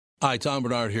Hi, Tom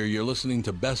Bernard here. You're listening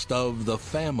to Best of the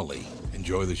Family.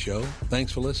 Enjoy the show.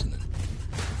 Thanks for listening.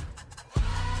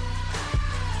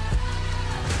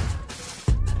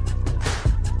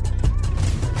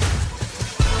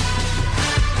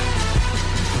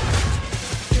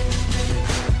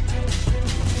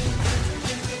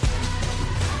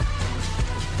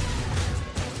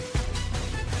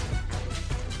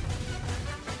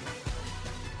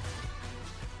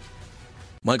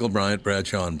 Michael Bryant,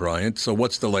 Bradshaw and Bryant. So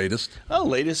what's the latest? Well, the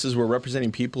latest is we're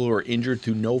representing people who are injured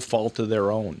through no fault of their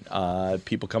own.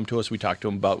 People come to us. We talk to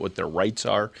them about what their rights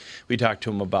are. We talk to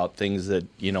them about things that,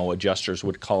 adjusters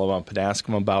would call them up and ask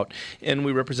them about. And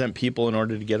we represent people in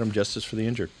order to get them justice for the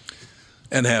injured.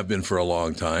 And have been for a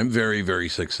long time. Very, very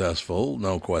successful,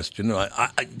 no question.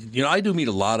 I do meet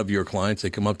a lot of your clients. They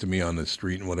come up to me on the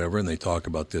street and whatever, and they talk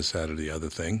about this, that, or the other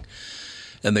thing.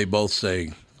 And they both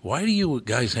say, "Why do you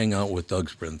guys hang out with Doug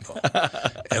Sprinthal?"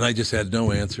 And I just had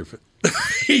no answer for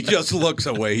He just looks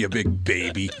away, you big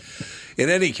baby. In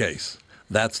any case,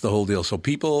 that's the whole deal. So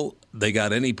people, they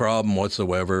got any problem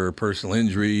whatsoever, personal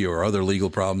injury or other legal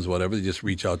problems, whatever, they just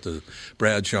reach out to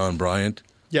Bradshaw and Bryant.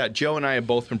 Yeah, Joe and I have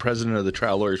both been president of the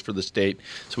trial lawyers for the state,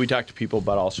 so we talk to people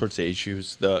about all sorts of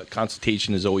issues. The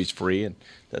consultation is always free, and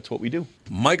that's what we do.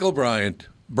 Michael Bryant,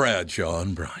 Bradshaw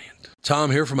and Bryant.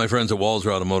 Tom here from my friends at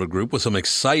Walzer Automotive Group with some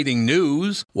exciting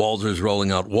news. Walzer's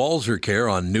rolling out Walzer Care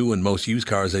on new and most used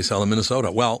cars they sell in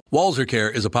Minnesota. Well, Walzer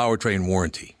Care is a powertrain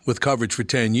warranty with coverage for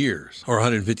 10 years or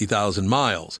 150,000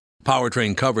 miles.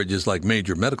 Powertrain coverage is like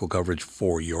major medical coverage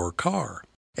for your car.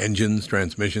 Engines,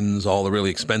 transmissions, all the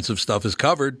really expensive stuff is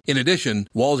covered. In addition,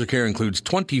 Walzer Care includes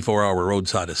 24-hour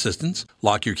roadside assistance.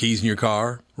 Lock your keys in your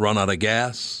car, run out of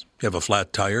gas, you have a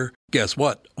flat tire. Guess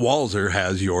what? Walzer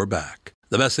has your back.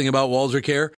 The best thing about Walzer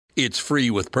Care, it's free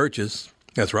with purchase.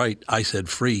 That's right, I said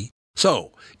free.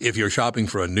 So, if you're shopping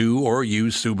for a new or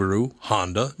used Subaru,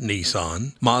 Honda,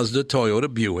 Nissan, Mazda,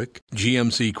 Toyota, Buick,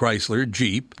 GMC, Chrysler,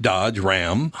 Jeep, Dodge,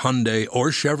 Ram, Hyundai, or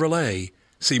Chevrolet,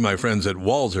 see my friends at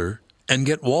Walzer and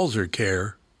get Walzer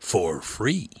Care for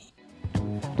free.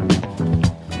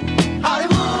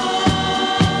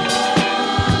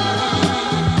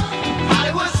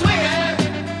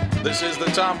 This is the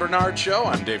Tom Bernard Show.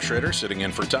 I'm Dave Schrader, sitting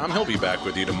in for Tom. He'll be back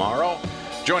with you tomorrow.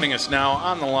 Joining us now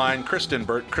on the line, Kristen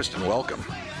Burt. Kristen, welcome.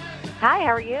 Hi, how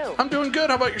are you? I'm doing good.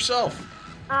 How about yourself?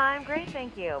 I'm great,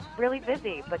 thank you. Really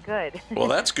busy, but good. Well,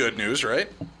 that's good news, right?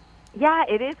 Yeah,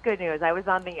 it is good news. I was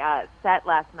on the set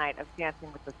last night of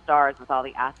Dancing with the Stars with all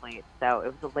the athletes, so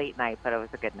it was a late night, but it was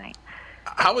a good night.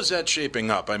 How is that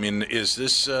shaping up? I mean, is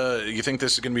this, you think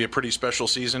this is going to be a pretty special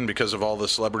season because of all the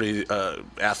celebrity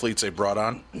athletes they brought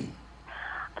on?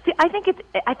 See, I think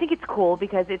it's cool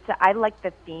because I like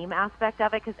the theme aspect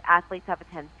of it because athletes have a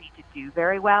tendency to do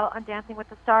very well on Dancing with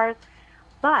the Stars,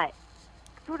 but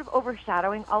sort of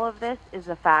overshadowing all of this is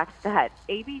the fact that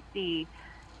ABC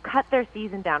cut their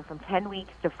season down from 10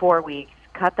 weeks to 4 weeks,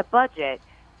 cut the budget,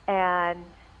 and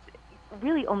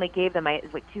really only gave them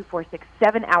 2, 4, 6,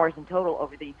 7 hours in total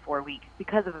over these 4 weeks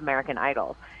because of American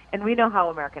Idol. And we know how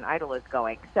American Idol is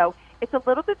going. So it's a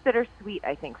little bit bittersweet,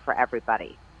 I think, for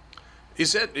everybody.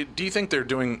 Do you think they're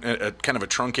doing a kind of a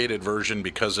truncated version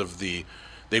because of they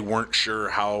weren't sure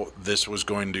how this was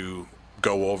going to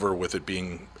go over with it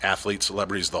being athletes,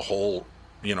 celebrities, the whole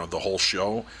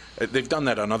show? They've done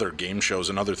that on other game shows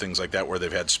and other things like that where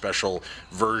they've had special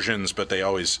versions, but they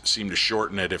always seem to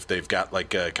shorten it if they've got like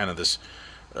kind of this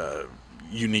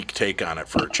unique take on it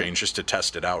for a change, just to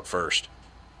test it out first.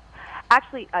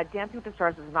 Actually, Dancing with the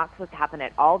Stars was not supposed to happen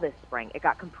at all this spring. It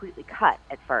got completely cut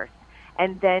at first.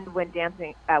 And then when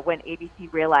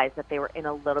ABC realized that they were in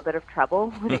a little bit of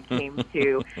trouble when it came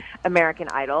to American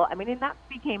Idol, and that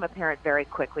became apparent very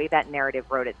quickly. That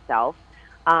narrative wrote itself.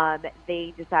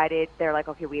 They decided, they're like,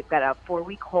 okay, we've got a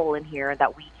 4-week hole in here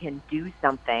that we can do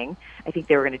something. I think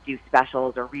they were going to do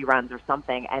specials or reruns or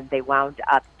something, and they wound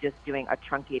up just doing a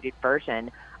truncated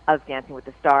version of Dancing with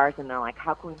the Stars, and they're like,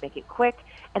 how can we make it quick?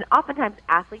 And oftentimes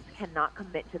athletes cannot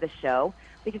commit to the show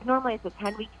because normally it's a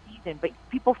 10-week season, but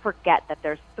people forget that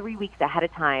there's 3 weeks ahead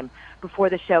of time before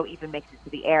the show even makes it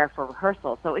to the air for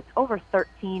rehearsal. So it's over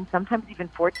 13, sometimes even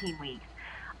 14 weeks.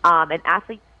 And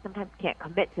athletes sometimes can't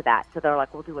commit to that. So they're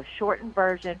like, we'll do a shortened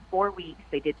version, 4 weeks.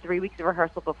 They did 3 weeks of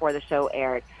rehearsal before the show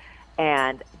aired.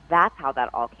 And that's how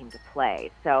that all came to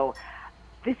play. So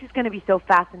this is going to be so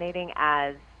fascinating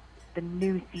as the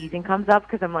new season comes up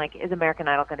because I'm like, is American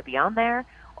Idol going to be on there?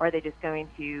 Or are they just going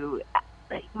to...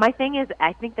 My thing is,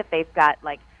 I think that they've got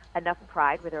enough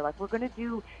pride where they're like, we're going to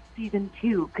do season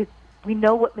 2 because we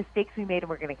know what mistakes we made and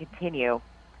we're going to continue.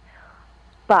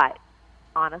 But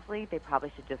honestly, they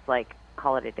probably should just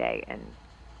call it a day and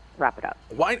wrap it up.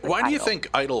 Why do you Idol. think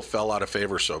Idol fell out of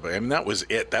favor so bad? I mean, that was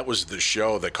it. That was the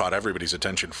show that caught everybody's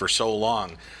attention for so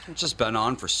long. It's just been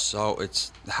on for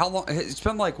how long? It's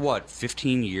been like, what,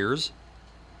 15 years?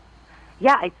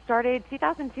 Yeah, it started,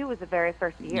 2002 was the very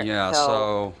first year. Yeah,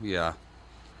 so yeah.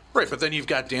 Right, but then you've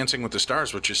got Dancing with the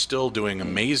Stars, which is still doing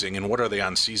amazing. And what are they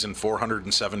on, season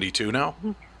 472 now?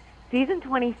 Season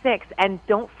 26, and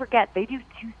don't forget, they do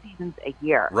 2 seasons a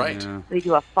year. Right. Yeah. They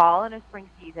do a fall and a spring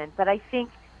season. But I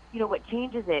think, what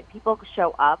changes it, people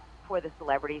show up for the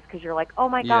celebrities because you're like, oh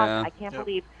my gosh, I can't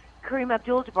believe Kareem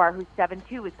Abdul-Jabbar, who's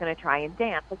 7'2", is going to try and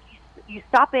dance. Like, you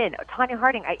stop in. Tanya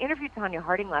Harding, I interviewed Tanya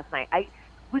Harding last night. I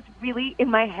was really in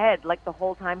my head, like, the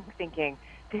whole time thinking,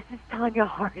 this is Tanya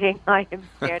Harding I am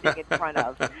standing in front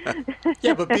of.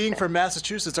 Yeah, but being from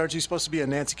Massachusetts, aren't you supposed to be a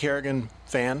Nancy Kerrigan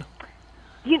fan?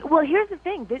 Well, here's the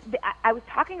thing. I was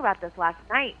talking about this last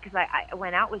night because I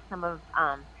went out with some of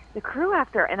the crew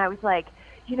after, and I was like,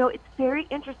 it's very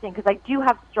interesting because I do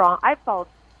have I've followed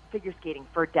figure skating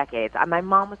for decades. My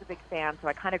mom was a big fan, so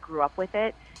I kind of grew up with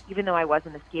it, even though I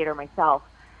wasn't a skater myself.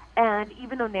 And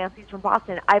even though Nancy's from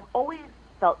Boston, I've always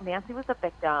felt Nancy was a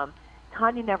victim.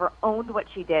 Tanya never owned what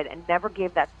she did and never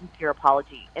gave that sincere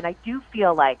apology. And I do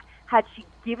feel like had she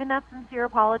given that sincere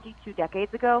apology 2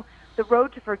 decades ago, the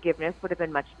road to forgiveness would have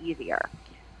been much easier.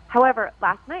 However,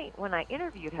 last night when I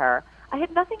interviewed her, I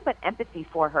had nothing but empathy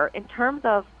for her in terms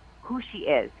of who she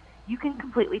is. You can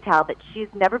completely tell that she's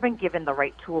never been given the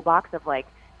right toolbox of like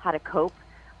how to cope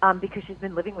because she's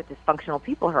been living with dysfunctional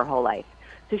people her whole life.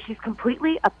 So she's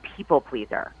completely a people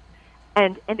pleaser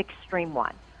and an extreme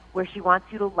one, where she wants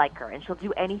you to like her, and she'll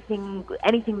do anything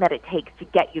that it takes to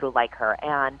get you to like her.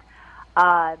 And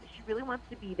she really wants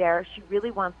to be there. She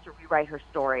really wants to rewrite her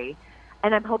story.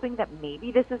 And I'm hoping that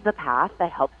maybe this is the path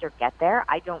that helps her get there.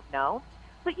 I don't know.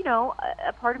 But,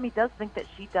 a part of me does think that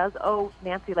she does owe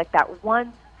Nancy like that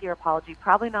one sincere apology,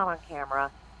 probably not on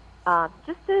camera,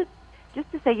 just to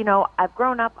say, I've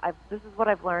grown up. This is what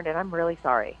I've learned, and I'm really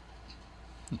sorry.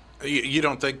 You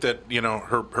don't think that,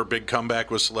 her big comeback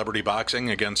was celebrity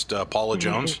boxing against Paula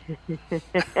Jones?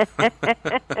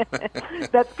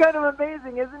 That's kind of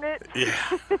amazing, isn't it? Yeah.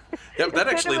 That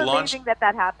actually kind of launched. Amazing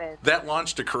that happened. That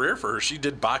launched a career for her. She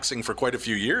did boxing for quite a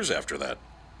few years after that.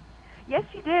 Yes,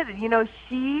 she did. And,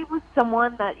 she was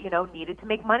someone that, needed to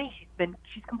make money.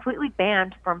 She's completely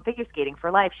banned from figure skating for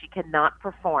life. She cannot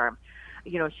perform.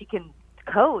 She can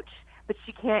coach, but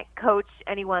she can't coach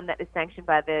anyone that is sanctioned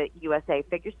by the USA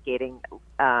Figure Skating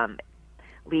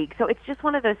League. So it's just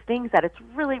one of those things that it's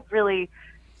really, really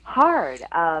hard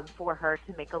for her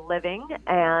to make a living.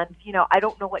 And, I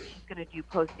don't know what she's going to do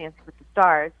post Dancing with the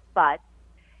Stars, but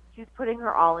she's putting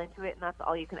her all into it, and that's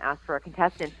all you can ask for a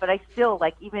contestant. But I still,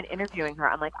 even interviewing her,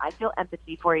 I'm like, I feel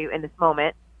empathy for you in this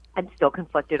moment. I'm still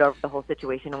conflicted over the whole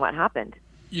situation and what happened.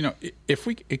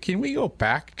 Can we go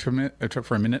back for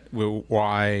a minute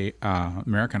why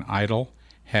American Idol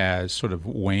has sort of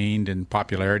waned in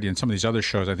popularity, and some of these other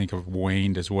shows I think have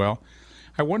waned as well.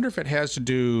 I wonder if it has to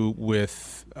do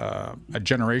with a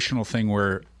generational thing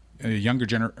where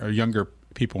younger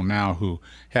people now who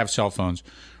have cell phones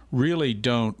really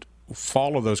don't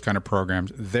follow those kind of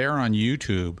programs. They're on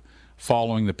YouTube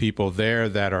following the people there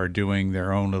that are doing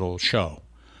their own little show,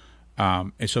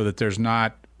 and so that there's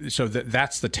not. So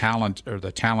that's the talent or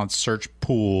the talent search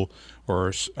pool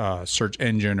or search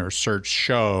engine or search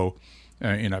show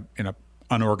in a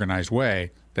unorganized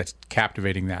way that's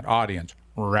captivating that audience,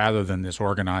 rather than this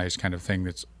organized kind of thing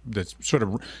that's sort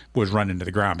of was run into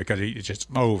the ground because it's just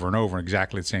over and over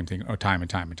exactly the same thing time and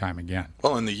time again.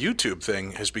 Well, and the YouTube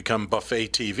thing has become buffet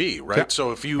TV, right? Yep.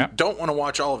 So if you don't want to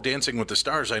watch all of Dancing with the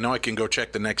Stars, I know I can go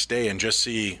check the next day and just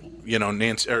see,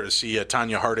 Nancy or see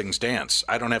Tanya Harding's dance.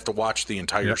 I don't have to watch the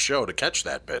entire show to catch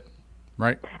that bit.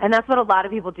 Right. And that's what a lot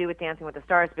of people do with Dancing with the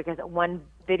Stars, because one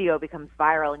video becomes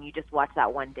viral and you just watch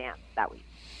that one dance that week.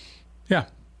 Yeah.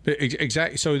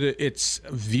 Exactly. So its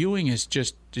viewing has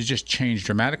just changed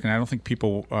dramatically. And I don't think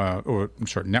people,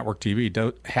 network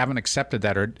TV haven't accepted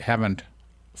that or haven't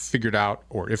figured out,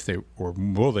 or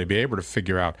will they be able to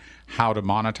figure out how to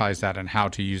monetize that and how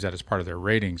to use that as part of their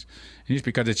ratings. And just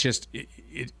because it's just,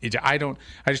 in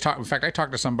fact, I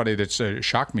talked to somebody that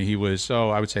shocked me. He was,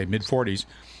 I would say mid-40s.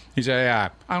 He said, "Yeah,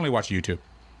 I only watch YouTube.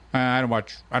 I don't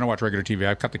watch regular TV.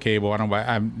 I've cut the cable.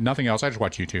 I'm nothing else. I just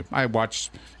watch YouTube. I watch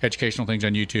educational things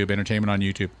on YouTube, entertainment on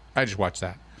YouTube. I just watch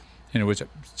that." And it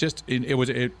was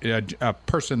a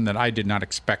person that I did not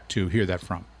expect to hear that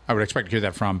from. I would expect to hear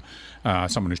that from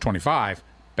someone who's 25,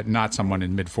 but not someone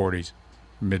in mid-40s,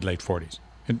 mid-late 40s.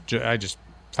 I just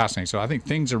fascinating. So I think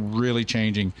things are really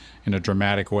changing in a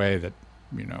dramatic way that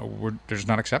we're just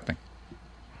not accepting.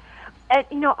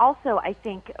 And, also, I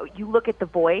think you look at The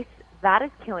Voice, that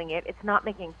is killing it. It's not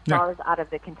making stars out of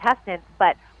the contestants,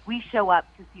 but we show up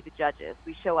to see the judges.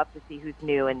 We show up to see who's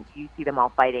new, and you see them all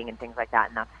fighting and things like that,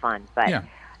 and that's fun. But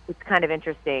it's kind of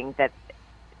interesting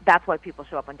that's why people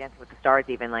show up on Dancing with the Stars,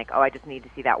 even like, oh, I just need to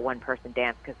see that one person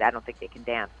dance because I don't think they can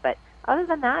dance. But other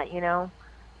than that,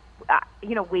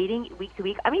 waiting week to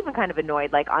week, I'm even kind of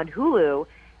annoyed. Like on Hulu,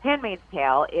 Handmaid's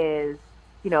Tale is,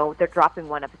 they're dropping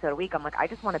one episode a week. I'm like, I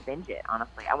just want to binge it,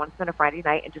 honestly. I want to spend a Friday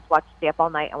night and just stay up all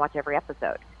night and watch every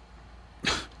episode.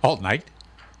 All night?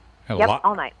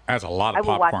 All night. That's a lot of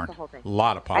popcorn. popcorn. I will watch the whole thing. A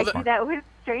lot of popcorn. I do that with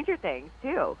Stranger Things,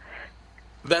 too.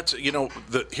 That's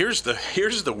here's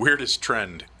the weirdest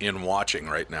trend in watching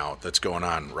right now that's going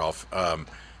on, Ralph.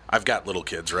 I've got little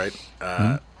kids, right?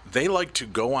 They like to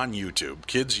go on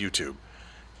kids YouTube,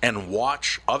 and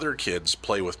watch other kids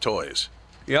play with toys.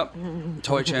 Yep.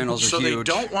 Toy channels are huge. So they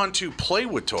don't want to play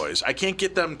with toys. I can't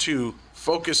get them to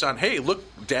focus on, hey, look,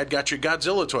 Dad got your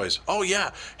Godzilla toys. Oh,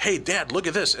 yeah. Hey, Dad, look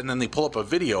at this. And then they pull up a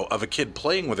video of a kid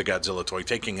playing with a Godzilla toy,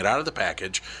 taking it out of the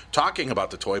package, talking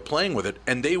about the toy, playing with it,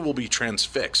 and they will be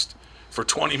transfixed for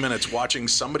 20 minutes watching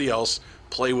somebody else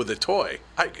play with a toy.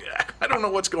 I don't know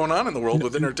what's going on in the world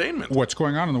with entertainment. What's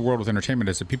going on in the world with entertainment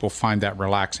is that people find that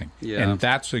relaxing. Yeah. And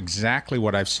that's exactly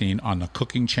what I've seen on the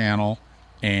Cooking Channel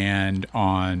and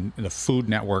on the Food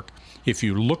Network. If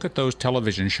you look at those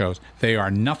television shows, they are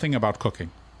nothing about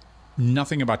cooking,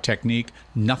 nothing about technique,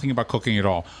 nothing about cooking at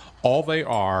all. All they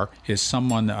are is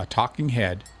a talking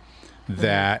head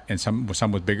and some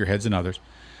with bigger heads than others,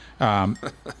 that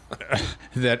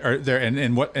are there.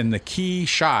 And the key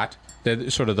shot,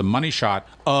 sort of the money shot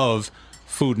of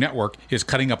Food Network, is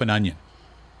cutting up an onion.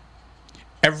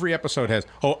 Every episode has,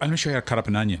 let me show you how to cut up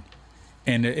an onion.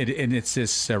 And it's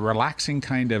this relaxing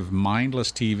kind of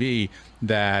mindless TV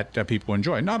that people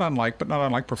enjoy. Not unlike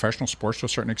professional sports to a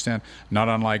certain extent. Not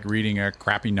unlike reading a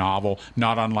crappy novel.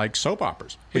 Not unlike soap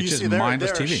operas. It's just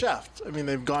mindless they're TV. A chef. I mean,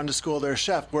 they've gone to school. They're a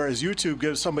chef. Whereas YouTube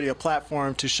gives somebody a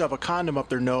platform to shove a condom up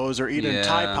their nose or eat a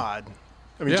Tide Pod.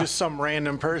 I mean, just some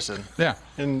random person. Yeah.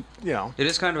 And it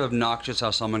is kind of obnoxious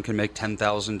how someone can make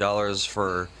 $10,000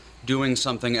 for doing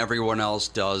something everyone else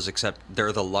does, except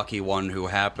they're the lucky one who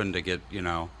happened to get,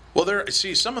 Well,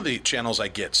 some of the channels I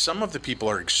get, some of the people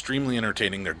are extremely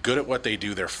entertaining. They're good at what they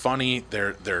do. They're funny.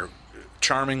 They're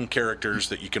charming characters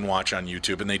that you can watch on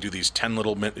YouTube, and they do these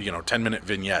 10-minute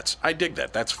vignettes. I dig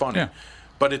that. That's funny. Yeah.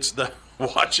 But it's the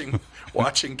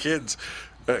watching kids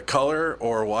color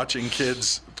or watching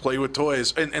kids play with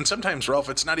toys. And sometimes, Ralph,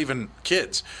 it's not even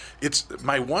kids. It's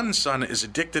my one son is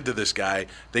addicted to this guy.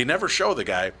 They never show the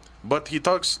guy, but he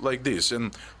talks like this.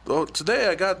 And today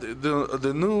I got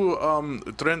the new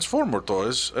Transformer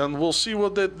toys, and we'll see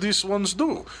what these ones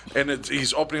do. And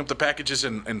he's opening up the packages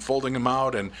and folding them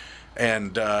out, and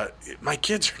my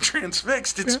kids are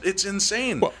transfixed. It's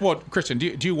insane. Well, Kristen,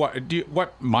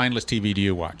 what mindless TV do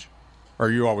you watch? Or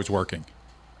are you always working?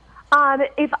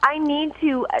 If I need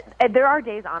to, there are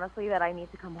days, honestly, that I need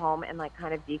to come home and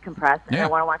kind of decompress, and I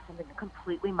want to watch something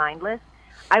completely mindless.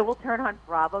 I will turn on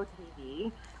Bravo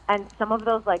TV, and some of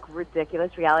those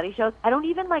ridiculous reality shows, I don't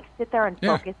even sit there and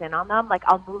focus in on them.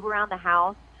 I'll move around the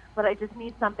house, but I just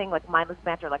need something mindless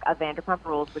banter, like a Vanderpump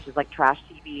Rules, which is trash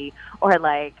TV, or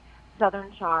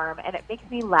Southern Charm, and it makes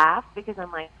me laugh because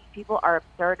I'm these people are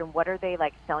absurd, and what are they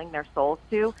selling their souls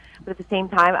to? But at the same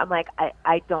time, I'm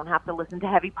I don't have to listen to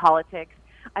heavy politics.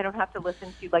 I don't have to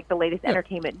listen to the latest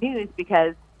entertainment news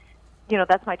because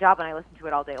that's my job, and I listen to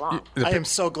it all day long. I am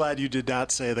so glad you did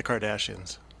not say the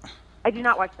Kardashians. I do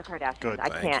not watch the Kardashians. Good, I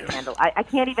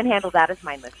can't even handle that as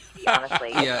mindless TV,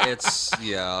 honestly. Yeah, it's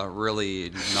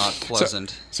really not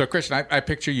pleasant. So Christian, I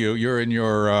picture you. You're in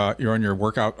your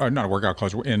workout, not a workout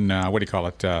clothes. In what do you call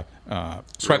it?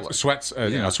 Sweats.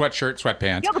 Sweatshirt,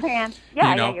 sweatpants. Yoga pants.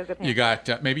 Yeah, yoga pants. You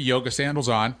got maybe yoga sandals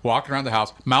on, walking around the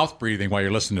house, mouth breathing while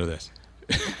you're listening to this.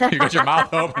 You got your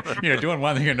mouth open, doing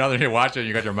one thing or another. You're watching,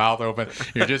 you got your mouth open.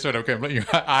 You're just sort of, your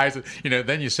eyes,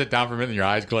 then you sit down for a minute and your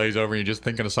eyes glaze over and you're just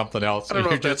thinking of something else. I don't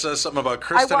know if that says something about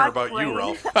Kristen or about you,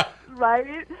 Ralph.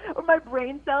 Right? Or my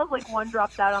brain cells, one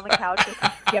drops out on the couch.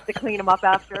 You have to clean them up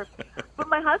after. But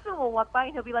my husband will walk by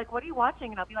and he'll be like, "What are you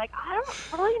watching?" And I'll be like, "I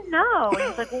don't really know." And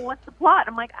he's like, "Well, what's the plot?"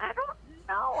 I'm like, "I don't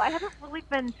know. I haven't really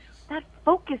been that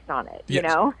focused on it, you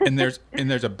know?" and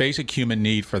there's a basic human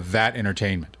need for that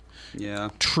entertainment. Yeah,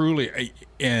 truly,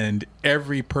 and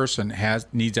every person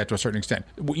needs that to a certain extent.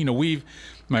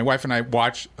 My wife and I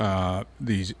watch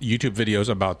these YouTube videos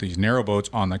about these narrowboats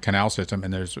on the canal system,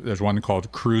 and there's one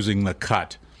called "Cruising the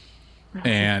Cut,"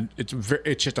 and it's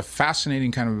just a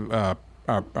fascinating kind of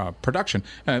production.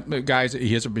 Guys,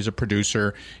 he's a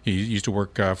producer. He used to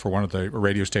work for one of the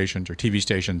radio stations or TV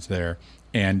stations there,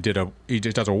 and he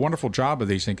just does a wonderful job of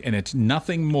these things. And it's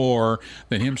nothing more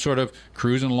than him sort of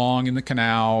cruising along in the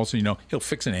canals. He'll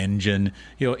fix an engine.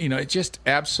 It's just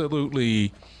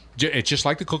absolutely. It's just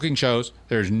like the cooking shows.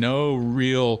 There's no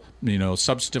real,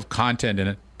 substantive content in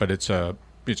it, but it's a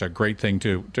great thing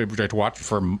to watch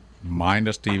for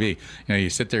mindless TV. You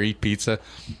sit there, eat pizza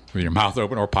with your mouth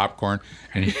open or popcorn,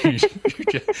 and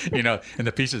and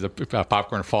the pieces of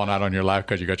popcorn are falling out on your lap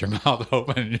because you got your mouth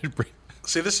open.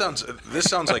 See, this sounds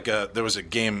like there was a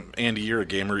game. Andy, you're a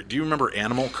gamer. Do you remember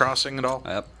Animal Crossing at all?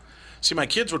 Yep. See, my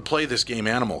kids would play this game,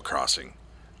 Animal Crossing.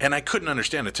 And I couldn't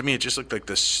understand it. To me, it just looked like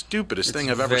the stupidest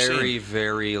thing I've ever seen. Very,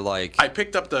 very I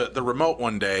picked up the remote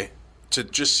one day to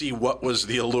just see what was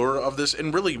the allure of this.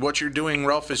 And really, what you're doing,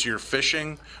 Ralph, is you're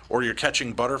fishing or you're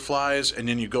catching butterflies, and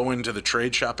then you go into the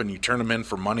trade shop and you turn them in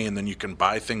for money, and then you can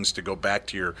buy things to go back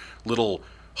to your little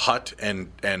hut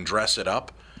and dress it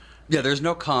up. Yeah, there's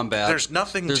no combat. There's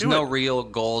nothing There's to no it. real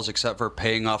goals except for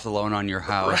paying off the loan on your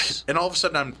house. Right. And all of a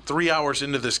sudden, I'm 3 hours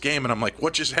into this game, and I'm like,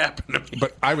 what just happened to me?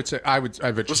 But I would say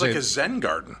it was like a Zen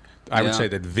garden. I would say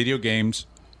that video games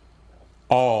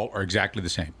all are exactly the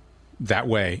same. That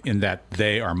way, in that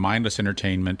they are mindless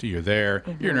entertainment. You're there,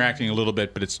 you're interacting a little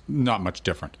bit, but it's not much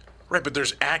different. Right, but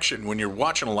there's action when you're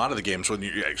watching a lot of the games, when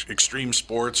you extreme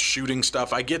sports, shooting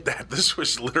stuff. I get that. This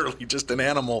was literally just an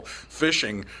animal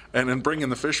fishing and then bringing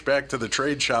the fish back to the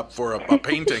trade shop for a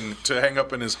painting to hang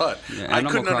up in his hut. Yeah, I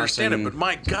couldn't understand it, Crossing- but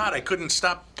my God, I couldn't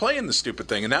stop playing the stupid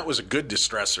thing. And that was a good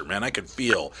distressor, man. I could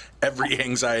feel every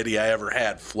anxiety I ever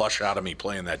had flush out of me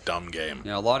playing that dumb game.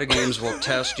 A lot of games will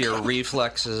test your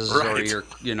reflexes or Right.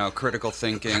 your critical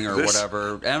thinking or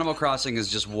whatever. Animal Crossing is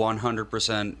just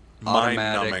 100%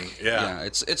 automatic. Mind-numbing, yeah.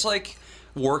 It's like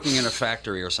working in a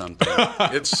factory or something.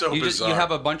 It's so bizarre. You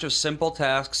have a bunch of simple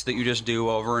tasks that you just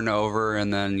do over and over,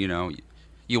 and then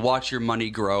you watch your money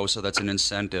grow, so that's an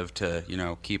incentive to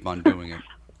keep on doing it.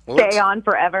 Stay on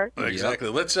forever. Exactly.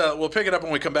 Let's we'll pick it up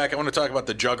when we come back. I want to talk about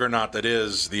the juggernaut that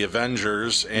is the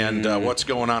Avengers and what's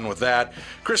going on with that.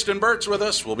 Kristen Burt's with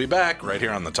us. We'll be back right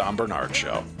here on the Tom Bernard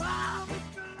Show.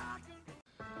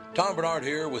 Tom Bernard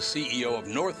here with CEO of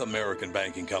North American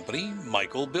Banking Company,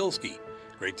 Michael Bilski.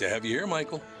 Great to have you here,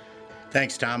 Michael.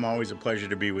 Thanks, Tom. Always a pleasure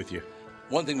to be with you.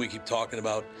 One thing we keep talking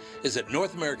about is that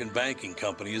North American Banking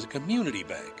Company is a community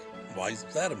bank. Why is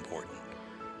that important?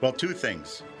 Well, two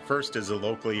things. First, as a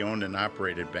locally owned and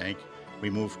operated bank, we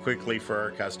move quickly for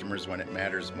our customers when it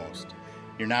matters most.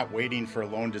 You're not waiting for a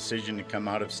loan decision to come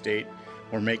out of state.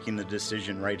 We're making the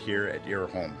decision right here at your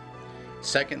home.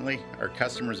 Secondly, our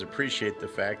customers appreciate the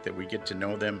fact that we get to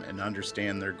know them and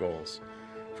understand their goals.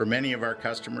 For many of our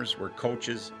customers, we're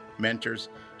coaches, mentors,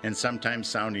 and sometimes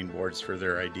sounding boards for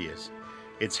their ideas.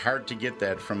 It's hard to get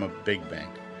that from a big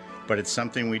bank, but it's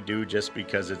something we do just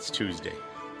because it's Tuesday.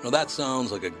 Well, that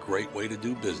sounds like a great way to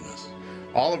do business.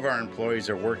 All of our employees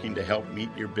are working to help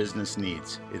meet your business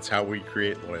needs. It's how we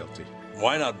create loyalty.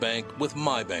 Why not bank with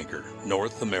my banker,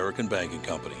 North American Banking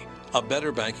Company? A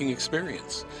better banking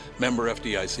experience. Member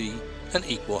FDIC, an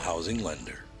equal housing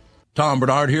lender. Tom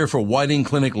Bernard here for Whiting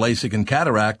Clinic LASIK and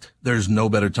Cataract. There's no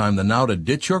better time than now to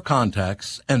ditch your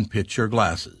contacts and pitch your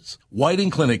glasses. Whiting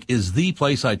Clinic is the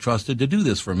place I trusted to do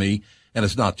this for me, and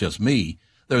it's not just me.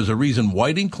 There's a reason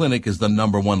Whiting Clinic is the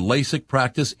 #1 LASIK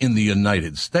practice in the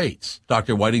United States.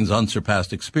 Dr. Whiting's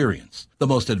unsurpassed experience, the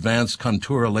most advanced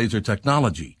Contura laser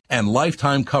technology, and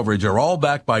lifetime coverage are all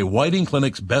backed by Whiting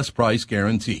Clinic's best price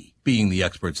guarantee. Being the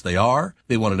experts they are,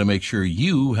 they wanted to make sure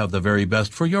you have the very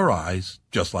best for your eyes,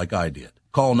 just like I did.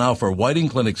 Call now for Whiting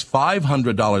Clinic's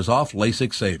 $500 off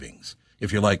LASIK savings.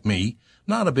 If you're like me,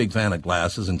 not a big fan of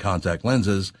glasses and contact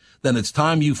lenses, then it's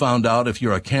time you found out if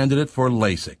you're a candidate for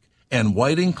LASIK. And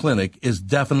Whiting Clinic is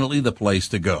definitely the place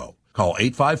to go. Call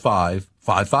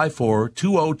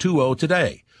 855-554-2020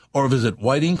 today or visit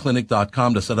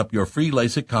whitingclinic.com to set up your free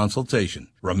LASIK consultation.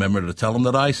 Remember to tell them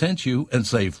that I sent you and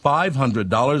save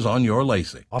 $500 on your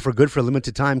LASIK. Offer good for a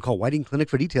limited time. Call Whiting Clinic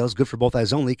for details. Good for both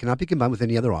eyes only. Cannot be combined with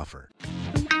any other offer.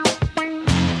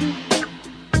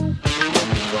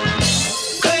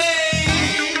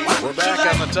 We're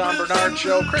back on the Tom Bernard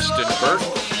Show. Kristen Burt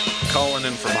calling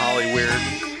in from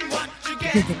Hollyweird.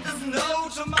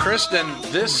 Kristen,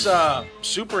 this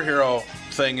superhero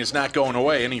thing is not going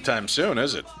away anytime soon,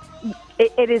 is it?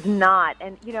 It is not.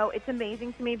 And, it's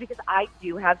amazing to me because I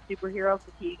do have superhero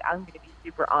fatigue. I'm going to be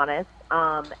super honest.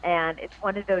 And it's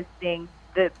one of those things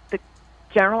that the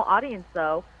general audience,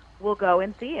 though, will go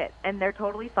and see it. And they're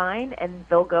totally fine. And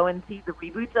they'll go and see the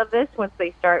reboots of this once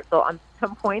they start. So on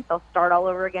some point, they'll start all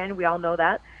over again. We all know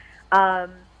that.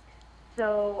 So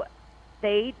so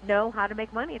they know how to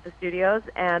make money at the studios,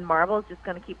 and Marvel is just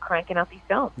going to keep cranking out these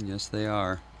films. Yes, they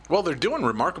are. Well, they're doing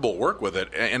remarkable work with it,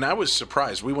 and I was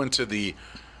surprised. We went to the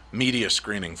media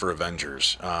screening for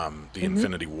Avengers, the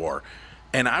Infinity War,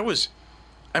 and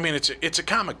it's a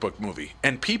comic book movie,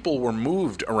 and people were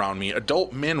moved around me.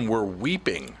 Adult men were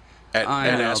weeping at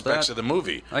aspects of the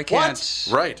movie. I can't. What?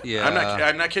 Right. Yeah.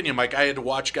 I'm not kidding you, Mike. I had to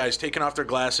watch guys taking off their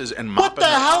glasses and mopping What the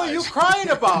their hell eyes. are you crying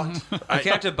about? I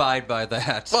can't abide by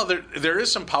that. Well, there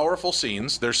is some powerful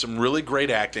scenes. There's some really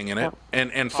great acting in it,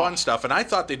 and fun stuff. And I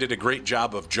thought they did a great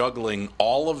job of juggling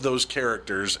all of those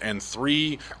characters and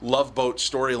 3 Love Boat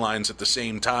storylines at the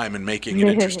same time and making it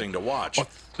interesting to watch.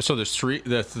 So there's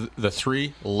the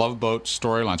 3 Love Boat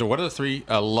storylines. Or what are the 3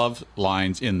 love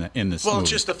lines in this Well, movie?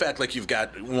 just the fact, like, you've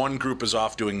got one group is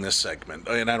off doing this segment,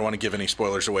 and I don't want to give any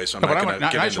spoilers away, so I'm not going to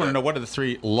get into I just want to know, what are the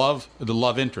 3 love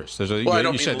interests? Well, I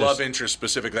don't mean love interest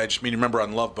specifically. I just mean, remember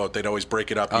on Love Boat, they'd always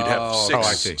break it up. You'd have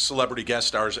 6 celebrity guest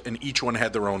stars, and each one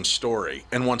had their own story.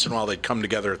 And once in a while, they'd come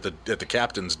together at the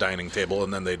captain's dining table,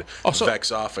 and then they'd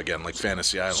vex off again, like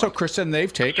Fantasy Island. So, Kristen,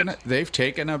 they've taken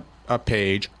a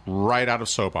page right out of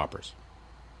soap operas.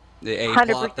 The A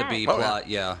plot, the B plot,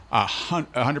 yeah.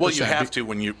 100%. Well, you have to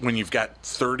when you've got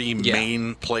 30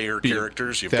 main player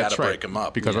characters. You've got to break them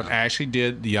up. Because what Ashley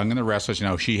did, The Young and the Restless,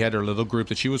 she had her little group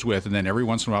that she was with, and then every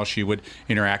once in a while she would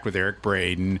interact with Eric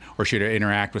Braeden, or she'd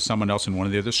interact with someone else in one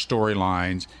of the other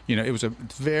storylines. It was a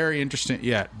very interesting.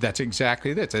 Yeah, that's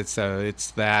exactly it. It's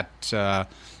that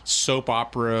soap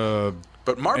opera.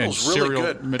 But Marvel's really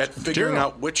good at figuring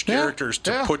out which characters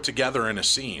to put together in a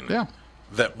scene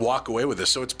that walk away with this.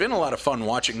 So it's been a lot of fun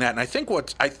watching that. And I think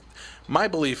my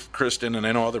belief, Kristen, and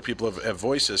I know other people have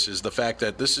voiced this, is the fact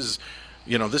that this is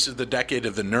the decade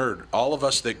of the nerd. All of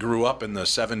us that grew up in the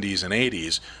 70s and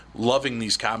 80s loving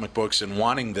these comic books and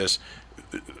wanting this,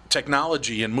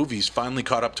 technology and movies finally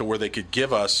caught up to where they could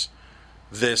give us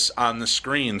this on the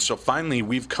screen. So finally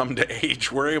we've come to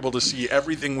age. We're able to see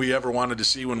everything we ever wanted to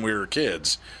see when we were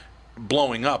kids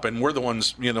blowing up, and we're the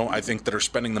ones, I think, that are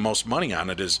spending the most money on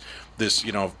it. Is this,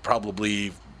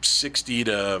 probably 60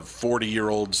 to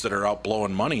 40-year-olds that are out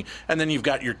blowing money, and then you've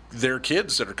got their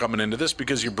kids that are coming into this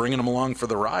because you're bringing them along for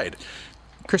the ride.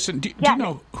 Kristen, do you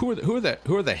know who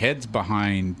are the heads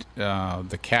behind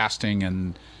the casting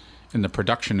and the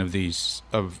production of these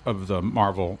of the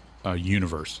Marvel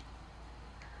universe?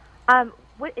 How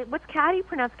do you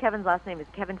pronounce Kevin's last name? Is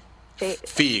Kevin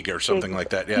Feig or something like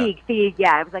that? Yeah. Feig.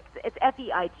 Yeah, it was it's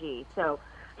Feig. So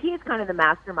he is kind of the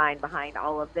mastermind behind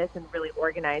all of this and really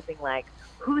organizing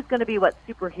who's going to be what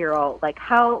superhero,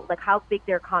 how big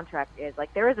their contract is.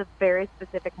 There is a very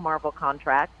specific Marvel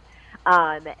contract,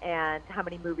 and how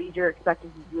many movies you're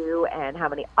expected to do, and how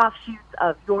many offshoots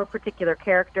of your particular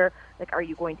character. Are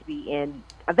you going to be in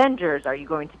Avengers? Are you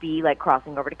going to be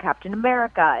crossing over to Captain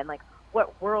America? And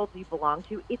what world do you belong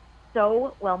to? It's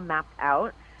so well mapped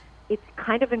out. It's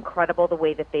kind of incredible the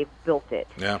way that they've built it.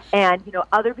 Yeah. And,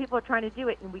 other people are trying to do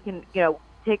it, and we can,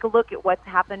 take a look at what's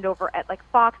happened over at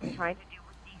Fox and trying to do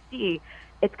with DC.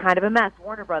 It's kind of a mess.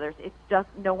 Warner Brothers, it's just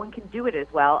no one can do it as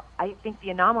well. I think the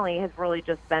anomaly has really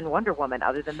just been Wonder Woman.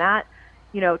 Other than that,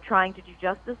 trying to do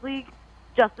Justice League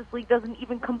doesn't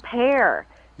even compare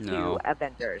to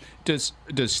Avengers. Does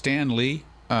Stan Lee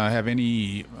have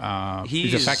any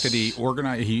the fact that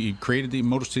he created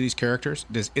most of these characters?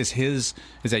 Is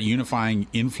that unifying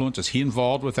influence? Is he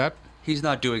involved with that? He's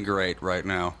not doing great right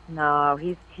now. No,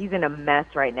 he's in a mess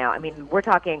right now. I mean, we're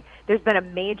talking. There's been a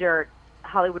major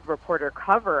Hollywood Reporter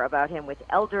cover about him with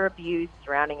elder abuse,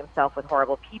 surrounding himself with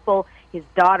horrible people. His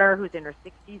daughter, who's in her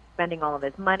 60s, spending all of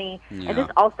his money. Yeah. And this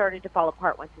all started to fall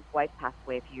apart once his wife passed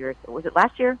away a few years. Was it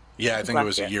last year? Yeah, I think it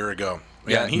was a year ago.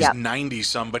 Yeah, and he's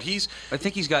 90-some, but I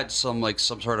think he's got some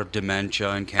sort of dementia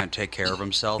and can't take care of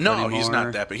himself anymore. No, he's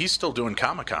not that, but he's still doing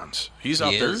Comic-Cons. He's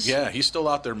out there. Yeah, he's still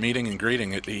out there meeting and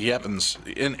greeting. He happens,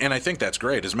 and I think that's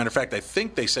great. As a matter of fact, I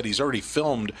think they said he's already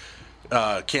filmed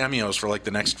cameos for the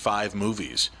next 5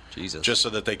 movies. Jesus. Just so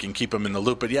that they can keep him in the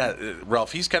loop. But yeah,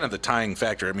 Ralph, he's kind of the tying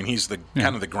factor. I mean, he's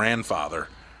kind of the grandfather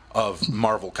of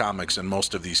Marvel Comics and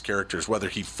most of these characters. Whether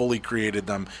he fully created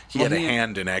them, he had a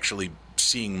hand in actually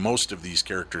seeing most of these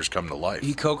characters come to life.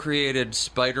 He co-created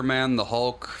Spider-Man, the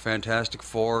Hulk, Fantastic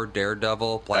Four,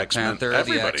 Daredevil, Black Panther,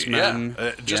 everybody, the X-Men.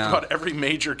 Yeah. Just about every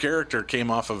major character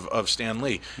came off of Stan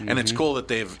Lee. Mm-hmm. And it's cool that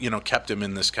they've kept him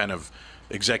in this kind of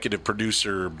executive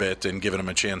producer bit and given him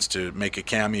a chance to make a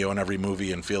cameo in every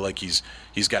movie and feel like he's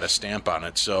got a stamp on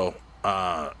it. So,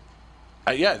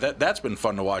 that's been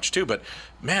fun to watch too. But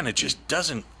man, it just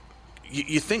doesn't.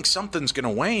 You think something's going to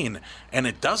wane, and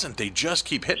it doesn't. They just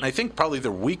keep hitting. I think probably the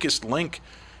weakest link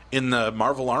in the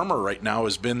Marvel armor right now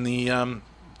has been the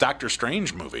Doctor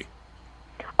Strange movie.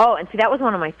 Oh, and see, that was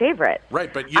one of my favorites.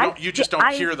 Right, but you just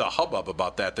don't hear the hubbub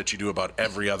about that you do about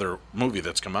every other movie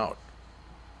that's come out.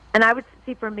 And I would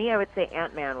see, for me, I would say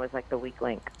Ant-Man was like the weak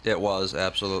link. It was,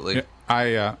 absolutely.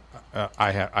 Yeah,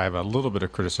 I have a little bit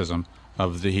of criticism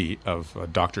of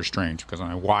Doctor Strange, because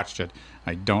when I watched it,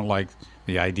 I don't like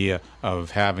the idea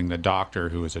of having the Doctor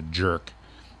who is a jerk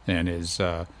and is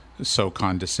so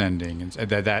condescending, and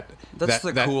that's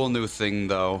the cool new thing,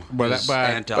 though. But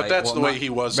that's the way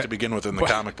he was to begin with in the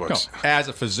comic books. No, as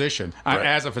a physician,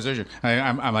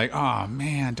 I'm like, oh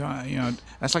man,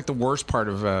 that's like the worst part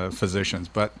of physicians.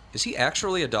 But is he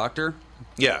actually a doctor?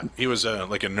 Yeah, he was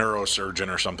like a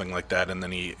neurosurgeon or something like that, and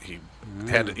then he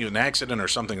had an accident or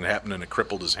something that happened and it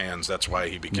crippled his hands. That's why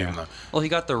he became the. Well, he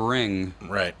got the ring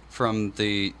from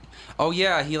the. Oh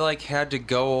yeah, he had to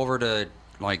go over to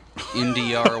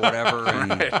India or whatever,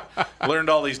 and learned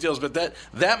all these deals. But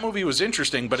that movie was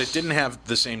interesting, but it didn't have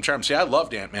the same charm. See, I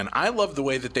loved Ant-Man. I love the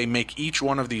way that they make each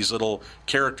one of these little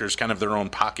characters kind of their own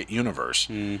pocket universe,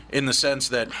 in the sense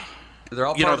that they're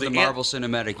all part of the Marvel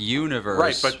Cinematic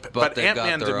Universe. Right, but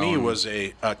Ant-Man to me was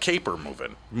a caper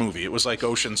movie. It was like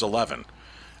Ocean's 11.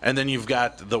 And then you've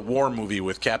got the war movie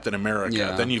with Captain America.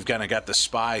 Yeah. Then you've kind of got the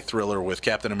spy thriller with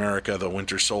Captain America, the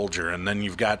Winter Soldier. And then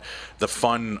you've got the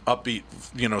fun, upbeat,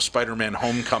 Spider-Man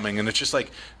Homecoming. And it's just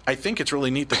I think it's really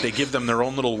neat that they give them their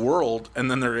own little world, and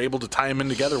then they're able to tie them in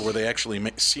together where they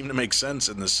actually seem to make sense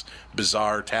in this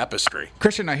bizarre tapestry.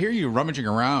 Christian, I hear you rummaging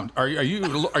around. Are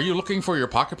you looking for your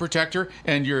pocket protector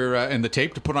and and the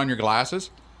tape to put on your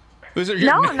glasses? No,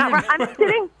 I'm not. I'm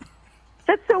sitting.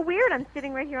 That's so weird. I'm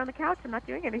sitting right here on the couch. I'm not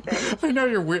doing anything. I know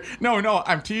you're weird. No,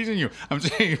 I'm teasing you. I'm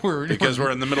saying we're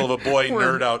in the middle of a boy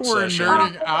nerd out session. We're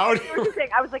nerding out.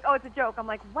 I was like, oh, it's a joke. I'm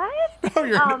like, what?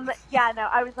 No,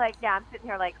 I was like, I'm sitting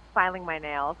here filing my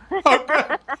nails.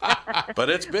 But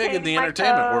it's big in the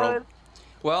entertainment world.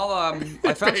 Well,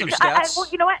 I found some stats. Well,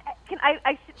 you know what?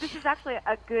 This is actually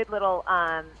a good little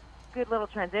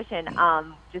transition,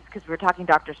 just because we're talking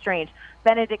Doctor Strange.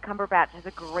 Benedict Cumberbatch has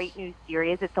a great new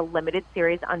series. It's a limited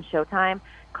series on Showtime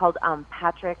called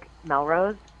Patrick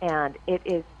Melrose, and it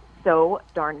is so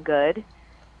darn good.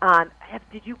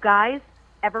 Did you guys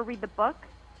ever read the book?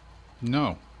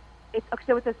 No. It's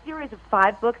a series of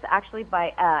 5 books, actually,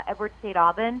 by Edward St.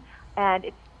 Aubin, and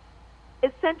it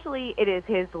is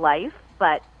his life,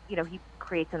 but he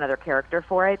creates another character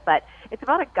for it. But it's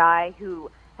about a guy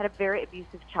who had a very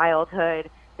abusive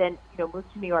childhood, then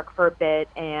moved to New York for a bit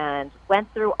and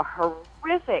went through a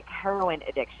horrific heroin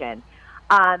addiction.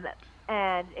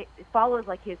 And it follows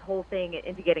his whole thing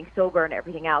into getting sober and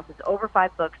everything else. It's over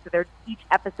 5 books, so each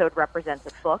episode represents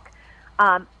a book.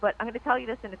 But I'm going to tell you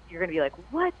this, and you're going to be like,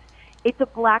 what? It's a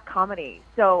black comedy.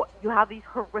 So you have these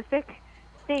horrific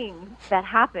things that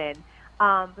happen,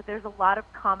 but there's a lot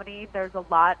of comedy. There's a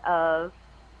lot of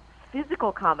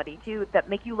physical comedy, too, that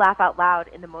make you laugh out loud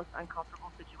in the most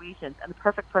uncomfortable situations. And the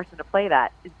perfect person to play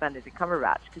that is Benedict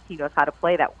Cumberbatch, because he knows how to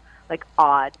play that,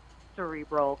 odd,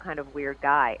 cerebral, kind of weird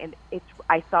guy. And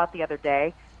I saw it the other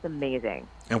day. It's amazing.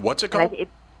 And what's it called?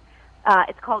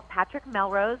 It's called Patrick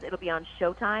Melrose. It'll be on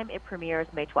Showtime. It premieres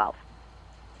May 12th.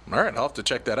 All right, I'll have to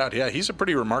check that out. Yeah, he's a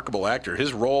pretty remarkable actor.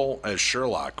 His role as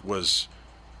Sherlock was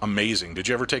amazing. Did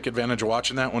you ever take advantage of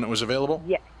watching that when it was available?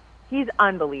 Yeah. He's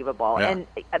unbelievable, and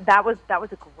that was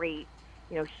a great,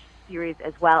 series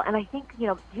as well. And I think,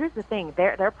 here's the thing: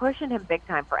 they're pushing him big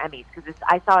time for Emmys, because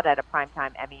I saw it at a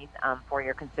primetime Emmys for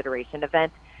your consideration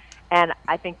event, and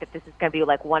I think that this is going to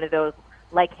be one of those,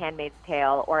 like Handmaid's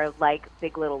Tale or like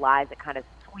Big Little Lies, that kind of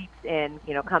sweeps in,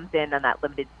 comes in on that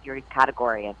limited series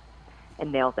category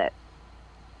and nails it.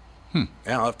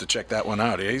 Yeah, I'll have to check that one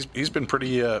out. Yeah, he's been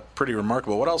pretty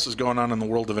remarkable. What else is going on in the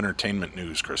world of entertainment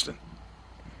news, Kristen?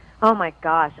 Oh my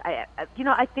gosh! I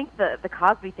think the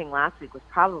Cosby thing last week was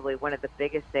probably one of the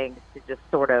biggest things to just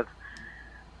sort of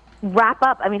wrap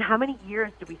up. I mean, how many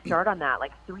years did we start on that?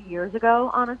 3 years ago,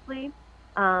 honestly.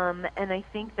 And I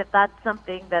think that's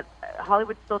something that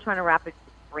Hollywood's still trying to wrap its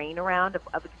brain around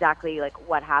of exactly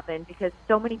what happened, because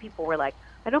so many people were like,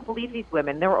 I don't believe these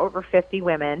women. There were over 50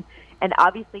 women, and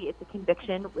obviously it's a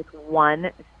conviction with one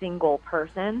single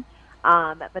person.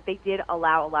 But they did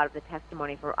allow a lot of the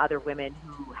testimony from other women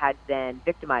who had been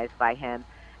victimized by him.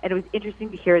 And it was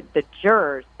interesting to hear the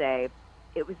jurors say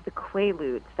it was the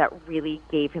Quaaludes that really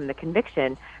gave him the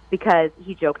conviction, because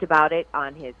he joked about it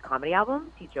on his comedy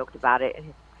albums, he joked about it in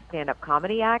his stand-up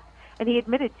comedy act, and he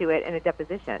admitted to it in a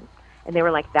deposition. And they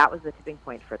were like, that was the tipping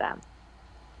point for them.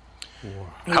 Wow.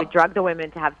 He would drug the women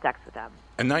to have sex with them.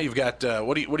 And now you've got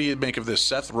what do you make of this?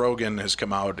 Seth Rogen has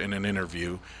come out in an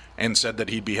interview and said that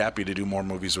he'd be happy to do more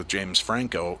movies with James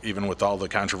Franco, even with all the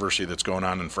controversy that's going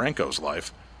on in Franco's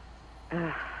life.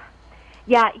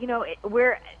 Yeah,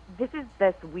 this is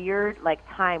this weird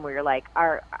time where you're like,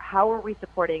 how are we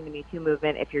supporting the Me Too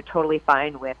movement if you're totally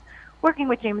fine with working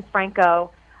with James Franco?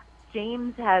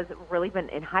 James has really been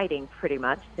in hiding pretty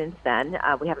much since then.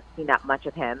 We haven't seen that much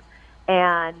of him,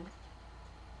 and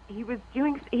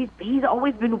he's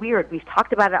always been weird. We've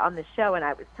talked about it on the show, and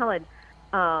I was telling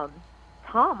Tom,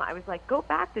 I was like, go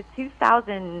back to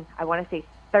 2000, I want to say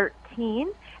 13.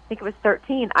 I think it was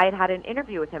 13. I had an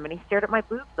interview with him, and he stared at my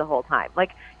boobs the whole time.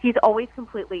 Like, he's always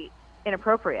completely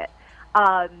inappropriate.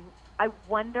 I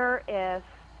wonder if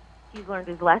he's learned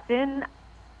his lesson.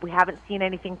 We haven't seen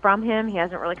anything from him. He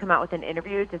hasn't really come out with an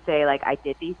interview to say, I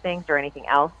did these things or anything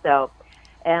else. So,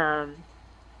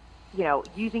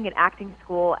 using an acting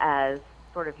school as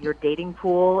sort of your dating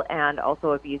pool and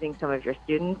also abusing some of your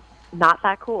students, not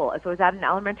that cool. If it was at an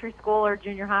elementary school or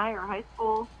junior high or high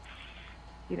school,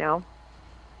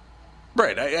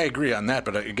 Right, I agree on that,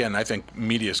 but again, I think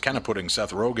media is kind of putting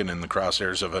Seth Rogen in the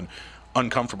crosshairs of an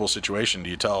uncomfortable situation. Do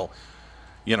you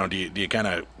do you kind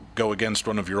of go against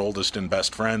one of your oldest and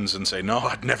best friends and say, no,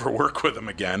 I'd never work with him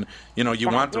again? You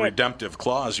want the redemptive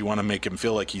clause. You want to make him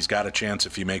feel like he's got a chance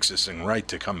if he makes this thing right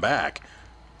to come back.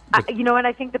 What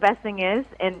I think the best thing is,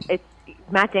 and it's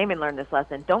Matt Damon learned this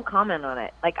lesson, don't comment on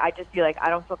it. I just feel like I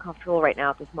don't feel comfortable right now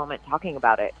at this moment talking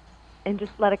about it, and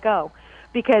just let it go.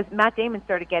 Because Matt Damon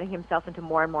started getting himself into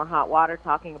more and more hot water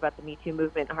talking about the Me Too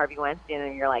movement and Harvey Weinstein,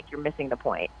 and you're you're missing the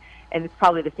point. And it's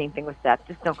probably the same thing with Seth.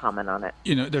 Just don't comment on it.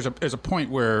 There's a point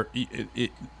where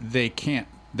they can't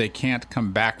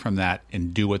come back from that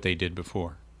and do what they did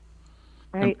before.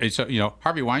 Right. And so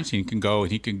Harvey Weinstein can go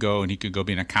and he could go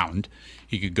be an accountant.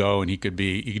 He could go and he could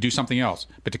do something else.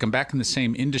 But to come back in the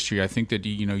same industry, I think that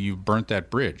you've burnt that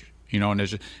bridge. And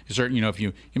there's a certain, if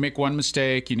you make one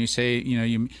mistake and you say,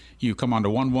 you come onto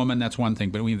one woman, that's one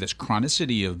thing. But we have this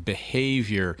chronicity of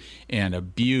behavior and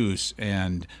abuse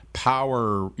and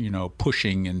power,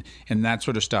 pushing and that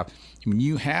sort of stuff. When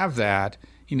you have that,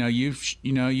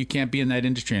 you can't be in that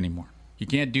industry anymore. You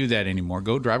can't do that anymore.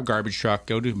 Go drive a garbage truck.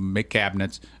 Go to make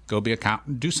cabinets. Go be a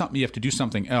accountant. Do something. You have to do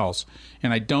something else.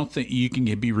 And I don't think you can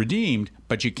be redeemed,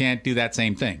 but you can't do that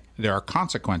same thing. There are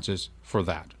consequences for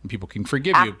that. And people can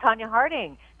forgive you. Tanya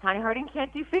Harding. Tanya Harding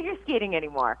can't do figure skating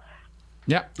anymore.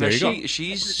 Yeah, there you go.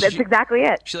 That's exactly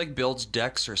it. She builds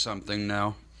decks or something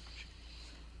now.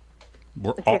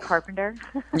 Is she a carpenter?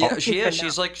 Yeah, she is.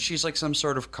 She's like some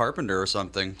sort of carpenter or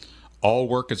something. All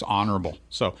work is honorable.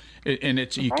 So, and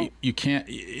it's you can't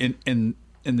in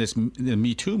this the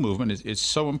Me Too movement is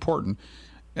so important.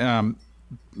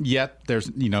 Yet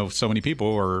there's so many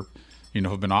people who are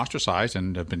have been ostracized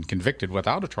and have been convicted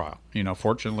without a trial.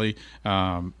 Fortunately,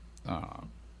 Bill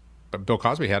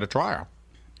Cosby had a trial.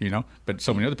 But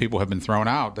so many other people have been thrown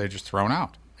out. They're just thrown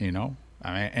out.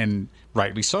 And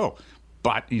rightly so.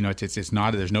 But it's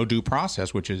not. There's no due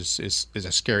process, which is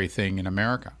a scary thing in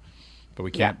America. But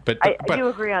we can't. Yeah, I do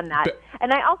agree on that.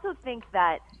 And I also think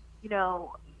that,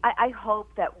 I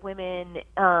hope that women,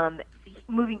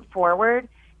 moving forward,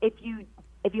 if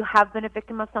you have been a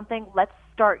victim of something, let's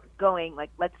start going.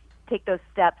 Let's take those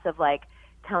steps of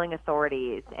telling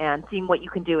authorities and seeing what you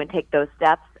can do and take those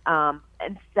steps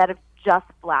instead of just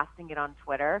blasting it on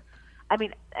Twitter. I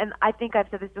mean, and I think I've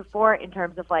said this before in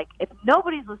terms of if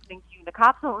nobody's listening to you, the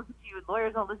cops don't listen to you,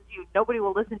 lawyers don't listen to you, nobody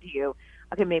will listen to you.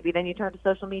 Okay, maybe then you turn to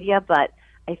social media, but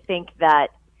I think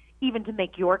that even to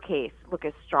make your case look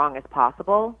as strong as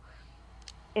possible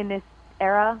in this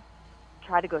era,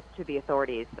 try to go to the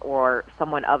authorities or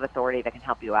someone of authority that can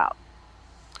help you out.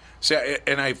 See,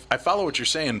 and I follow what you're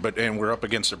saying, and we're up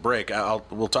against a break.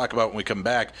 We'll talk about when we come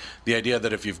back the idea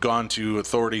that if you've gone to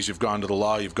authorities, you've gone to the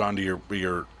law, you've gone to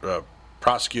your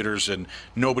prosecutors, and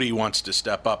nobody wants to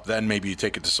step up, then maybe you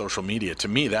take it to social media. To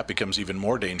me, that becomes even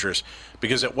more dangerous,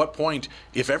 because at what point,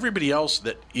 if everybody else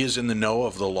that is in the know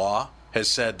of the law has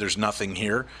said there's nothing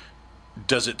here,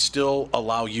 does it still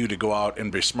allow you to go out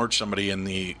and besmirch somebody in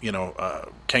the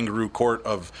kangaroo court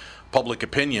of public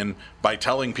opinion by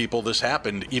telling people this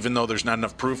happened, even though there's not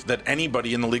enough proof that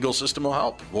anybody in the legal system will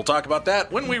help? We'll talk about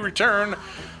that when we return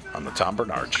on the Tom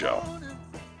Bernard Show.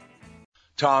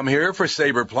 Tom here for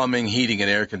Sabre Plumbing, Heating,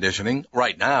 and Air Conditioning.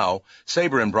 Right now,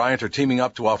 Sabre and Bryant are teaming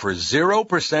up to offer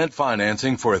 0%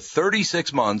 financing for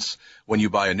 36 months when you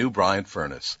buy a new Bryant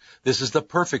furnace. This is the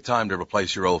perfect time to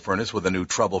replace your old furnace with a new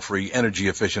trouble-free,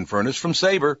 energy-efficient furnace from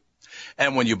Sabre.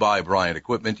 And when you buy Bryant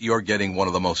equipment, you're getting one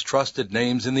of the most trusted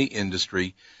names in the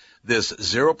industry. This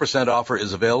 0% offer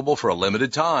is available for a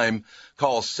limited time.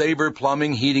 Call Sabre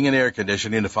Plumbing, Heating, and Air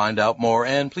Conditioning to find out more,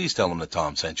 and please tell them that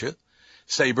Tom sent you.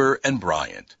 Sabre and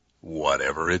Bryant,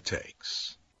 whatever it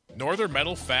takes. Northern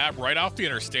Metal Fab, right off the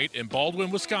interstate in Baldwin,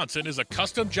 Wisconsin, is a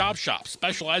custom job shop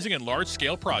specializing in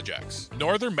large-scale projects.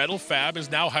 Northern Metal Fab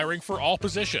is now hiring for all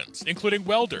positions, including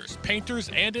welders, painters,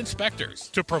 and inspectors,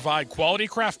 to provide quality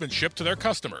craftsmanship to their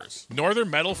customers. Northern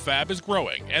Metal Fab is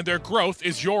growing, and their growth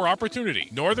is your opportunity.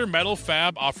 Northern Metal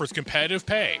Fab offers competitive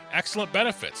pay, excellent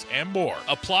benefits, and more.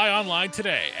 Apply online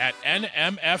today at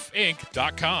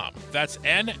nmfinc.com. That's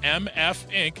nmfinc.com.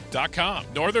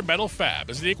 Northern Metal Fab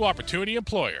is an equal opportunity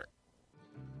employer.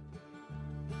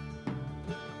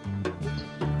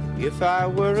 If I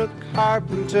were a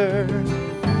carpenter,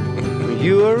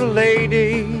 you were a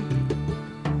lady,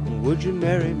 would you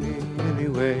marry me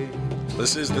anyway?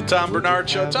 This is the Tom Bernard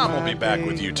Show. Tom will be back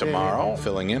with you tomorrow.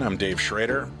 Filling in, I'm Dave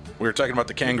Schrader. We were talking about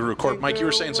the kangaroo court. Mike, you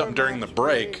were saying something during the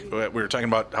break. We were talking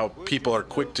about how people are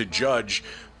quick to judge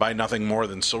by nothing more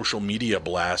than social media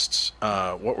blasts.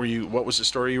 What was the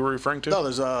story you were referring to? No,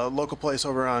 there's a local place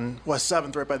over on West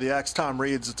 7th right by the X, Tom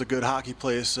Reed's. It's a good hockey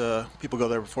place. People go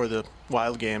there before the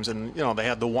Wild games, and they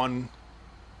had the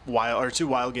two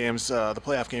Wild games, the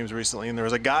playoff games recently, and there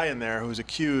was a guy in there who was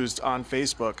accused on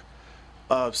Facebook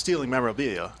of stealing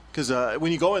memorabilia. Because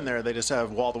when you go in there, they just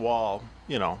have wall-to-wall,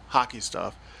 hockey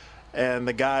stuff. And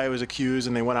the guy was accused,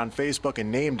 and they went on Facebook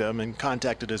and named him and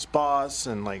contacted his boss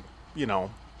and,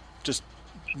 just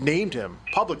named him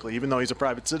publicly, even though he's a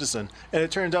private citizen. And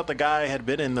it turns out the guy had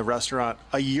been in the restaurant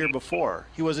a year before.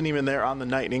 He wasn't even there on the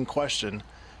night in question,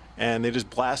 and they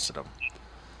just blasted him.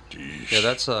 Yeah,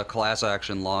 that's a class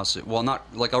action lawsuit. Well,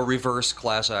 not like a reverse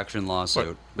class action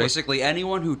lawsuit. Basically,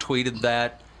 anyone who tweeted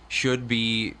that should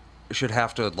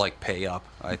have to pay up,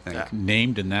 I think. Yeah.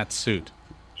 Named in that suit.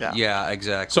 Yeah,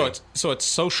 exactly. So it's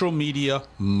social media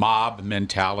mob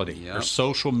mentality, or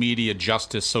social media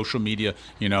justice, social media.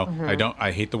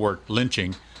 I hate the word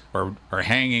lynching, or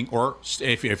hanging, or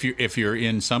if you're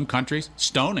in some countries,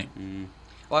 stoning. Mm.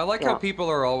 Well, I like how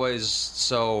people are always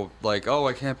so oh,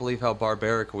 I can't believe how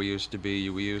barbaric we used to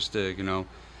be. We used to,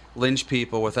 lynch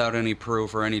people without any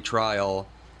proof or any trial,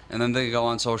 and then they go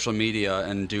on social media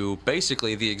and do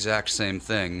basically the exact same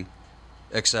thing.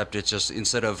 Except it's just,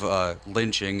 instead of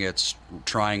lynching, it's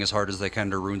trying as hard as they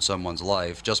can to ruin someone's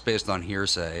life, just based on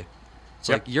hearsay. It's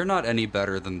you're not any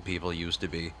better than people used to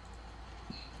be.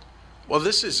 Well,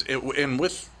 this is, and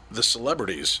with the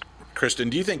celebrities, Kristen,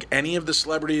 do you think any of the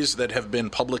celebrities that have been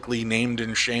publicly named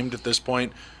and shamed at this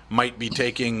point might be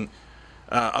taking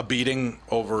a beating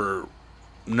over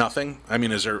nothing? I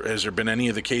mean, has there been any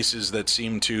of the cases that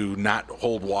seem to not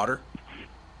hold water?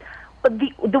 But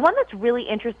the one that's really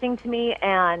interesting to me,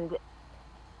 and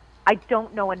I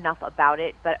don't know enough about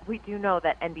it, but we do know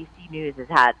that NBC News has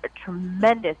had a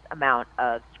tremendous amount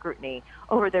of scrutiny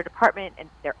over their department and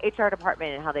their HR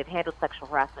department and how they've handled sexual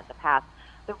harassment in the past.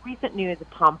 The recent news of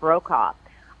Tom Brokaw,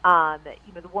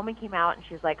 the woman came out and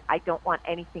she was like, I don't want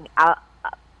anything out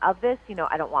of this.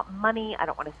 I don't want money. I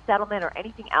don't want a settlement or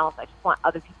anything else. I just want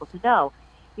other people to know.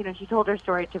 She told her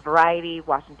story to Variety.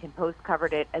 Washington Post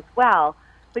covered it as well.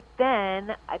 But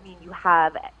then, you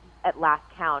have, at last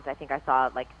count, I think I saw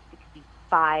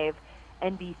 65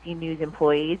 NBC News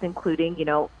employees, including,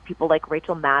 people like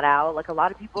Rachel Maddow, a lot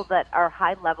of people that are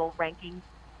high-level ranking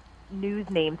news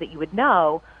names that you would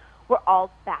know, were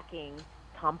all backing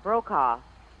Tom Brokaw,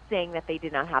 saying that they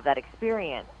did not have that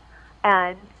experience.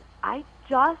 And I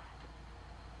just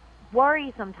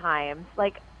worry sometimes,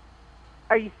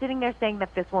 are you sitting there saying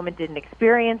that this woman didn't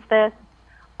experience this?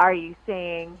 Are you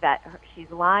saying that she's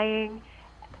lying?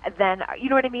 Then, you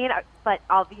know what I mean? But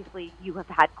obviously you have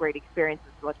had great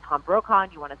experiences with Tom Brokaw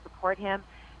and you want to support him.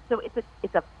 So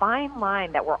it's a fine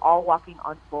line that we're all walking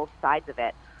on both sides of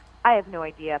it. I have no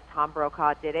idea if Tom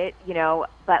Brokaw did it,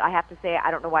 but I have to say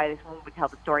I don't know why this woman would tell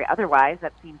the story otherwise.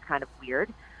 That seems kind of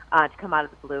weird to come out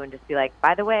of the blue and just be like,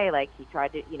 by the way, he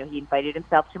tried to, he invited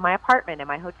himself to my apartment and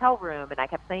my hotel room and I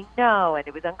kept saying no and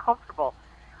it was uncomfortable.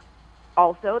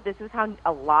 Also, this is how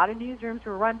a lot of newsrooms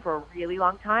were run for a really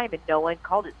long time, and no one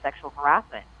called it sexual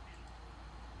harassment.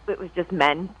 It was just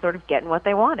men sort of getting what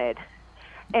they wanted.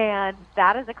 And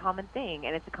that is a common thing,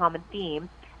 and it's a common theme.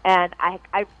 And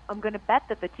I'm going to bet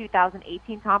that the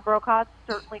 2018 Tom Brokaw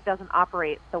certainly doesn't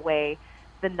operate the way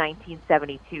the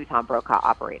 1972 Tom Brokaw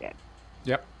operated.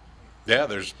 Yep. Yeah,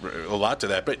 there's a lot to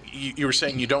that. But you were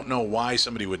saying you don't know why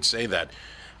somebody would say that.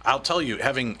 I'll tell you,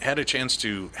 having had a chance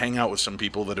to hang out with some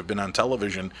people that have been on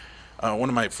television, one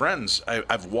of my friends,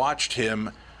 I've watched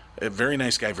him, a very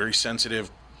nice guy, very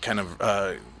sensitive kind of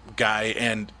guy,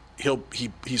 and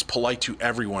he's polite to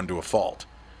everyone to a fault.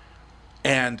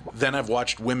 And then I've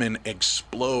watched women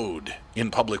explode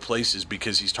in public places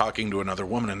because he's talking to another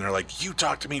woman, and they're like, "You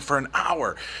talked to me for an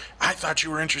hour. I thought you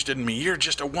were interested in me. You're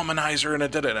just a womanizer."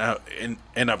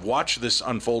 And I've watched this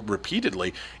unfold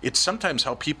repeatedly. It's sometimes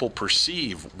how people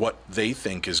perceive what they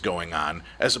think is going on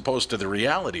as opposed to the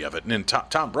reality of it. And in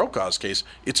Tom Brokaw's case,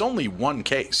 it's only one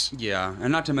case. Yeah,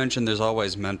 and not to mention there's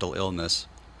always mental illness.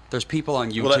 There's people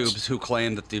on YouTube who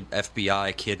claim that the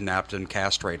FBI kidnapped and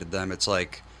castrated them. It's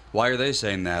like, why are they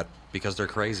saying that? Because they're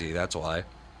crazy, that's why.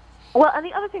 Well, and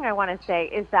the other thing I want to say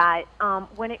is that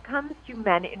when it comes to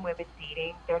men and women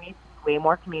dating, there needs to be way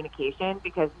more communication,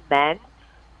 because men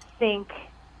think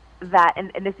that,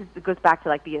 and this goes back to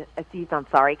like the Aziz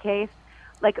Ansari case,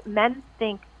 like men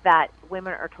think that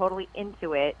women are totally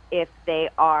into it if they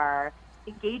are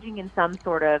engaging in some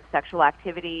sort of sexual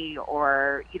activity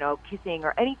or, kissing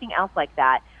or anything else like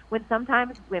that, when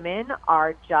sometimes women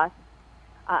are just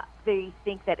they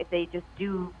think that if they just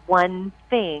do one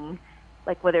thing,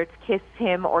 like whether it's kiss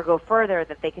him or go further,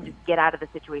 that they can just get out of the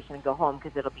situation and go home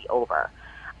because it'll be over.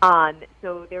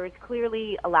 So there is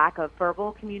clearly a lack of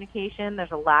verbal communication.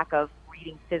 There's a lack of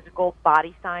reading physical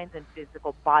body signs and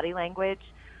physical body language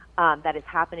that is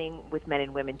happening with men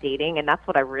and women dating. And that's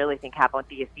what I really think happened with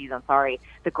the Aziz Ansari.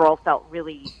 The girl felt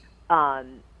really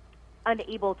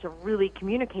unable to really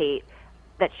communicate,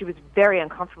 that she was very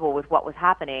uncomfortable with what was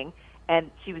happening. And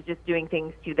she was just doing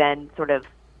things to then sort of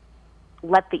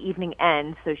let the evening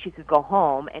end so she could go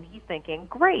home. And he's thinking,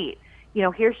 great,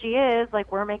 here she is, like,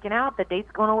 we're making out, the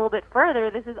date's going a little bit further,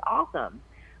 this is awesome.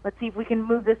 Let's see if we can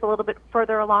move this a little bit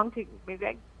further along to maybe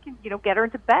I can, get her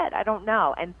into bed. I don't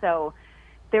know. And so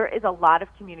there is a lot of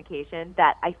communication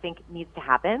that I think needs to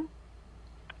happen.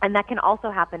 And that can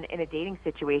also happen in a dating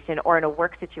situation or in a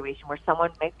work situation where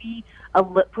someone might be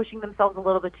pushing themselves a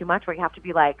little bit too much, where you have to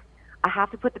be like, I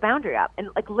have to put the boundary up. And,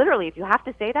 like, literally, if you have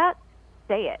to say that,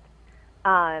 say it.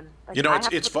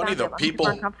 It's funny, though.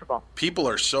 People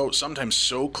are sometimes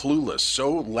so clueless,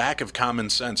 so lack of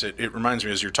common sense. It reminds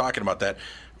me, as you're talking about that,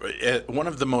 one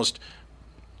of the most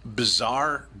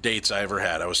bizarre dates I ever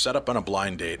had. I was set up on a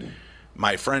blind date.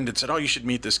 My friend had said, "Oh, you should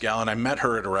meet this gal," and I met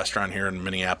her at a restaurant here in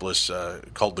Minneapolis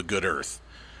called The Good Earth.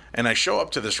 And I show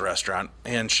up to this restaurant,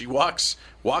 and she walks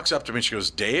up to me, and she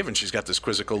goes, "Dave?" And she's got this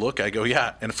quizzical look. I go,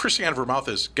 "Yeah." And the first thing out of her mouth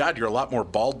is, "God, you're a lot more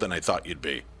bald than I thought you'd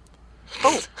be."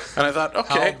 Oh. And I thought,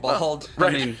 okay. How bald?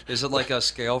 Right. I mean, is it like a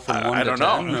scale from 1 to 10? I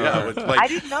don't know. Yeah, I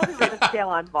didn't know there was a scale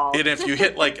on bald. And if you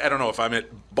hit, I don't know, if I'm at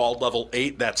bald level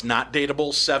 8, that's not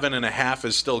dateable. 7.5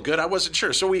 is still good. I wasn't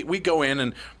sure. So we go in,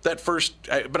 and that first,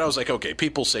 but I was like, okay,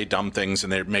 people say dumb things,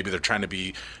 and maybe they're trying to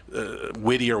be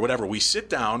witty or whatever. We sit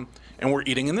down, and we're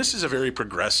eating, and this is a very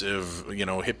progressive,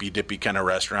 hippy-dippy kind of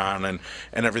restaurant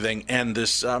and everything. And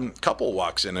this couple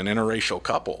walks in, an interracial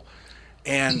couple.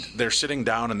 And they're sitting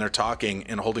down and they're talking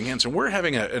and holding hands. And we're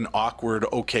having an awkward,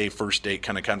 okay, first date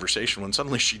kind of conversation when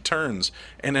suddenly she turns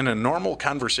and in a normal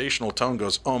conversational tone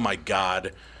goes, "Oh, my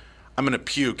God, I'm going to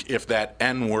puke if that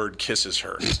N-word kisses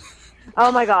her."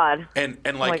 Oh, my God. And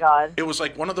oh my God. It was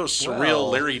like one of those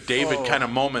surreal Larry David kind of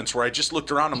moments where I just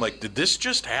looked around. I'm like, did this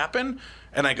just happen?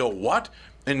 And I go, what?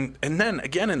 And then,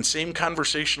 again, in same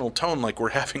conversational tone like we're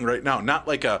having right now, not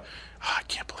like I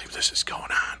can't believe this is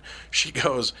going on. She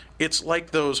goes, "It's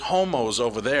like those homos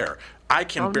over there. I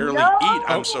can barely eat.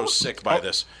 I'm so sick by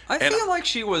this." I feel like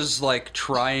she was,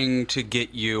 trying to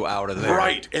get you out of there.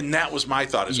 Right, and that was my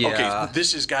thought. Okay,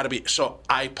 this has got to be. So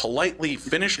I politely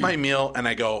finish my meal, and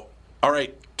I go, "All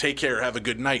right, take care. Have a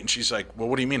good night." And she's like, "Well,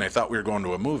 what do you mean? I thought we were going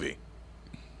to a movie."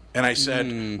 And I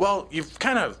said, "Well, you've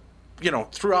kind of...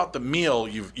 throughout the meal,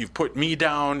 you've put me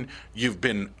down. You've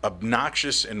been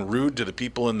obnoxious and rude to the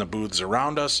people in the booths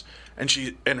around us."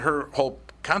 And her whole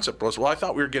concept was, "Well, I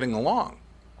thought we were getting along."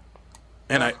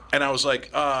 And I was like,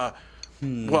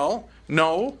 "Well,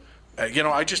 no.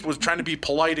 I just was trying to be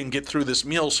polite and get through this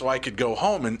meal so I could go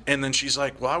home." And then she's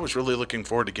like, "Well, I was really looking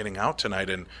forward to getting out tonight,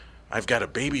 and I've got a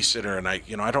babysitter, and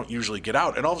I don't usually get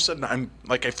out." And all of a sudden, I'm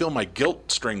like, I feel my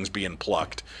guilt strings being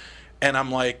plucked, and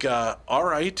I'm like, "All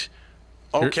right.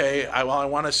 Okay, I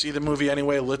want to see the movie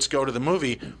anyway. Let's go to the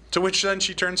movie." To which then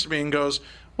she turns to me and goes,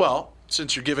 "Well,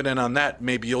 since you're giving in on that,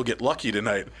 maybe you'll get lucky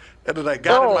tonight." And then I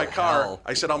got in my car.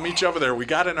 I said, "I'll meet you over there." We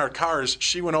got in our cars.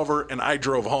 She went over, and I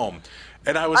drove home.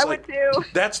 And I was like, would too.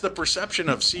 That's the perception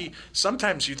of,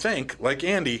 sometimes you think, like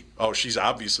Andy, "Oh, she's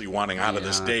obviously wanting out of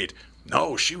this date."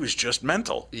 No, she was just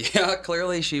mental. Yeah,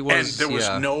 clearly she was. And there was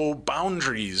no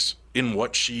boundaries in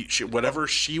what whatever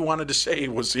she wanted to say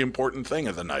was the important thing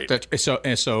of the night.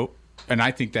 And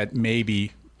I think that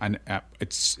maybe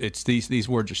it's these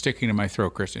words are sticking in my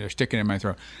throat, Kristen. They're sticking in my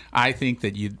throat. I think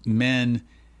that men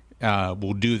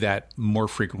will do that more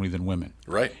frequently than women.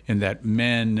 Right. And that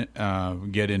men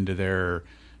get into their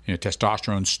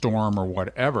testosterone storm or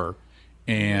whatever,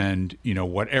 and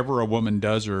whatever a woman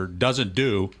does or doesn't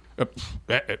do,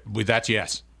 that's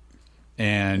yes.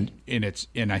 And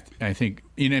I think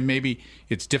maybe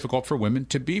it's difficult for women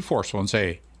to be forceful and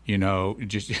say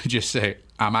just say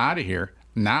I'm out of here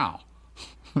now.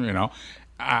 And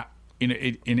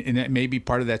that may be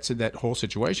part of that whole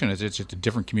situation is it's just a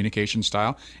different communication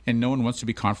style, and no one wants to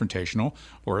be confrontational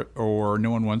or no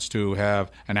one wants to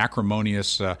have an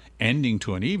acrimonious ending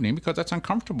to an evening because that's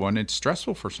uncomfortable and it's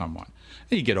stressful for someone.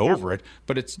 And you get over it,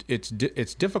 but it's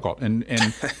difficult. And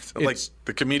like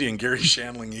the comedian Gary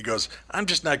Shandling, he goes, "I'm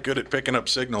just not good at picking up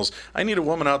signals. I need a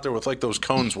woman out there with like those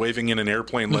cones waving in an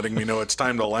airplane, letting me know it's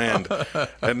time to land."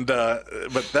 And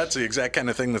but that's the exact kind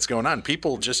of thing that's going on.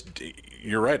 People just.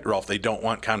 You're right, Rolf. They don't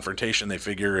want confrontation. They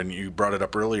figure, and you brought it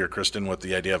up earlier, Kristen, with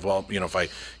the idea of, well, if I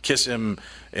kiss him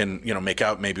and, make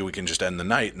out, maybe we can just end the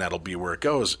night, and that'll be where it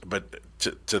goes. But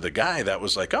to the guy, that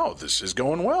was like, oh, this is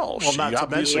going well. She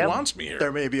obviously wants me here.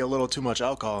 There may be a little too much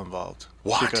alcohol involved.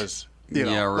 What? Because,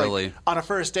 yeah, really. Like, on a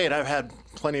first date, I've had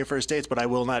plenty of first dates, but I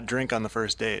will not drink on the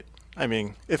first date. I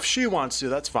mean, if she wants to,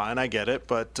 that's fine. I get it.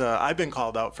 But I've been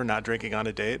called out for not drinking on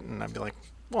a date, and I'd be like,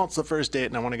 well, it's the first date,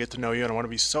 and I want to get to know you, and I want to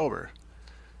be sober.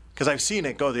 Because I've seen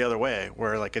it go the other way,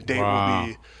 where like a date will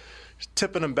be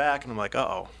tipping him back, and I'm like,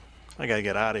 uh-oh, I got to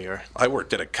get out of here. I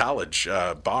worked at a college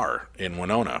bar in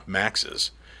Winona,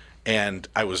 Max's, and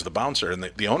I was the bouncer, and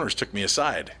the owners took me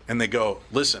aside, and they go,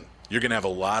 listen, you're going to have a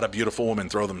lot of beautiful women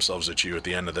throw themselves at you at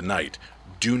the end of the night.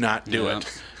 Do not do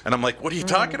it. And I'm like, what are you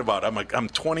talking about? I'm like, I'm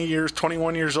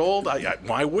 21 years old.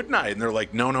 Why wouldn't I? And they're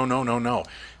like, no.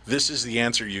 This is the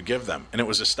answer you give them. And it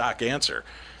was a stock answer.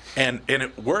 And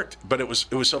it worked, but it was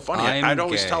so funny. I'd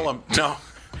always tell them,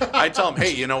 I'd tell them,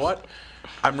 hey, you know what?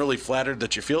 I'm really flattered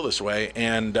that you feel this way,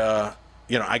 and I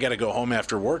got to go home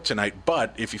after work tonight.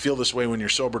 But if you feel this way when you're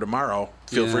sober tomorrow,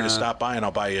 feel free to stop by and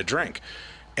I'll buy you a drink.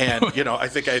 And I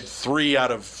think I had 3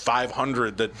 out of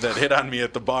 500 that hit on me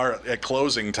at the bar at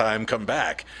closing time come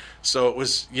back. So it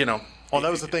was, Well, that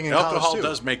was the thing in alcohol college, too.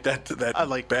 does make that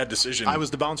bad decision. I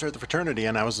was the bouncer at the fraternity,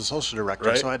 and I was the social director,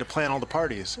 right? So I had to plan all the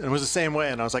parties. And it was the same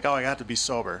way, and I was like, oh, I got to be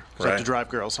sober because I have to drive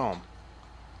girls home.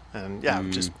 And,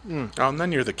 Oh, and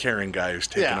then you're the caring guy who's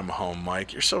taking them home,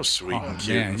 Mike. You're so sweet and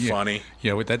cute and funny.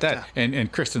 Yeah, with that. And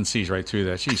Kristen sees right through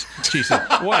that. She said,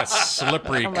 what a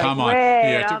slippery come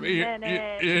on.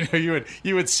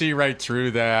 You would see right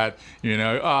through that.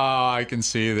 Oh, I can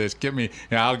see this.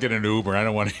 I'll get an Uber. I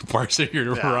don't want any parts of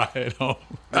your ride home.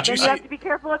 Then you have to be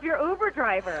careful of your Uber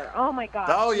driver. Oh, my God.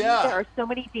 Oh, yeah. There are so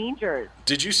many dangers.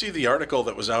 Did you see the article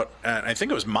that was out? I think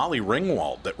it was Molly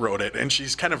Ringwald that wrote it, and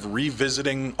she's kind of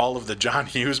revisiting all of the John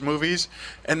Hughes movies,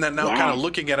 and then now kind of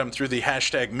looking at them through the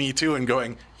hashtag Me Too and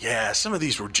going, yeah, some of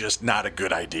these were just not a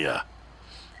good idea.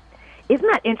 Isn't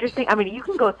that interesting? I mean, you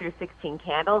can go through 16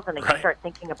 Candles, and then you start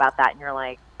thinking about that, and you're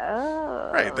like,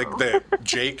 oh. Right. The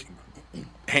Jake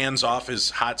hands off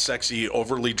his hot, sexy,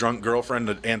 overly drunk girlfriend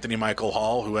to Anthony Michael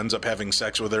Hall, who ends up having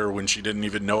sex with her when she didn't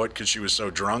even know it because she was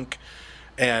so drunk.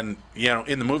 And,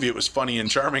 in the movie it was funny and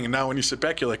charming, and now when you sit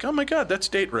back, you're like, oh, my God, that's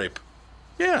date rape.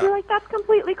 Yeah. You're like, that's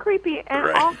completely creepy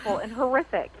and awful and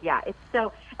horrific. Yeah, it's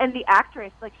so... And the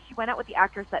actress, like, she went out with the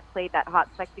actress that played that hot,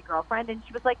 sexy girlfriend, and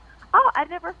she was like, oh, I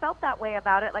never felt that way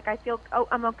about it. Like, I feel,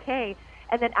 I'm okay.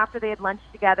 And then after they had lunch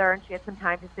together and she had some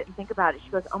time to sit and think about it, she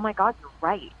goes, oh, my God, you're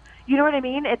right. You know what I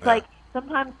mean? It's like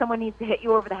sometimes someone needs to hit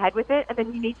you over the head with it, and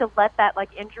then you need to let that, like,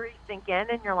 injury sink in,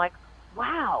 and you're like,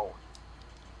 wow.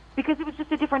 Because it was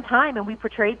just a different time, and we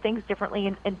portrayed things differently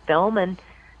in film, and,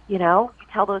 you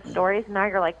tell those stories, and now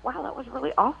you're like, wow, that was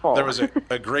really awful. There was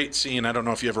a great scene. I don't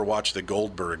know if you ever watched The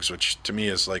Goldbergs, which to me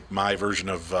is like my version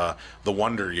of the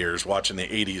Wonder Years, watching the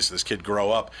 80s, this kid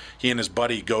grow up. He and his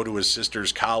buddy go to his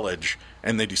sister's college,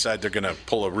 and they decide they're going to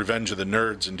pull a Revenge of the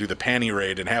Nerds and do the panty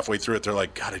raid, and halfway through it, they're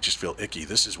like, God, I just feel icky.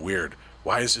 This is weird.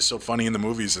 Why is this so funny in the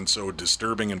movies and so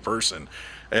disturbing in person?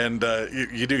 And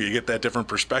you get that different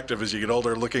perspective as you get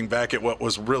older, looking back at what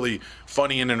was really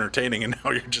funny and entertaining, and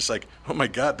now you're just like, oh my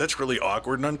God, that's really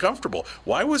awkward and uncomfortable.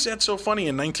 Why was that so funny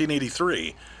in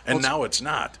 1983 and now it's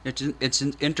not? It's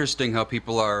interesting how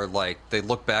people are like, they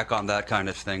look back on that kind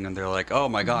of thing and they're like, oh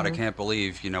my God, I can't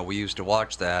believe, we used to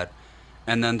watch that.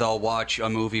 And then they'll watch a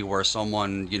movie where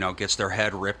someone, gets their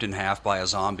head ripped in half by a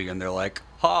zombie and they're like,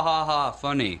 ha ha ha,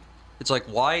 funny. It's like,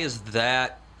 why is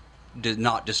that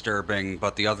not disturbing,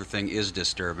 but the other thing is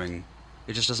disturbing?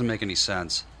 It just doesn't make any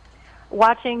sense.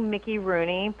 Watching Mickey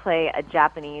Rooney play a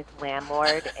Japanese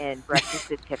landlord in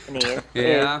Breakfast at Tiffany's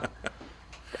is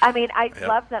I mean, I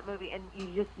love that movie, and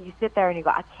you sit there and you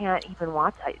go, I can't even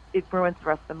watch it. It ruins the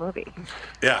rest of the movie.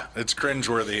 Yeah, it's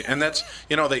cringeworthy. And that's,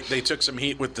 they took some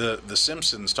heat with the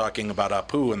Simpsons talking about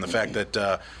Apu and the fact that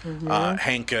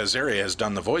Hank Azaria has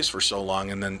done the voice for so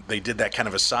long, and then they did that kind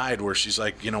of aside where she's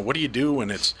like, what do you do when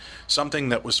it's something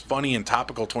that was funny and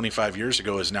topical 25 years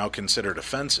ago is now considered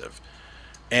offensive?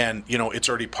 And, it's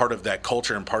already part of that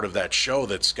culture and part of that show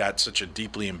that's got such a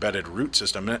deeply embedded root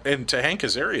system. And to Hank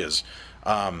Azaria's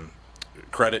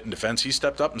credit and defense, he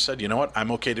stepped up and said, you know what, I'm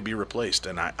okay to be replaced.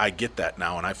 And I get that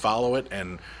now, and I follow it.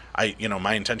 And,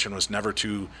 my intention was never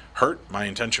to hurt. My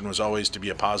intention was always to be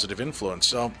a positive influence.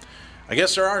 So I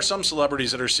guess there are some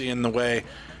celebrities that are seeing the way.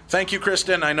 Thank you,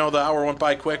 Kristen. I know the hour went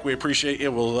by quick. We appreciate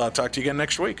you. We'll talk to you again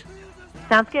next week.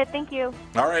 Sounds good. Thank you.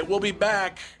 All right, we'll be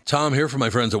back. Tom here from my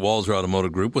friends at Walzer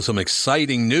Automotive Group with some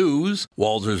exciting news.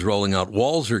 Walzer's rolling out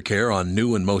Walzer Care on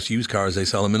new and most used cars they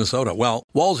sell in Minnesota. Well,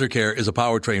 Walzer Care is a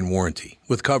powertrain warranty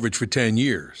with coverage for 10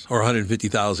 years or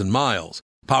 150,000 miles.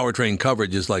 Powertrain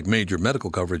coverage is like major medical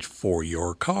coverage for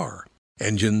your car.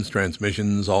 Engines,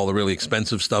 transmissions, all the really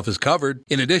expensive stuff is covered.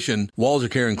 In addition, Walzer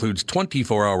Care includes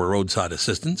 24-hour roadside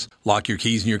assistance, lock your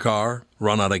keys in your car,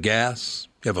 run out of gas,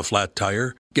 you have a flat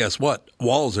tire. Guess what?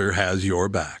 Walzer has your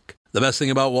back. The best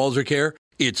thing about Walzer Care?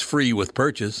 It's free with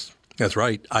purchase. That's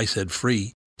right, I said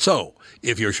free. So,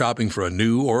 if you're shopping for a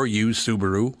new or used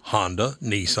Subaru, Honda,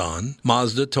 Nissan,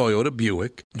 Mazda, Toyota,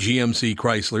 Buick, GMC,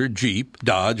 Chrysler, Jeep,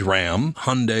 Dodge, Ram,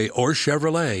 Hyundai, or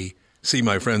Chevrolet, see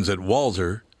my friends at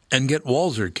Walzer and get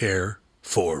Walzer Care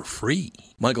for free.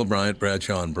 Michael Bryant,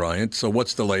 Bradshaw and Bryant. So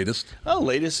what's the latest? Well, the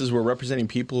latest is we're representing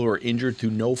people who are injured through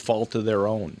no fault of their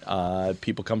own.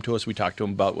 People come to us. We talk to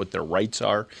them about what their rights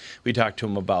are. We talk to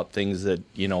them about things that,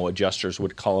 adjusters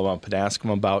would call them up and ask them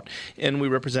about. And we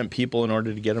represent people in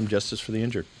order to get them justice for the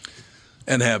injured.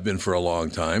 And have been for a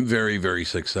long time. Very, very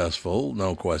successful,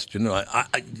 no question.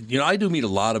 I do meet a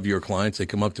lot of your clients. They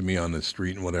come up to me on the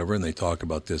street and whatever, and they talk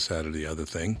about this, that, or the other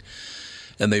thing.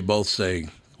 And they both say,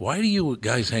 why do you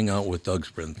guys hang out with Doug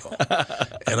Sprinthal?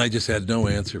 And I just had no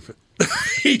answer for it.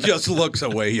 He just looks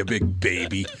away, you big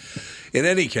baby. In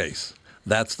any case,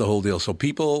 that's the whole deal. So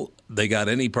people, they got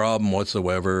any problem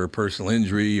whatsoever, personal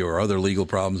injury or other legal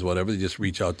problems, whatever, they just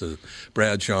reach out to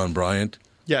Bradshaw and Bryant.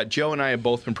 Yeah, Joe and I have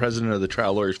both been president of the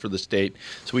trial lawyers for the state,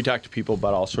 so we talk to people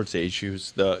about all sorts of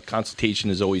issues. The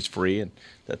consultation is always free, and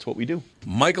that's what we do.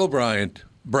 Michael Bryant,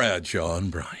 Bradshaw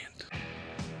and Bryant.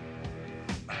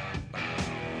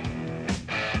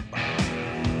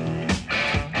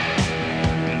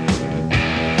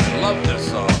 Love this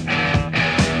song.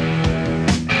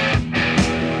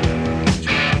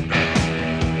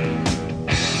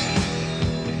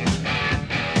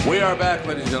 We are back,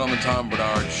 ladies and gentlemen. Tom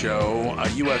Bernard Show. A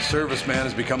U.S. serviceman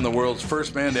has become the world's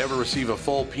first man to ever receive a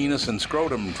full penis and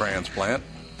scrotum transplant.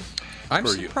 I'm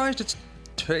surprised it's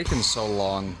taken so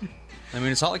long. I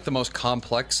mean, it's not like the most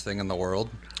complex thing in the world.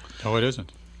 No, it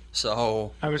isn't.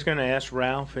 So I was going to ask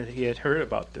Ralph if he had heard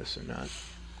about this or not.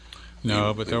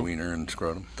 No, but the wiener and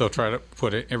scrotum. They'll try to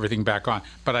put everything back on.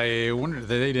 But I wonder, do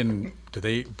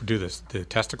they do this the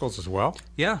testicles as well?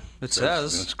 Yeah, it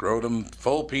says scrotum,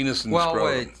 full penis and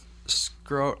scrotum.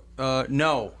 Well, wait,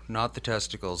 no, not the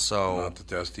testicles. So not the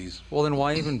testes. Well, then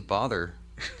why even bother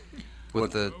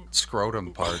with the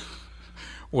scrotum part?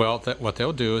 Well, what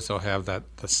they'll do is they'll have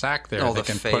the sack there. Oh, they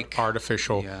can put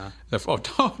artificial. Yeah.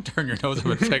 Don't turn your nose up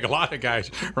and fake. A lot of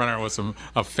guys run around with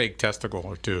a fake testicle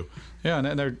or two. Yeah,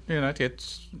 and they're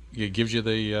it gives you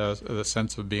the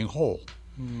sense of being whole.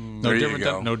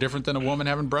 No different than a woman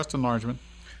having breast enlargement.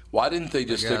 Why didn't they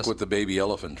just stick with the baby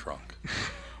elephant trunk?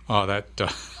 Oh,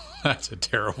 that's a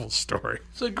terrible story.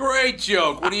 It's a great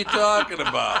joke. What are you talking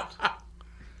about?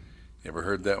 You ever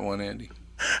heard that one, Andy?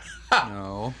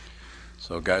 No.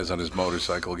 So a guy's on his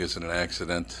motorcycle, gets in an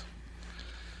accident.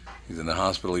 He's in the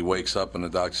hospital. He wakes up, and the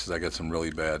doctor says, I got some really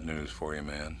bad news for you,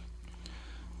 man.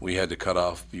 We had to cut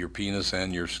off your penis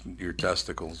and your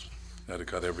testicles. Had to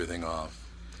cut everything off.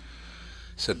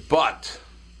 He said, but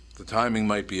the timing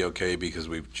might be okay because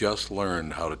we've just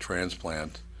learned how to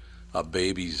transplant a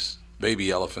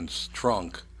baby elephant's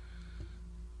trunk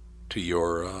to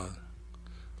your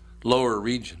lower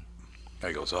region.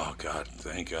 Guy goes, oh, God,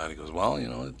 thank God. He goes, well,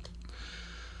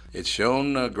 it's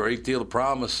shown a great deal of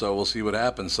promise, so we'll see what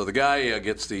happens. So the guy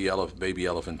gets the baby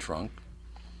elephant trunk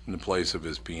in the place of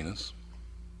his penis.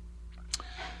 A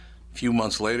few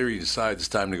months later, he decides it's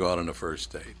time to go out on a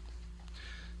first date.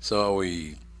 So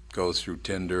he goes through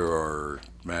Tinder or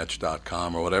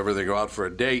Match.com or whatever. They go out for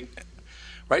a date.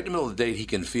 Right in the middle of the date, he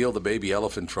can feel the baby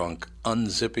elephant trunk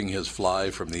unzipping his fly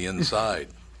from the inside.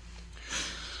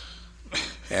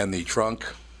 And the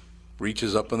trunk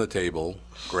reaches up on the table,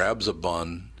 grabs a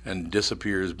bun, and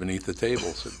disappears beneath the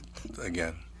table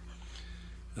again.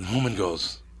 And the woman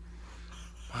goes,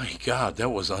 "My God, that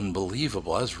was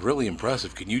unbelievable. That's really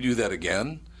impressive. Can you do that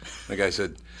again?" The guy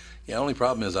said, "Yeah, only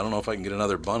problem is I don't know if I can get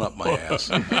another bun up my ass."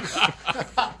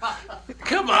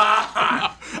 Come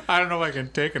on! I don't know if I can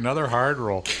take another hard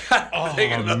roll.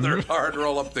 Take another hard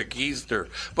roll up the keister.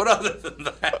 But other than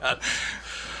that,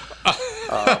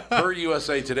 per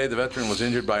USA Today, the veteran was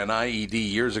injured by an IED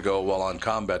years ago while on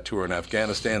combat tour in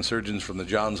Afghanistan. Surgeons from the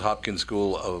Johns Hopkins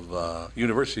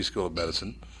University School of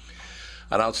Medicine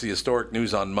announced the historic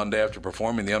news on Monday after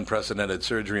performing the unprecedented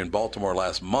surgery in Baltimore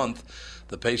last month.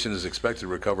 The patient is expected to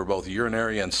recover both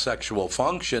urinary and sexual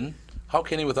function. How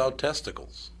can he without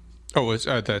testicles? Oh,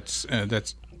 that's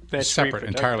separate,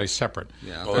 entirely separate.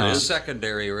 Yeah, it's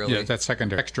secondary, really. Yeah, that's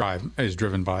secondary. Sex drive is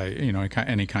driven by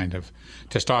any kind of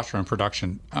testosterone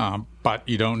production, but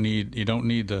you don't need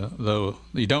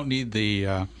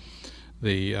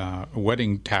the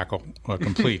wedding tackle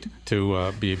complete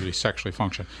to be able to sexually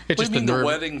function. It's what do you mean the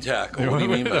wedding tackle? What do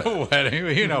you mean by the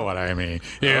wedding? You know what I mean.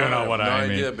 You know what I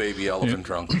mean. No idea, baby elephant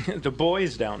trunk. The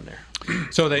boys down there.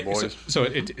 So they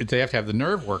they have to have the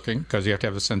nerve working because you have to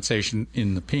have the sensation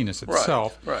in the penis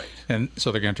itself. Right. And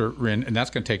so they're going to and that's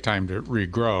going to take time to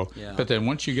regrow. Yeah. But then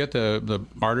once you get the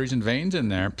arteries and veins in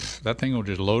there, that thing will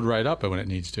just load right up when it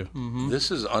needs to. Mm-hmm.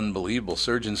 This is unbelievable.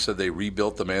 Surgeons said they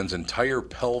rebuilt the man's entire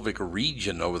pelvic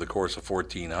region over the course of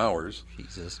 14 hours.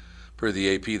 Jesus. Per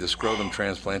the AP, the scrotum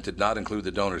transplant did not include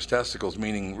the donor's testicles,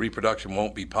 meaning reproduction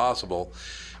won't be possible.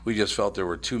 We just felt there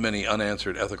were too many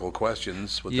unanswered ethical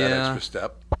questions with that extra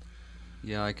step.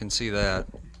 Yeah, I can see that.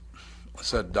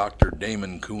 Said Dr.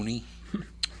 Damon Cooney.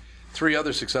 3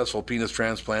 other successful penis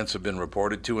transplants have been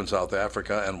reported, 2 in South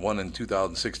Africa and 1 in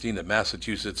 2016 at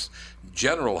Massachusetts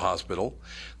General Hospital.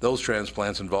 Those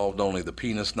transplants involved only the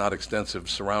penis, not extensive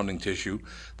surrounding tissue,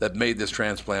 that made this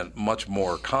transplant much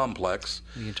more complex.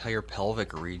 The entire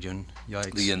pelvic region.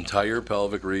 Yikes. The entire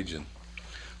pelvic region.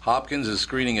 Hopkins is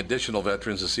screening additional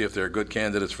veterans to see if they're good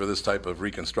candidates for this type of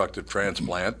reconstructive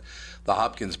transplant. The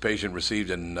Hopkins patient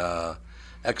received an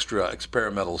extra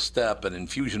experimental step, an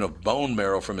infusion of bone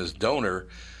marrow from his donor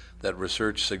that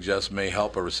research suggests may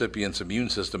help a recipient's immune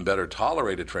system better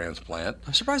tolerate a transplant.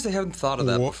 I'm surprised they haven't thought of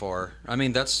that before. I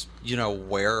mean, that's,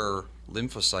 where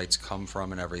lymphocytes come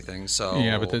from and everything. So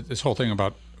yeah, but this whole thing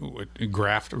about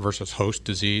graft versus host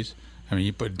disease, I mean,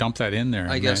 you dump that in there.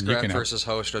 I guess graft versus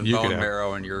host and bone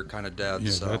marrow, and you're kind of dead.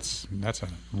 Yeah, so that's a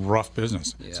rough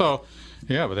business. Yeah. So,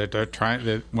 yeah, but they're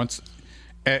trying.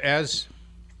 As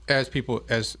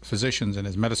physicians and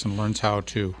as medicine learns how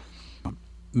to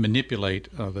manipulate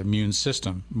the immune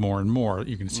system more and more,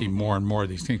 you can see more and more of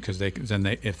these things because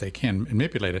if they can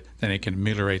manipulate it, then they can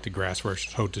ameliorate the graft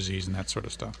versus host disease and that sort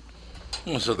of stuff.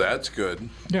 Well, so that's good.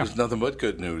 Yeah. There's nothing but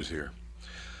good news here.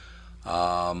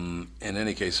 In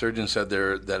any case, surgeons said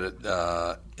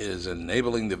that it is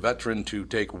enabling the veteran to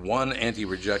take one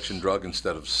anti-rejection drug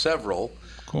instead of several.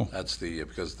 Cool. That's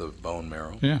because of the bone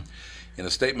marrow. Yeah. In a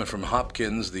statement from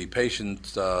Hopkins, the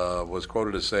patient was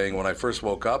quoted as saying, "When I first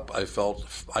woke up, I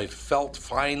felt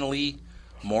finally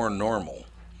more normal."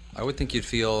 I would think you'd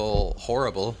feel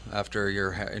horrible after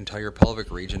your entire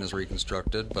pelvic region is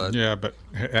reconstructed, but yeah, but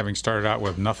having started out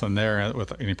with nothing there,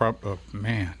 he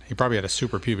probably had a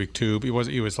super pubic tube. He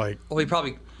was like, well, he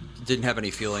probably didn't have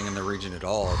any feeling in the region at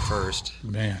all at first.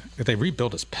 Man, if they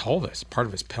rebuilt his pelvis, part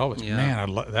of his pelvis, yeah.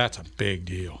 Man, that's a big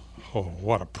deal. Oh,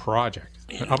 what a project!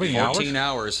 How many 14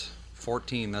 hours?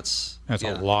 14. That's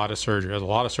a lot of surgery. That's a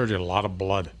lot of surgery. A lot of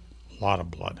blood.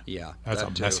 Yeah, that's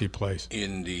a messy place.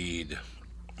 Indeed.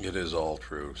 It is all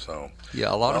true. So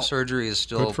yeah, a lot of surgery is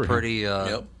still pretty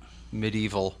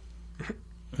medieval.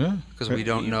 Yeah, because we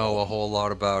don't know a whole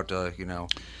lot about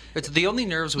It's the only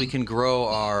nerves we can grow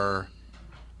are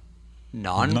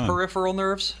non-peripheral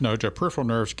nerves. No, the peripheral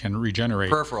nerves can regenerate.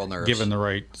 Peripheral nerves, given the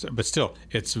right, but still,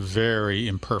 it's very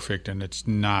imperfect, and it's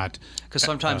not. Because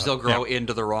sometimes they'll grow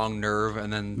into the wrong nerve,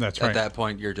 and then at that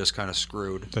point you're just kind of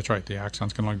screwed. That's right. The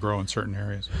axons can only grow in certain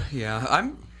areas.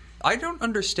 Yeah, I don't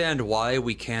understand why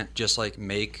we can't just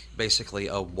make basically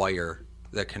a wire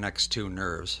that connects 2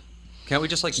 nerves. Can't we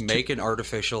just make an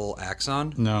artificial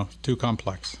axon? No, too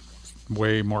complex.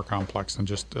 Way more complex than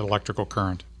just electrical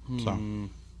current.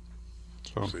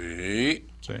 So see,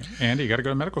 Andy, you got to go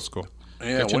to medical school.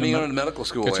 Yeah, when are you going to medical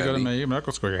school, Andy? Get you to go to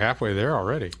medical school. You're halfway there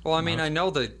already. Well, I mean, I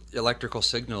know the electrical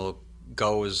signal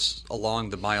goes along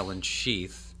the myelin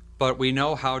sheath, but we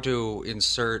know how to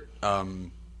insert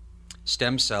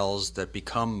stem cells that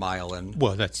become myelin.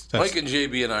 Well, that's Mike and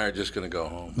JB and I are just going to go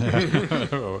home. I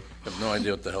have no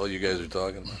idea what the hell you guys are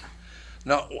talking about.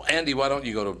 No, Andy, why don't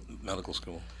you go to medical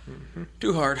school?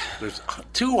 Too hard.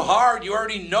 Too hard? You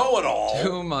already know it all.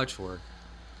 Too much work.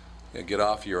 Yeah, get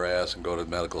off your ass and go to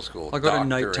medical school. I'll go to Dr.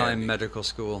 nighttime Andy. medical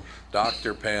school.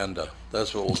 Dr. Panda.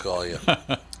 That's what we'll call you.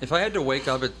 If I had to wake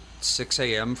up at 6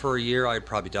 a.m. for a year, I'd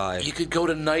probably die. You could go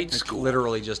to night I'd school.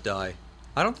 literally just die.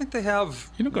 I don't think they have...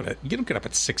 You don't get up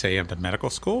at 6 a.m. to medical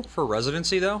school. For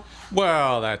residency, though?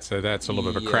 Well, that's a little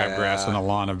bit of a crabgrass Yeah. on the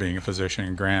lawn of being a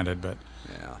physician, granted, but...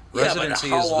 Yeah. Yeah, Residency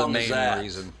but how is the long main is that?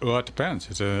 reason. Well, it depends.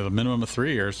 It's a minimum of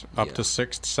 3 years, up to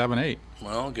 6, 7, 8.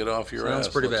 Well, get off your Sounds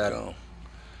ass. pretty Let's bad. go.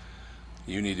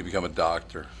 You need to become a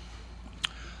doctor.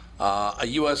 A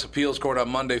U.S. appeals court on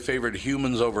Monday favored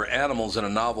humans over animals in a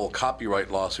novel copyright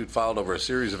lawsuit filed over a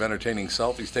series of entertaining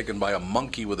selfies taken by a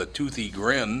monkey with a toothy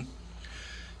grin.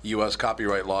 U.S.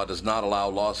 copyright law does not allow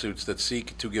lawsuits that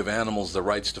seek to give animals the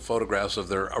rights to photographs of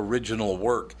their original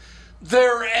work.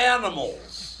 They're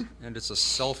animals! And it's a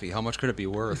selfie. How much could it be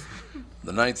worth?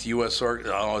 The Ninth U.S. Circuit.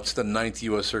 Oh, it's the Ninth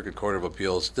U.S. Circuit Court of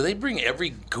Appeals. Do they bring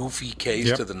every goofy case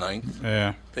Yep. to the Ninth?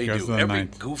 Yeah. They goes do. to the Every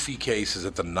 9th. goofy case is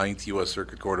at the Ninth U.S.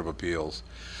 Circuit Court of Appeals.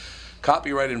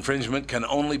 Copyright infringement can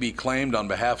only be claimed on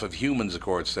behalf of humans, the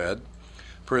court said.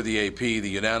 Per the AP, the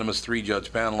unanimous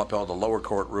 3-judge panel upheld a lower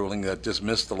court ruling that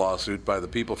dismissed the lawsuit by the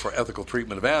People for Ethical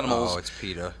Treatment of Animals. Oh, it's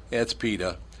PETA. Yeah, it's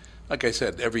PETA. Like I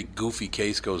said, every goofy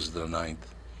case goes to the Ninth.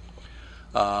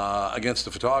 Against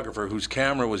a photographer whose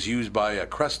camera was used by a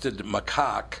crested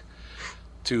macaque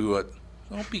to...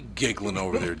 don't be giggling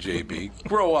over there, JB.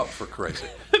 Grow up, for Christ's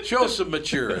sake. Show some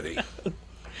maturity.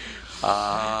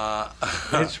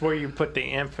 It's where you put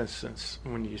the emphasis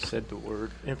when you said the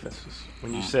word emphasis.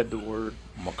 When you said the word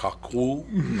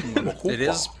Macaque. It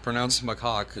is pronounced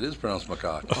macaque. It is pronounced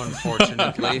macaque.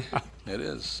 Unfortunately. It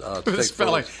is. The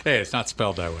spelling. Hey, it's not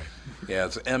spelled that way. Yeah,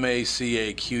 it's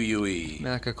Macaque.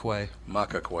 Macaque.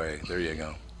 Macaque. There you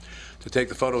go. To take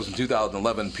the photos in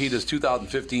 2011, PETA's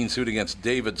 2015 suit against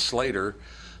David Slater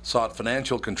sought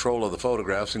financial control of the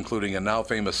photographs, including a now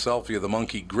famous selfie of the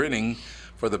monkey grinning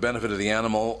for the benefit of the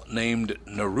animal named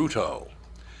Naruto.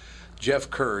 Jeff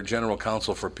Kerr, general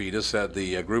counsel for PETA, said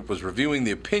the group was reviewing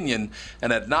the opinion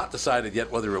and had not decided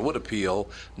yet whether it would appeal.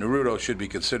 Naruto should be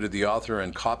considered the author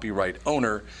and copyright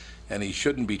owner, and he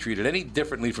shouldn't be treated any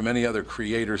differently from any other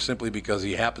creator simply because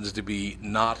he happens to be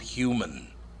not human.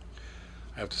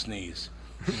 I have to sneeze.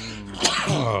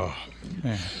 Oh,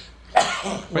 man.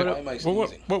 Why am I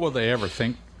sneezing? What will they ever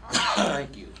think?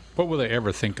 Thank you. What will they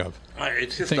ever think of?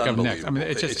 It's just Think of unbelievable. next. I mean,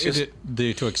 it's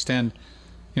just to extend,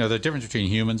 the difference between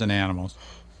humans and animals,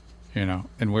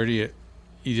 and where do you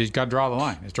just got to draw the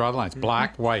line. Just draw the line. It's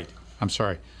black, white. I'm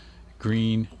sorry,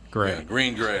 green, gray. Yeah,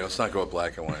 green, gray. Let's not go with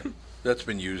black and white. That's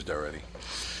been used already.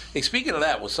 Hey, speaking of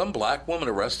that, was some black woman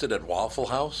arrested at Waffle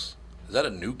House? Is that a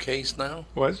new case now?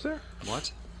 was there?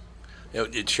 What?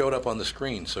 It showed up on the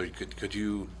screen, so could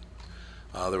you?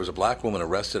 There was a black woman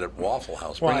arrested at Waffle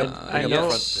House. Well, Bring up I the know-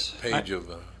 front page of.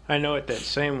 I know at that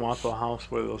same Waffle House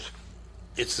where those.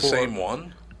 It's the four- same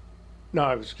one. No,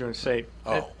 I was going to say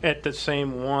Oh. at the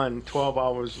same one, 12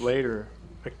 hours later,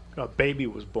 a baby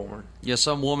was born Yeah,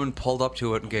 some woman pulled up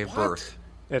to it and gave What? birth.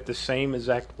 at the same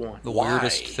exact one. The Why?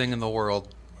 weirdest thing in the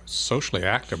world. Socially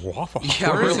active Waffle House. Yeah,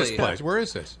 Where is really. this place? Where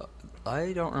is this?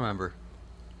 I don't remember.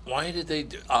 Why did they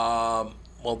do? Well,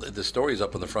 the story's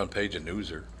up on the front page of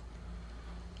Newser.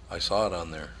 I saw it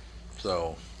on there,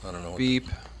 so I don't know. Beep.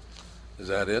 Is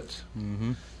that it?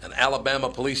 Mm-hmm. An Alabama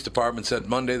police department said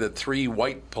Monday that 3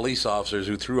 white police officers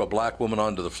who threw a black woman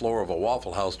onto the floor of a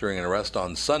Waffle House during an arrest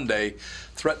on Sunday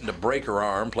threatened to break her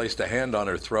arm, placed a hand on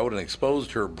her throat, and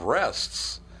exposed her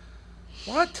breasts.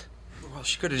 What? Well,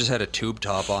 she could have just had a tube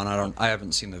top on. I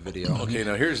haven't seen the video. Okay,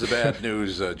 now here's the bad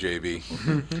news,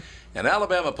 JB. An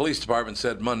Alabama police department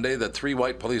said Monday that 3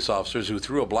 white police officers who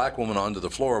threw a black woman onto the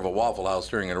floor of a Waffle House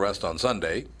during an arrest on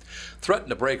Sunday threatened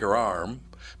to break her arm,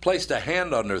 placed a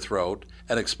hand on her throat,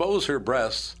 and exposed her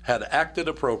breasts had acted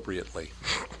appropriately.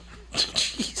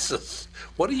 Jesus,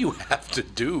 what do you have to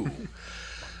do?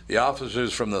 The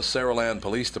officers from the Saraland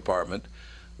Police Department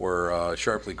were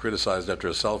sharply criticized after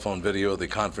a cell phone video of the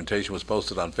confrontation was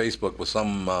posted on Facebook with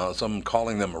some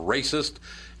calling them racist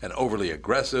and overly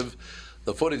aggressive.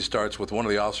 The footage starts with one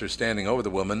of the officers standing over the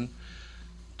woman,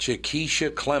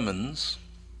 Chiquisha Clemens.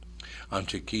 I'm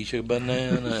Chiquisha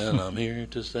Banana and I'm here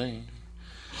to stay.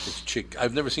 It's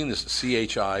I've never seen this.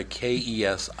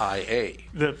 Chikesia.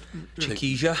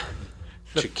 Chiquisha?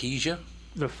 Chiquisha?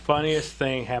 The funniest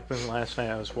thing happened last night.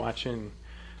 I was watching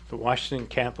the Washington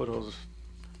Capitals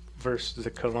versus the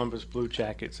Columbus Blue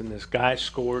Jackets, and this guy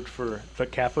scored for the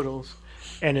Capitals,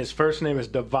 and his first name is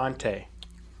Devante.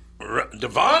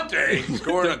 Devontae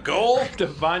scoring a goal?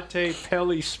 Devontae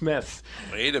Pelly Smith.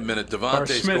 Wait a minute,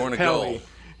 Devontae scoring a goal.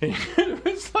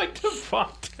 It's like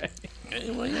Devontae.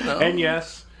 Well, you know. And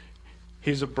yes,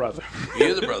 he's a brother. He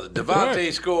is a brother.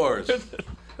 Devontae scores.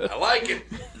 I like it.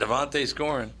 Devontae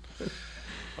scoring.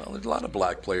 Well, there's a lot of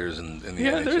black players in the NHL.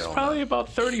 Yeah, there's probably about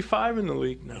 35 in the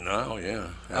league now. No, yeah.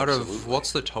 Absolutely. Out of,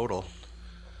 what's the total?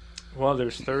 Well,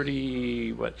 there's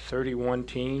 31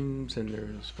 teams, and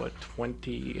there's,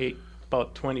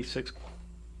 about 26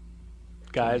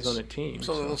 guys on a team.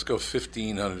 So let's go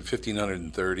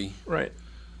 1,530. Right.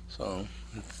 So,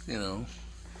 it's, you know.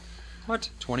 What?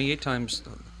 28 times...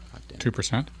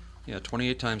 2%? Yeah,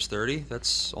 28 times 30,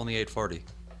 that's only 840.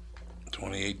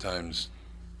 28 times...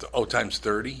 Oh, times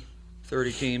 30?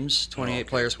 30 teams, 28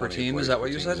 players per team. Is that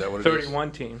what you said? Is that what it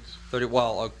 31 teams. 30.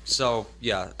 Well, so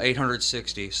yeah,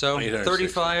 860. So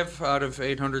 35 out of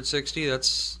 860.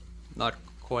 That's not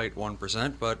quite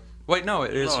 1%, but wait, no,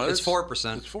 it is. It's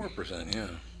 4%. It's 4%. Yeah.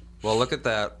 Well, look at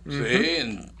that. See,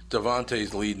 and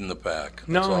Devontae's leading the pack.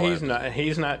 No, he's not.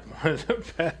 He's not one of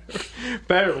the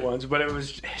better ones, but it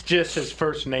was just his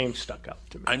first name stuck out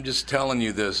to me. I'm just telling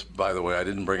you this, by the way. I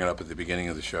didn't bring it up at the beginning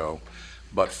of the show,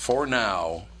 but for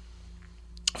now,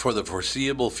 for the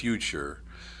foreseeable future,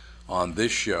 on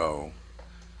this show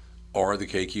or the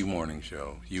KQ Morning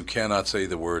Show, you cannot say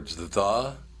the words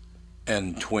 "the"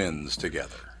 and "twins"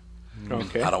 together.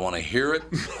 Okay. I don't want to hear it.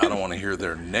 I don't want to hear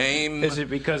their name. Is it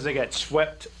because they got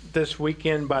swept this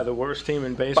weekend by the worst team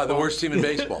in baseball? By the worst team in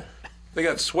baseball. They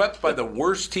got swept by the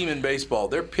worst team in baseball.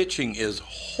 Their pitching is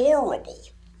horrible.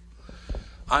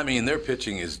 I mean, their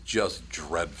pitching is just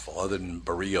dreadful. Other than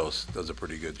Barrios does a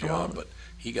pretty good job, but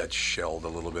he got shelled a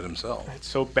little bit himself. It's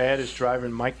so bad it's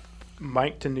driving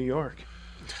Mike to New York.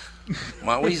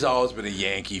 Well, he's always been a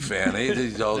Yankee fan.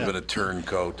 He's always been a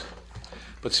turncoat.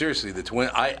 But seriously, the Twins,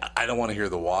 I don't want to hear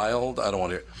the Wild. I don't want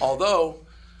to hear. Although,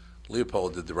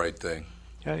 Leopold did the right thing.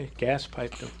 Yeah, he gas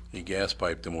piped him. He gas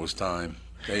piped him. It was time.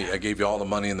 Hey, I gave you all the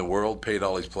money in the world, paid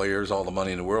all these players all the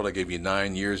money in the world. I gave you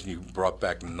 9 years, and you brought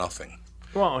back nothing.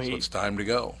 Well, so it's time to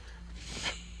go.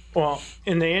 Well,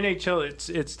 in the NHL,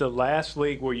 it's the last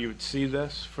league where you would see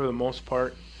this for the most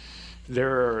part. There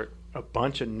are a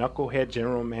bunch of knucklehead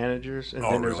general managers, and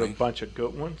then there's a bunch of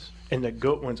good ones. And the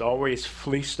good ones always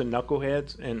fleece the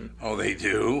knuckleheads. And they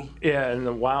do? Yeah, and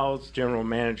the Wild's general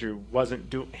manager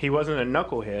he wasn't a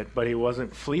knucklehead, but he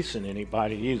wasn't fleecing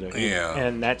anybody either. Yeah.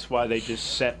 And that's why they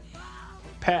just set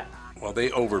pat. Well,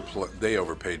 they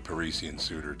overpaid Parisi and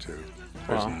Suter too.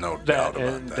 There's no doubt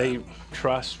about that. They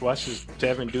trust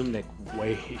Devin Dubnyk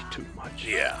way too much.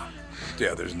 Yeah,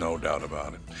 there's no doubt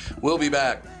about it. We'll be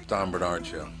back. Tom Bernard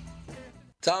Show.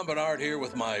 Tom Bernard here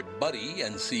with my buddy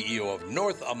and CEO of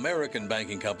North American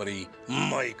Banking Company,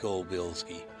 Michael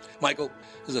Bilski. Michael,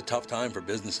 this is a tough time for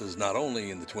businesses not only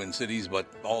in the Twin Cities, but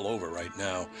all over right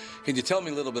now. Can you tell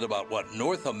me a little bit about what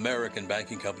North American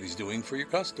Banking Company is doing for your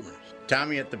customers?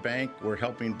 Tommy, at the bank, we're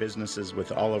helping businesses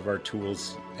with all of our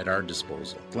tools at our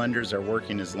disposal. Lenders are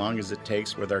working as long as it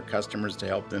takes with our customers to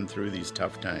help them through these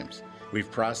tough times. We've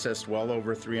processed well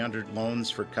over 300 loans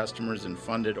for customers and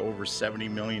funded over $70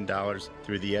 million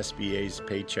through the SBA's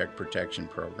Paycheck Protection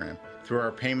Program. Through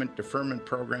our payment deferment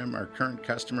program, our current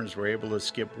customers were able to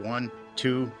skip 1,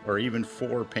 2, or even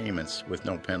 4 payments with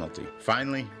no penalty.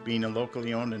 Finally, being a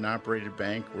locally owned and operated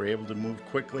bank, we're able to move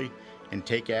quickly and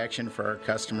take action for our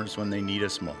customers when they need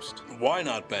us most. Why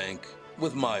not bank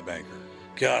with my banker?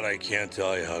 God, I can't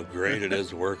tell you how great it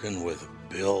is working with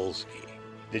Bilski.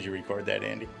 Did you record that,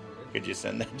 Andy? Could you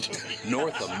send that to me?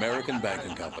 North American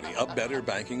Banking Company, a better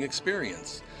banking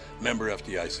experience. Member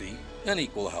FDIC, an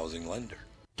equal housing lender.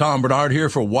 Tom Bernard here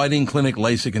for Whiting Clinic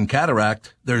LASIK and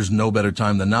Cataract. There's no better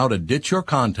time than now to ditch your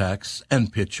contacts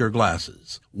and pitch your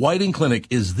glasses. Whiting Clinic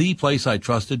is the place I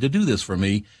trusted to do this for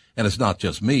me, and it's not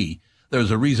just me. There's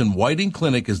a reason Whiting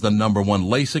Clinic is the #1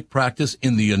 LASIK practice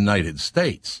in the United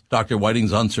States. Dr.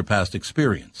 Whiting's unsurpassed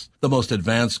experience, the most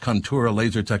advanced Contura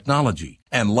laser technology,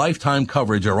 and lifetime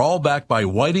coverage are all backed by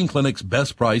Whiting Clinic's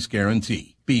best price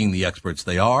guarantee. Being the experts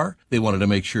they are, they wanted to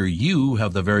make sure you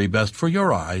have the very best for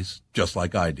your eyes, just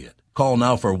like I did. Call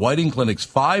now for Whiting Clinic's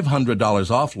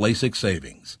 $500 off LASIK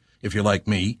savings. If you're like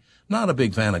me, not a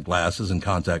big fan of glasses and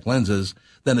contact lenses,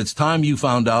 then it's time you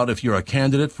found out if you're a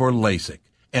candidate for LASIK.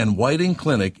 And Whiting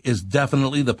Clinic is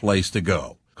definitely the place to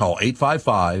go. Call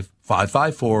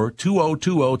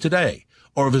 855-554-2020 today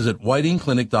or visit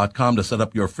whitingclinic.com to set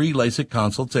up your free LASIK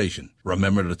consultation.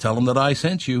 Remember to tell them that I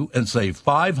sent you and save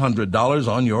 $500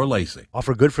 on your LASIK.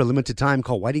 Offer good for a limited time.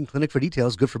 Call Whiting Clinic for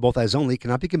details. Good for both eyes only.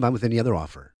 Cannot be combined with any other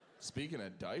offer. Speaking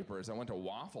of diapers, I went to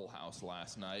Waffle House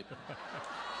last night.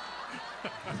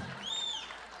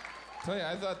 Tell you,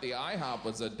 I thought the IHOP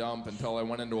was a dump until I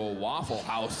went into a Waffle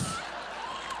House.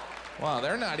 Wow,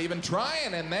 they're not even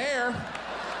trying in there.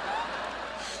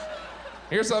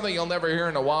 Here's something you'll never hear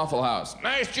in a Waffle House.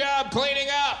 Nice job cleaning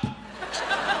up.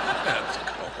 That's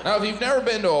cool. Now, if you've never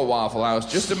been to a Waffle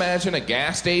House, just imagine a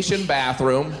gas station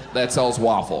bathroom that sells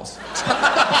waffles.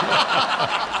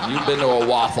 You've been to a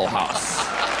Waffle House.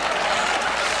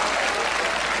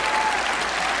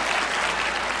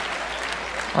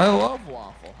 I love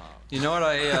Waffle House. You know what?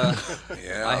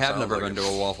 I have never been to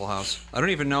a Waffle House. I don't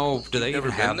even know. Do they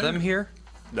even have them here?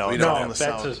 No, We no, don't in the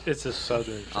That's South. it's a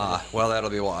southern. Well, that'll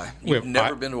be why. You've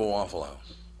never been to a Waffle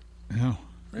House? No.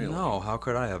 Really? No, how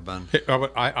could I have been? Hey,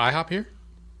 but IHOP here?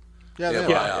 Yeah, they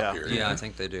Yeah, have. yeah. Yeah, I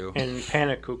think they do. And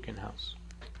Panakuchen House.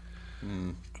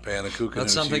 Panakuchen.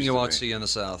 That's something you won't see in the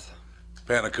South.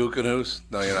 Panakuchen House?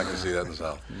 No, you're not going to see that in the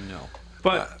South. No.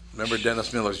 But Remember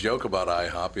Dennis Miller's joke about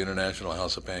IHOP, International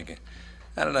House of Pancake?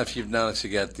 I don't know if you've noticed, you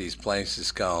got these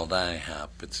places called IHOP.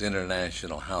 It's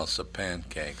International House of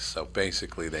Pancakes. So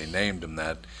basically they named them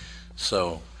that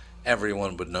so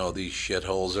everyone would know these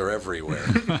shitholes are everywhere.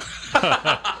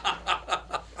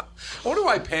 I wonder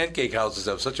why pancake houses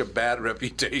have such a bad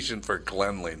reputation for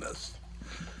cleanliness.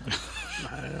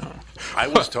 I don't know. I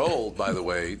was told, by the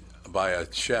way, by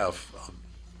a chef,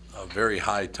 a very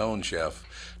high-tone chef,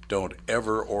 don't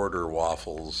ever order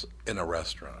waffles in a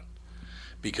restaurant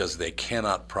because they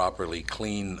cannot properly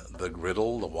clean the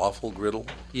griddle, the waffle griddle.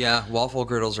 Yeah, waffle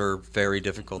griddles are very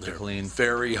difficult to They're clean.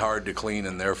 very hard to clean,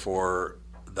 and therefore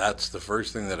that's the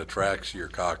first thing that attracts your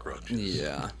cockroaches.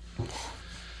 Yeah.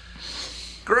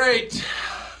 Great.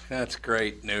 That's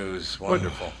great news.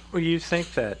 Wonderful. Well, you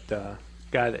think that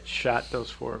guy that shot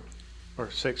those 4 or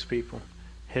 6 people,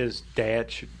 his dad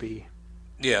should be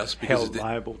Yes, because held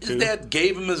liable his too? dad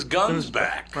gave him his guns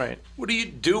back. Right. What are you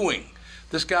doing?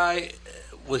 This guy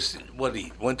was,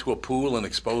 he went to a pool and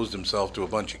exposed himself to a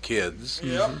bunch of kids.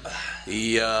 Yep.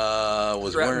 He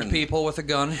was Threatened people with a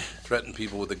gun. Threatened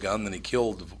people with a gun, then he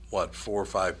killed, 4 or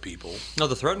 5 people. No,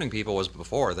 the threatening people was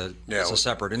before. It's a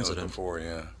separate it was incident. before,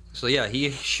 yeah. So yeah, he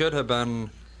should have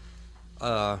been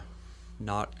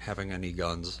not having any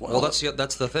guns. Well, that's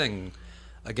the thing.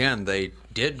 Again, they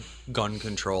did gun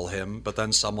control him, but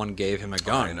then someone gave him a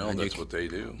gun. I know, and that's what they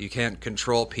do. You can't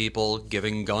control people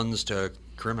giving guns to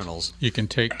criminals. You can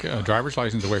take a driver's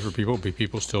license away from people, but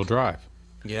people still drive.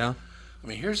 Yeah. I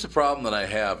mean, here's the problem that I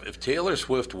have. If Taylor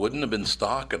Swift wouldn't have been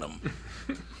stalking him,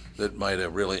 that might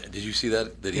have really... Did you see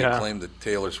that? That he claimed that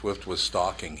Taylor Swift was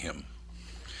stalking him.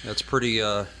 That's pretty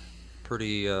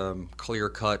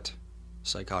clear-cut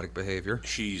psychotic behavior.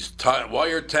 She's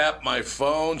wiretapped my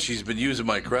phone. She's been using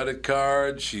my credit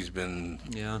card. She's been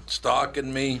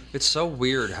stalking me. It's so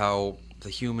weird how the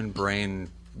human brain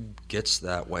gets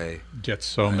that way. Gets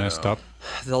so messed up.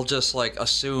 They'll just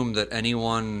assume that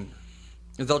anyone...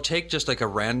 They'll take just a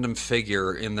random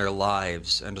figure in their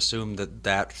lives and assume that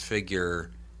that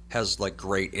figure has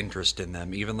great interest in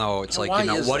them, even though it's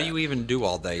what do you even do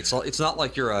all day? It's not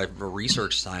like you're a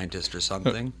research scientist or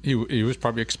something. He was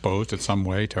probably exposed in some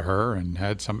way to her and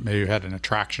maybe had an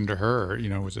attraction to her. Or,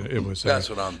 it was That's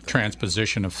a what I'm thinking.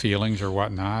 transposition of feelings or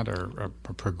whatnot, or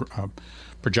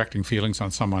projecting feelings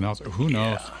on someone else. Who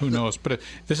knows? Yeah. Who knows? But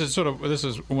this is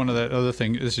one of the other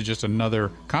things. This is just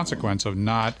another consequence of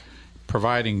not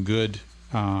providing good,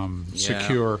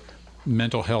 secure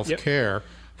mental health care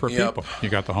for people. You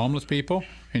got the homeless people,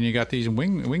 and you got these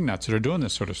wingnuts that are doing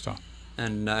this sort of stuff.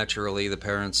 And naturally, the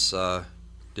parents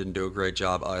didn't do a great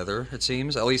job either, it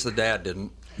seems. At least the dad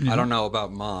didn't. I don't know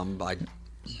about mom. I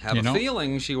have a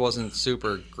feeling she wasn't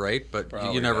super great, but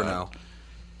Probably you never not. know.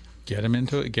 Get them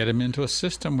into a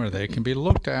system where they can be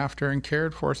looked after and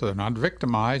cared for, so they're not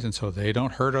victimized, and so they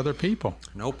don't hurt other people.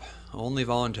 Nope, only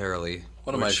voluntarily,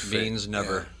 which means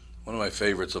never. Yeah. One of my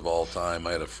favorites of all time,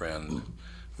 I had a friend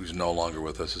who's no longer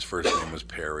with us. His first name was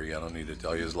Perry. I don't need to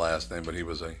tell you his last name, but he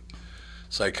was a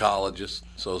psychologist,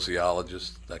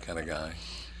 sociologist, that kind of guy.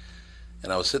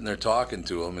 And I was sitting there talking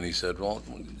to him, and he said, well,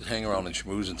 hang around and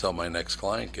schmooze until my next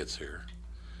client gets here.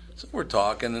 So we're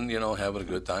talking and, having a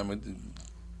good time,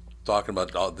 talking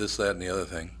about all this, that, and the other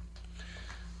thing.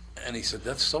 And he said,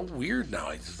 that's so weird now.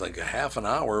 It's like a half an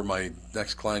hour. My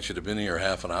next client should have been here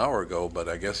half an hour ago, but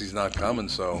I guess he's not coming,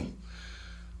 so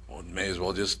may as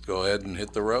well just go ahead and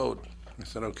hit the road. I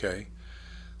said, okay.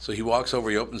 So he walks over,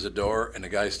 he opens the door, and the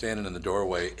guy's standing in the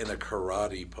doorway in a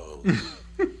karate pose.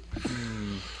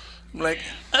 I'm like,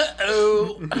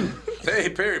 uh-oh. Hey,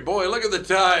 Perry, boy, look at the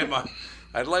time.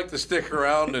 I'd like to stick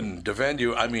around and defend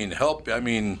you. Help.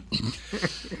 The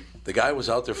guy was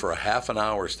out there for a half an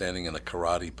hour standing in a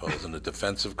karate pose, in a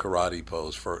defensive karate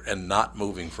pose, and not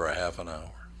moving for a half an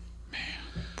hour.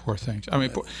 Poor things. I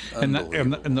mean,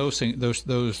 and those things,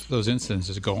 those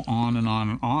instances go on and on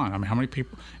and on. I mean, how many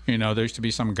people? You know, there used to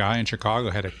be some guy in Chicago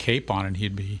had a cape on, and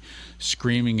he'd be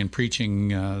screaming and preaching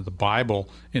the Bible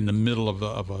in the middle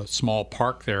of a small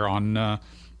park there on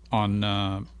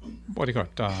what do you call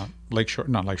it? Lakeshore,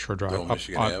 not Lakeshore Drive.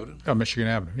 Michigan Avenue. Michigan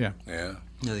Avenue. Yeah. Yeah.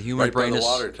 Yeah, the human right brain by the is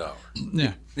water tower.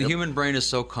 Yeah. The human brain is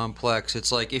so complex.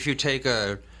 It's like if you take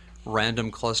a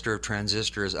random cluster of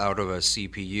transistors out of a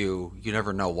CPU, you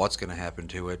never know what's going to happen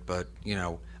to it. But, you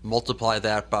know, multiply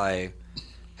that by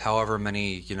however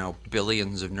many, you know,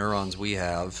 billions of neurons we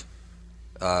have.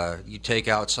 You take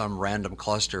out some random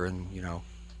cluster and, you know,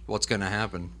 what's going to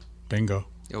happen? Bingo.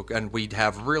 And we'd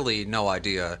have really no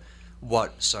idea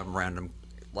what some random,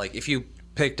 like if you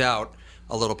picked out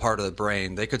a little part of the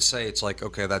brain, they could say it's like,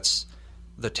 okay, that's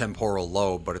the temporal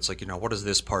lobe, but it's like, you know, what does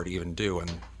this part even do?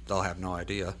 And they'll have no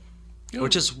idea,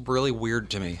 which is really weird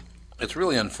to me. It's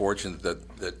really unfortunate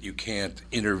that you can't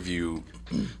interview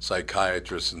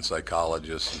psychiatrists and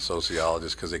psychologists and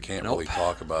sociologists because they can't really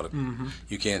talk about it. Mm-hmm.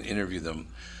 You can't interview them,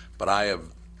 but I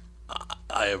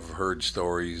have heard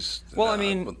stories. Well, I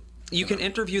mean, you can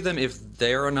interview them if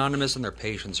they're anonymous and their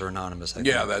patients are anonymous.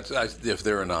 Yeah, if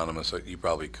they're anonymous, you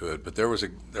probably could. But there was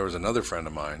another friend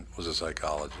of mine was a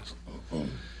psychologist,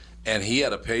 and he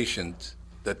had a patient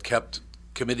that kept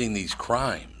committing these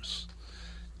crimes,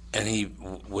 and he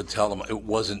would tell them, "It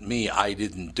wasn't me. I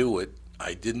didn't do it.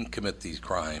 I didn't commit these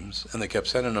crimes," and they kept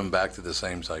sending him back to the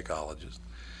same psychologist.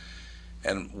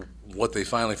 And what they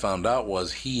finally found out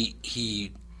was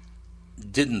he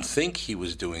didn't think he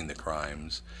was doing the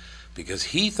crimes. Because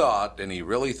he thought, and he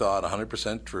really thought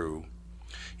 100% true,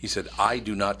 he said, "I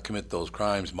do not commit those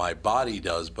crimes. My body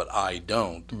does, but I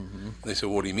don't." Mm-hmm. And they said,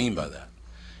 "What do you mean by that?"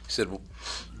 He said, "Well,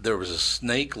 there was a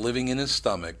snake living in his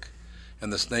stomach,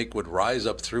 and the snake would rise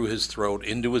up through his throat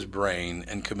into his brain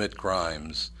and commit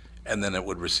crimes, and then it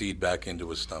would recede back into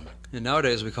his stomach." And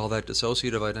nowadays we call that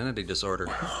dissociative identity disorder.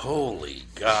 Holy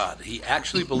God. He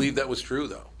actually believed that was true,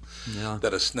 though. Yeah.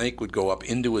 That a snake would go up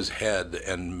into his head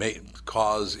and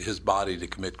cause his body to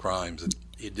commit crimes that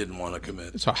he didn't want to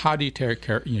commit. So how do you take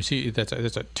care? You see, that's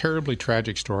a terribly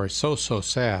tragic story. So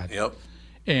sad. Yep.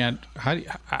 And how do you,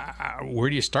 where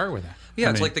do you start with that? Yeah,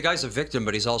 it's like the guy's a victim,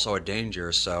 but he's also a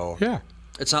danger. So yeah,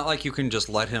 it's not like you can just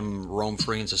let him roam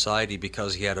free in society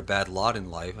because he had a bad lot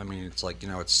in life. I mean, it's like, you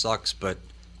know, it sucks, but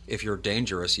if you're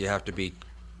dangerous, you have to be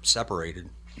separated.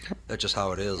 Yep. That's just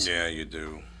how it is. Yeah, you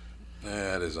do.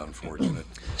 That is unfortunate.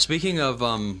 Speaking of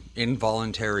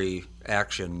involuntary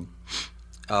action,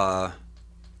 and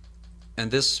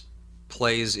this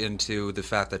plays into the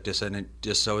fact that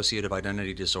dissociative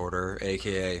identity disorder,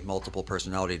 aka multiple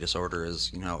personality disorder,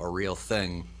 is, you know, a real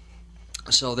thing.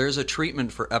 So there's a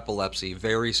treatment for epilepsy,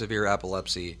 very severe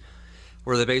epilepsy,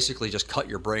 where they basically just cut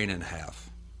your brain in half,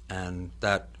 and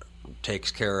that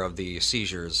takes care of the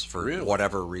seizures for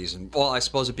whatever reason. Well, I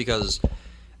suppose it's because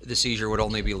the seizure would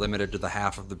only be limited to the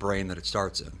half of the brain that it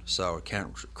starts in, so it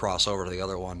can't cross over to the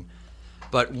other one.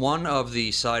 But one of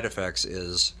the side effects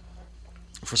is,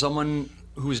 for someone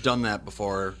who's done that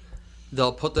before,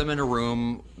 they'll put them in a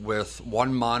room with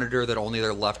one monitor that only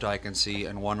their left eye can see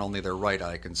and one only their right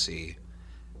eye can see.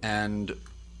 And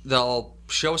they'll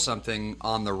show something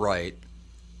on the right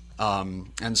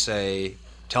and say,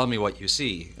 "Tell me what you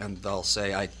see." And they'll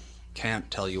say, "I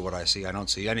can't tell you what I see. I don't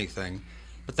see anything."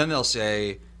 But then they'll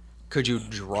say, "Could you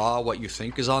draw what you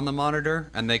think is on the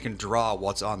monitor?" And they can draw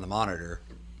what's on the monitor,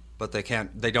 but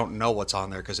they don't know what's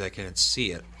on there because they can't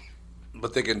see it.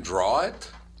 But they can draw it?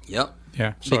 Yep.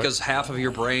 Yeah. So because half of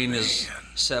your brain is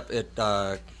it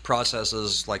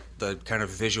processes like the kind of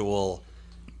visual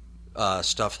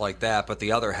stuff like that, but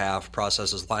the other half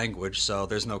processes language, so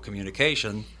there's no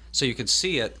communication. So you can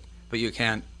see it, but you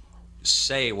can't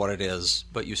say what it is,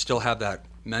 but you still have that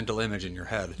mental image in your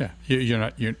head. Yeah,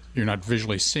 you're not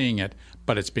visually seeing it,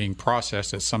 but it's being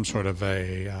processed as some sort of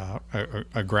a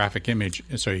graphic image,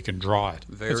 so you can draw it.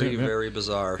 Very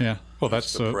bizarre. Yeah, well,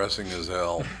 that's depressing as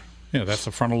hell. Yeah, that's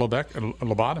the frontal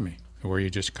lobotomy, where you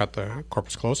just cut the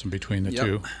corpus callosum between the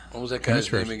two. What was that guy's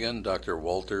name again? Dr.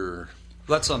 Walter?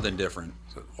 That's something different.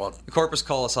 What? The corpus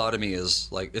callosotomy is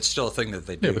like, it's still a thing that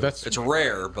they do. Yeah, but it's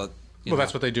rare, but well,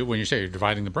 that's what they do when you say you're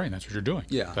dividing the brain. That's what you're doing.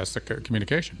 Yeah, that's the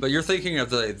communication. But you're thinking of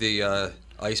the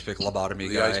ice pick lobotomy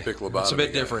guy. The ice pick lobotomy. It's a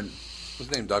bit different. What's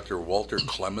his name? Dr. Walter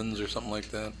Clemens or something like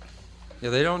that. Yeah,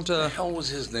 they don't. What the hell was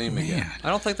his name again? I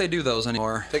don't think they do those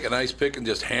anymore. Take an ice pick and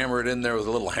just hammer it in there with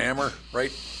a little hammer,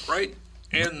 right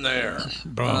in there.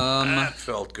 That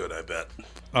felt good, I bet.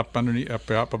 Up underneath,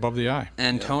 up above the eye.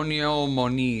 Antonio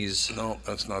Moniz. No,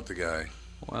 that's not the guy.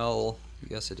 Well,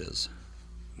 yes, it is.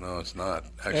 No, it's not.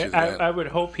 Actually, I would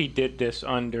hope he did this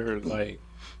under, like...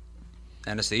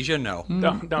 Anesthesia? No.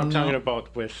 No, I'm talking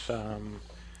about with,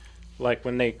 like,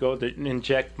 when they go to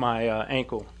inject my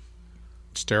ankle.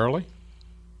 Sterilely?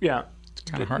 Yeah. It's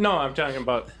kind of hard. No, I'm talking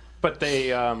about... But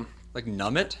they... like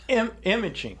numb it?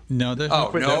 Imaging. No, there's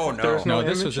no. No,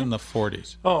 this was in the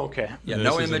 40s. Oh, okay. Yeah,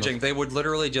 no imaging. They would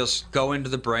literally just go into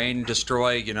the brain,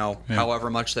 destroy, however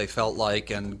much they felt like,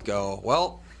 and go,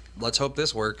 well, let's hope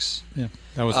this works. Yeah,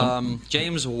 that was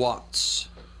James Watts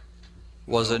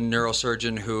was a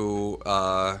neurosurgeon who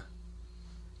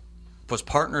was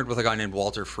partnered with a guy named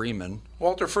Walter Freeman.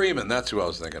 Walter Freeman, that's who I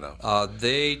was thinking of.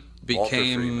 They became... Walter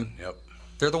Freeman, yep.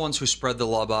 They're the ones who spread the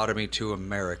lobotomy to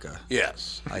America.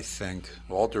 Yes. I think.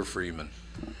 Walter Freeman.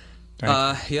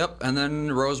 Yep, and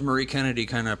then Rosemary Kennedy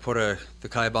kind of put the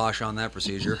kibosh on that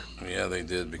procedure. Yeah, they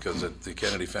did, because the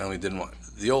Kennedy family didn't want...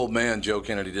 The old man, Joe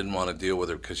Kennedy, didn't want to deal with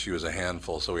her because she was a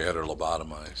handful, so he had her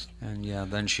lobotomized. And yeah,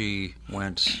 then she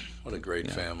went... What a great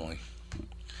family.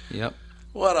 Yep.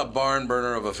 What a barn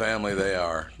burner of a family they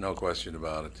are. No question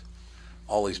about it.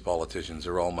 All these politicians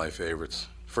are all my favorites.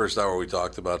 First hour we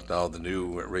talked about how the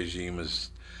new regime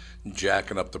is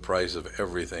jacking up the price of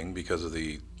everything because of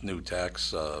the new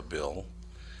tax bill.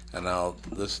 And now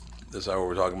this hour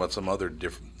we're talking about some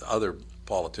other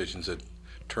politicians that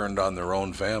turned on their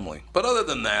own family. But other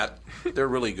than that, they're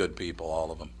really good people,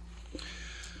 all of them.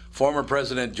 Former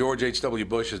President George H.W.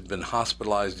 Bush has been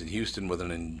hospitalized in Houston with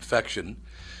an infection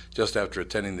just after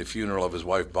attending the funeral of his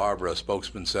wife Barbara, a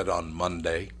spokesman said on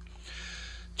Monday.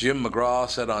 Jim McGraw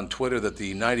said on Twitter that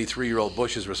the 93-year-old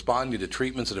Bush is responding to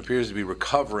treatments and appears to be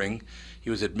recovering. He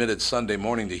was admitted Sunday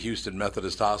morning to Houston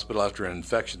Methodist Hospital after an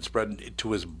infection spread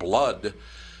to his blood,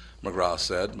 McGraw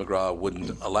said. McGraw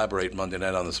wouldn't elaborate Monday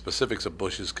night on the specifics of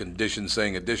Bush's condition,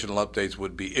 saying additional updates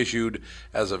would be issued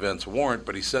as events warrant,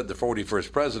 but he said the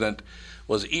 41st president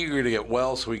was eager to get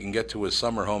well so he can get to his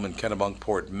summer home in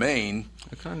Kennebunkport, Maine.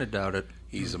 I kind of doubt it.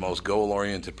 He's the most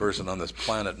goal-oriented person on this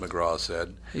planet, McGraw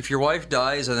said. If your wife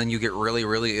dies and then you get really,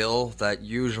 really ill, that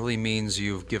usually means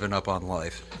you've given up on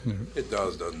life. It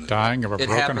does, doesn't it? Dying of a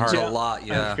broken heart. It happens a lot,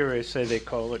 yeah. I'm curious, say they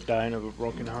call it dying of a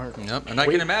broken heart. Yep, and I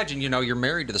can imagine, you're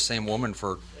married to the same woman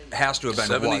for, has to have been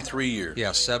 73 years.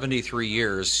 Yeah, 73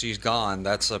 years. She's gone.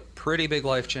 That's a pretty big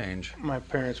life change. My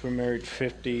parents were married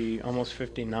almost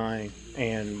 59,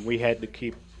 and we had to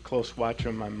keep close watch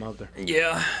on my mother.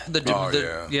 Yeah.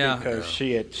 Because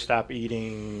she had stopped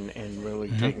eating and really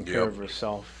taking care of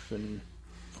herself. And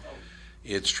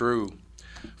it's true.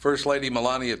 First Lady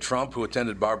Melania Trump, who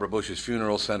attended Barbara Bush's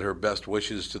funeral, sent her best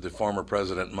wishes to the former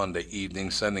president Monday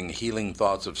evening, sending healing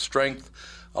thoughts of strength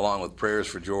along with prayers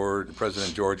for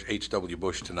President George H.W.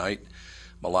 Bush tonight.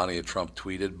 Melania Trump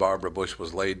tweeted, Barbara Bush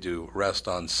was laid to rest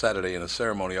on Saturday in a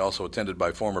ceremony also attended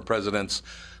by former presidents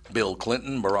Bill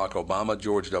Clinton, Barack Obama,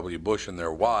 George W. Bush, and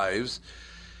their wives.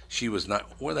 She was not...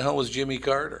 Where the hell was Jimmy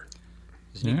Carter?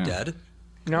 Isn't he dead?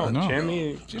 No,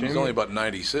 Jimmy's only about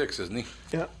 96, isn't he?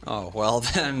 Yeah. Oh, well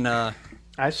then...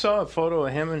 I saw a photo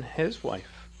of him and his wife.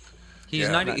 He's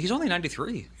 90. He's only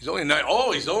 93. He's only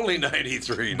he's only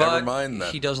 93. But never mind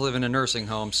that. He does live in a nursing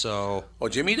home, so... Oh,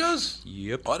 Jimmy does?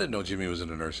 Yep. Oh, I didn't know Jimmy was in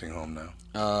a nursing home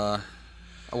now.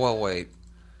 Well, wait.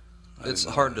 It's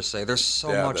hard to say. There's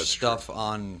so much stuff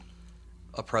on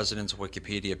a president's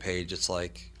Wikipedia page. It's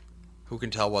like, who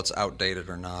can tell what's outdated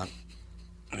or not?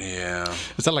 Yeah.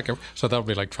 Is that so that would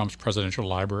be like Trump's presidential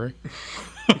library?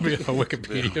 A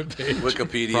Wikipedia page.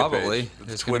 Wikipedia Probably. page.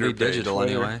 It's going to be digital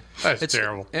anyway. It's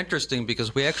terrible. Interesting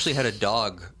because we actually had a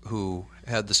dog who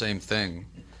had the same thing.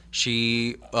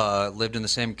 She lived in the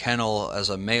same kennel as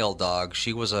a male dog.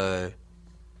 She was a,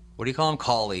 what do you call him?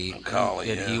 Collie.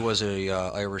 Collie, and he was a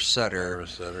Irish setter.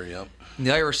 Irish setter, yep. And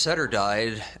the Irish setter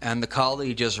died, and the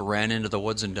collie just ran into the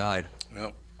woods and died.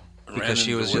 Yep. Because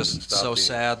she was just so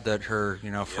sad that her,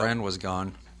 friend was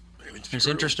gone. It's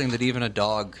interesting that even a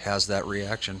dog has that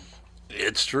reaction.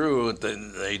 It's true.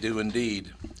 They do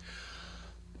indeed.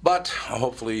 But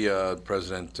hopefully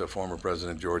former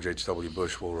President George H.W.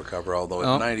 Bush will recover, although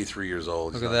at 93 years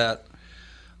old. Look at that.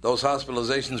 Those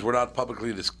hospitalizations were not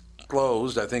publicly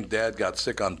disclosed. I think Dad got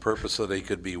sick on purpose so that he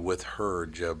could be with her,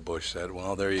 Jeb Bush said.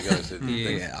 Well, there you go.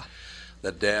 Yeah.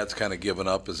 That Dad's kind of given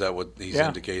up. Is that what he's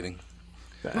indicating?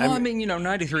 Well,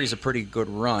 93 is a pretty good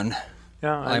run.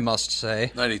 Yeah, I must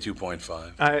say.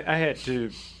 92.5. I had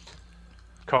to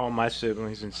call my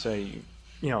siblings and say,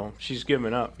 she's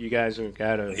giving up. You guys have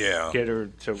got to get her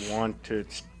to want to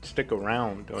stick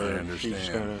around, or I understand. she's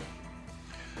going to.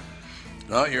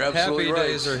 No, you're absolutely right.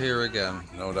 Happy days are here again.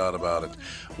 No doubt about it.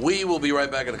 We will be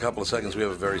right back in a couple of seconds. We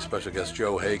have a very special guest,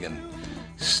 Joe Hagan.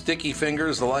 Sticky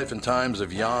Fingers, The Life and Times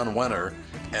of Jan Wenner.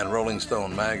 and Rolling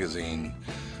Stone magazine.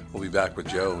 We'll be back with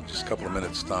Joe in just a couple of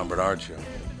minutes. Tom Bernard Show.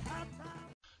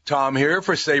 Tom here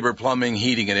for Sabre Plumbing,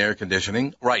 Heating, and Air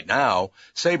Conditioning. Right now,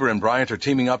 Sabre and Bryant are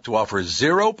teaming up to offer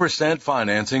 0%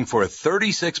 financing for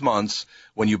 36 months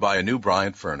when you buy a new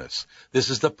Bryant furnace. This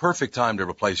is the perfect time to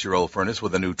replace your old furnace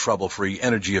with a new trouble-free,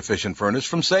 energy-efficient furnace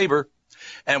from Sabre.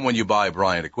 And when you buy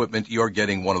Bryant equipment, you're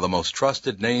getting one of the most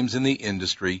trusted names in the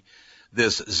industry.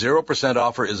 This 0%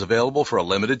 offer is available for a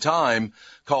limited time.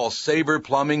 Call Sabre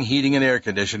Plumbing, Heating, and Air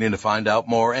Conditioning to find out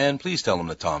more, and please tell them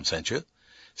that Tom sent you.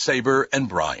 Sabre and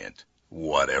Bryant,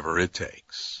 whatever it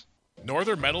takes.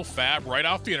 Northern Metal Fab, right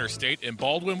off the interstate in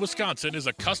Baldwin, Wisconsin, is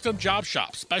a custom job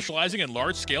shop specializing in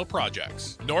large-scale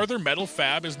projects. Northern Metal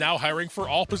Fab is now hiring for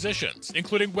all positions,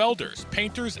 including welders,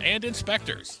 painters, and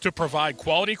inspectors, to provide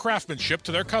quality craftsmanship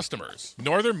to their customers.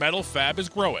 Northern Metal Fab is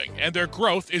growing, and their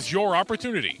growth is your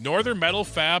opportunity. Northern Metal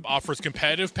Fab offers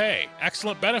competitive pay,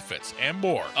 excellent benefits, and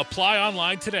more. Apply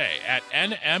online today at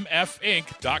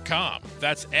nmfinc.com.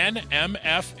 That's nmfinc.com.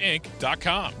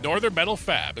 Northern Metal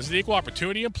Fab is an equal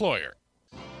opportunity employer.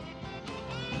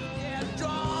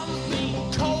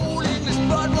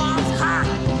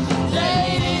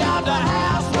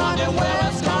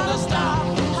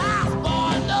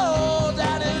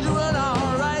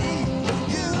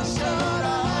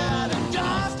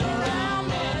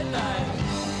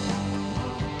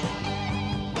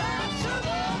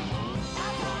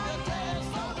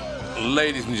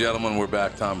 Ladies and gentlemen, we're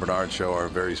back. Tom Bernard Show, our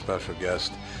very special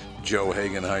guest, Joe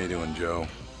Hagan. How you doing, Joe?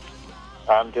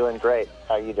 I'm doing great.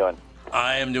 How you doing?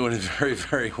 I am doing very,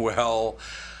 very well.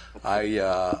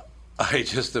 I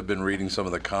just have been reading some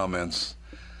of the comments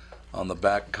on the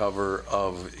back cover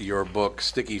of your book,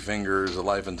 Sticky Fingers, The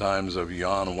Life and Times of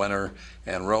Jan Wenner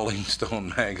and Rolling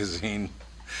Stone magazine.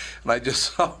 And I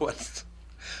just saw what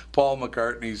Paul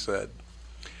McCartney said.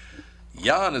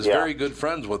 Jan is very good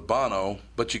friends with Bono,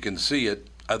 but you can see it.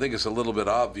 I think it's a little bit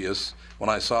obvious. When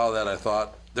I saw that, I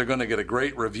thought, they're going to get a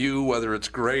great review, whether it's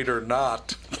great or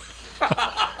not.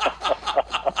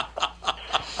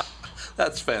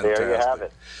 That's fantastic. There you have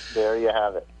it. There you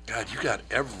have it. God, you got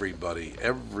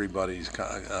everybody's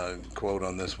quote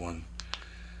on this one.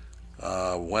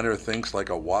 Wenner thinks like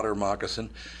a water moccasin.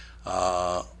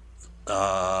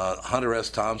 Hunter S.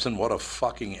 Thompson, what a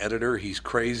fucking editor. He's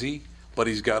crazy, but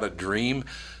he's got a dream.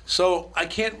 So I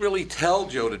can't really tell,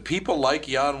 Joe. Did people like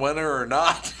Jan Wenner or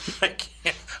not?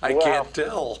 I can't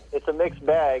tell. It's a mixed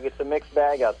bag. It's a mixed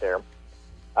bag out there.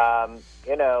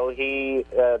 You know,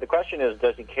 the question is,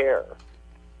 does he care?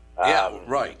 Yeah,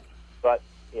 right. But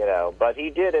he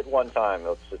did at one time.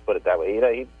 Let's just put it that way. You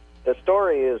know, the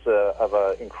story is of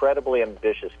an incredibly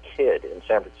ambitious kid in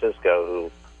San Francisco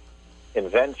who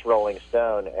invents Rolling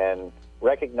Stone and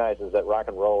recognizes that rock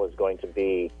and roll is going to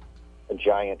be a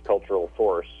giant cultural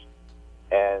force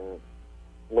and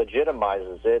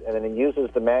legitimizes it, and then he uses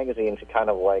the magazine to kind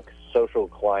of like social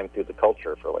climb through the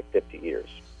culture for like 50 years,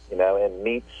 you know, and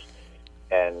meets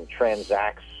and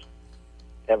transacts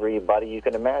everybody you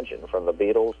can imagine, from the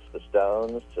Beatles, the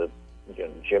Stones, to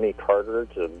Jimmy Carter,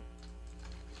 to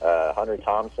Hunter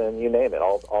Thompson, you name it,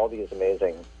 all these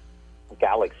amazing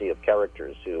galaxy of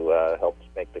characters who helped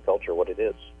make the culture what it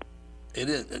is. It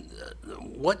is.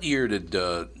 What year did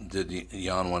Jan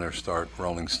Wenner start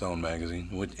Rolling Stone magazine?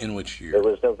 In which year? It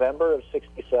was November of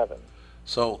 '67.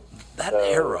 So that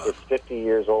era. It's 50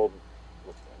 years old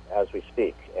as we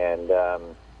speak, and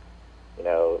you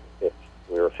know, if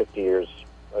we were 50 years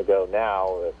ago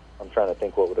now, I'm trying to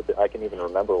think what would have been. I can even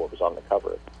remember what was on the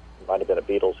cover. It might have been a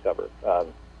Beatles cover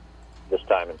this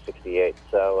time in '68.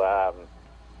 So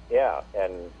yeah,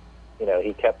 and you know,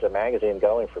 he kept a magazine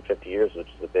going for 50 years, which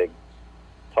is a big,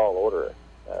 tall order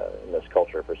in this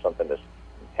culture for something to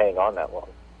hang on that long.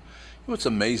 What's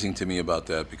amazing to me about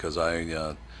that, because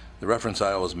the reference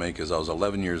I always make is I was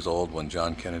 11 years old when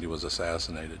John Kennedy was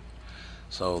assassinated.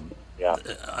 So yeah,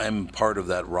 I'm part of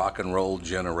that rock and roll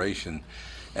generation,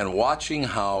 and watching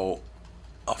how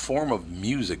a form of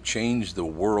music changed the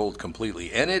world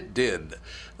completely, and it did.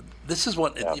 This is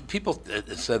what people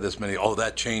said this many,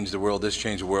 that changed the world, this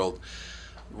changed the world.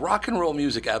 Rock and roll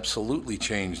music absolutely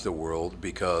changed the world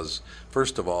because,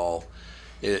 first of all,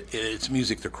 it's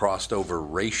music that crossed over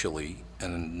racially,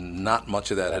 and not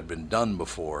much of that had been done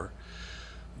before.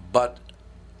 But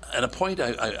at a point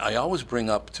I always bring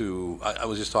up I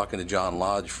was just talking to John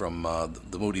Lodge from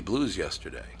the Moody Blues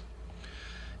yesterday,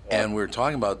 and we were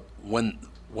talking about when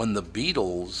the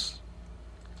Beatles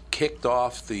kicked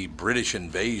off the British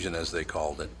invasion, as they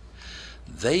called it,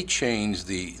 they changed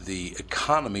the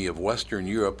economy of Western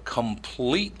Europe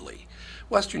completely.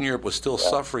 Western Europe was still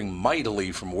suffering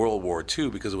mightily from World War II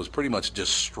because it was pretty much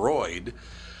destroyed.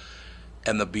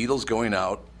 and the Beatles going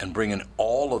out and bringing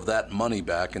all of that money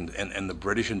back, and the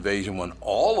British invasion, when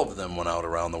all of them went out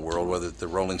around the world, whether it's the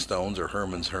Rolling Stones or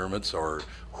Herman's Hermits or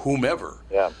whomever,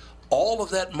 all of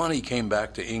that money came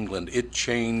back to England. It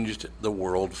changed the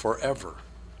world forever.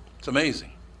 It's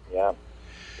amazing. Yeah.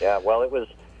 Well, it was,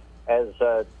 as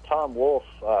Tom Wolfe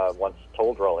once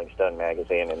told Rolling Stone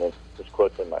magazine, and this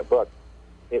quote's in my book,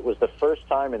 it was the first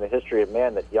time in the history of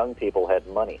man that young people had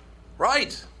money.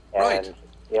 Right.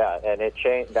 Yeah, and it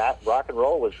changed. That rock and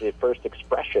roll was the first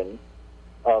expression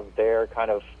of their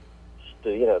kind of,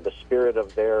 the spirit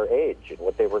of their age and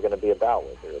what they were going to be about.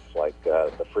 Whether it's like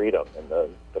the freedom and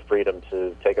the freedom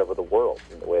to take over the world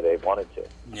in the way they wanted to.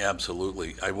 Yeah,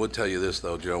 absolutely. I would tell you this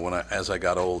though, Joe. As I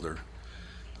got older,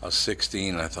 I was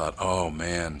 16, and I thought, oh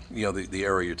man, the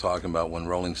era you're talking about when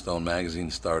Rolling Stone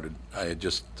magazine started. I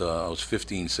was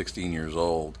 15, 16 years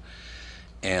old,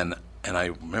 and I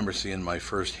remember seeing my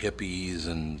first hippies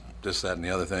and this, that, and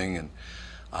the other thing. And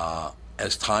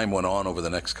as time went on over the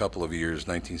next couple of years,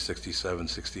 1967,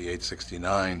 68,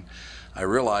 69, I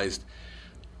realized,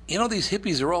 these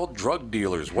hippies are all drug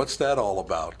dealers. What's that all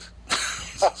about?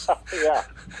 Yeah.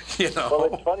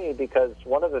 Well, it's funny because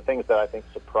one of the things that I think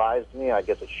surprised me, I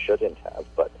guess it shouldn't have,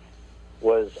 but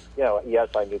was, yes,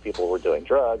 I knew people were doing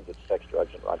drugs, it's sex,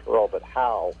 drugs, and rock and roll, but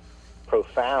how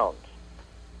profound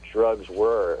drugs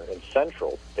were and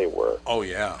central they were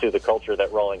to the culture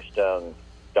that Rolling Stone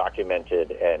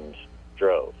documented and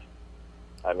drove.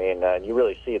 I mean, and you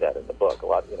really see that in the book. A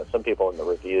lot, some people in the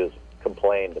reviews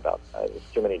complained about there's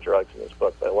too many drugs in this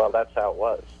book, but well, that's how it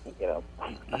was.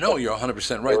 No, you're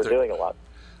 100% right. They were doing a lot.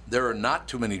 There are not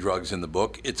too many drugs in the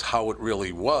book. It's how it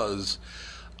really was.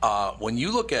 When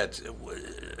you look at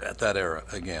that era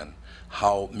again,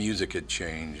 how music had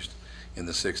changed in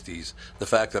the 60s, the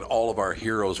fact that all of our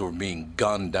heroes were being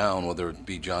gunned down, whether it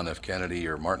be John F. Kennedy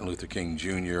or Martin Luther King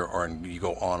Jr., or you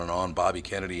go on and on, Bobby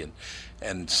Kennedy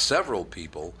and several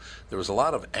people, there was a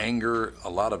lot of anger, a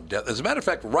lot of death. As a matter of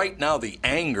fact, right now, the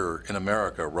anger in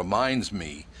America reminds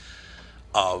me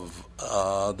of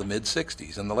the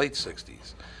mid-'60s and the late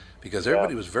 60s, because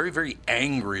everybody was very, very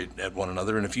angry at one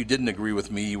another, and if you didn't agree with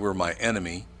me, you were my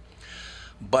enemy.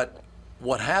 But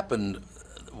what happened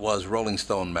was Rolling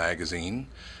Stone magazine,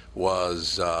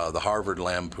 was the Harvard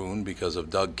Lampoon because of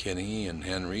Doug Kinney and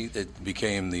Henry. It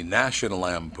became the National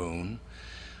Lampoon.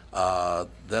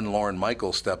 Then Lorne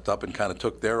Michaels stepped up and kind of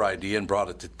took their idea and brought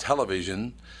it to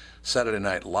television. Saturday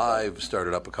Night Live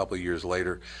started up a couple of years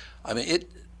later. I mean,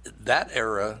 that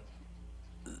era,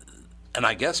 and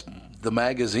I guess the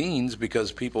magazines,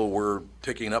 because people were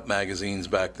picking up magazines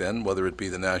back then, whether it be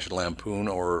the National Lampoon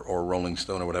or Rolling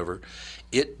Stone or whatever,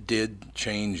 it did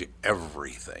change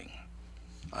everything.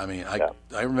 I mean,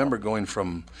 I remember going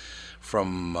from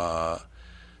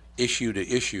issue to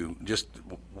issue, just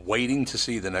waiting to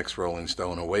see the next Rolling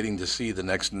Stone or waiting to see the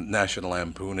next National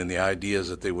Lampoon and the ideas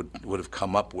that they would have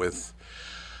come up with.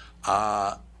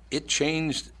 It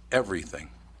changed everything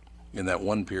in that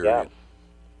one period. Yeah.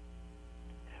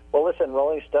 Well, listen,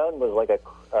 Rolling Stone was like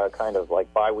a kind of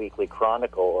like biweekly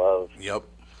chronicle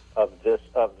of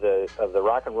the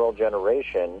rock and roll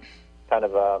generation, kind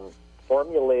of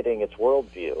formulating its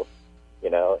worldview,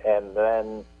 and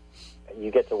then you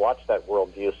get to watch that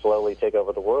worldview slowly take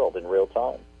over the world in real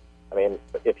time. I mean,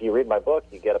 if you read my book,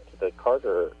 you get up to the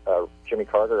Jimmy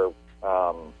Carter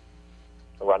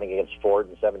running against Ford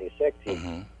in '76.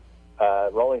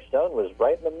 Rolling Stone was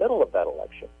right in the middle of that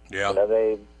election. Yeah.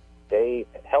 They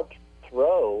helped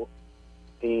throw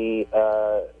the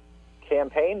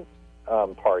campaign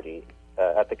party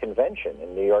at the convention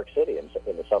in New York City in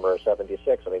the summer of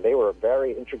 '76. I mean, they were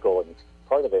very integral in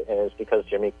part of it, and it's because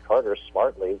Jimmy Carter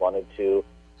smartly wanted to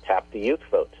tap the youth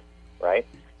vote, right?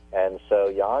 And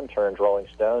so Jan turned Rolling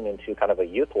Stone into kind of a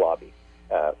youth lobby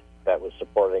that was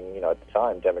supporting, at the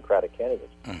time, Democratic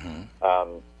candidates.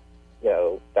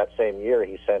 That same year,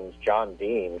 he sends John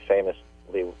Dean,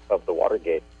 famously of the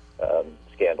Watergate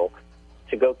scandal,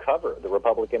 to go cover the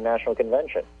Republican National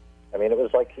Convention. I mean, it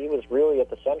was like he was really at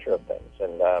the center of things,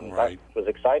 and that was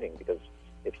exciting because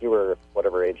if you were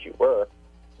whatever age you were,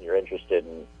 you're interested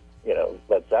in,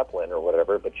 Led Zeppelin or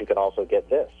whatever, but you can also get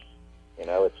this.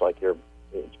 It's like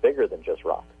it's bigger than just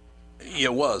rock.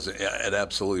 It was. It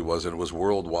absolutely was. And it was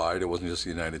worldwide. It wasn't just the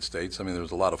United States. I mean, there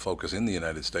was a lot of focus in the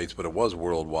United States, but it was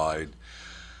worldwide.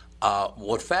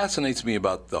 What fascinates me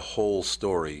about the whole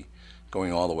story,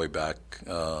 going all the way back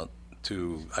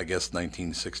to, I guess,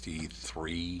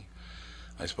 1963,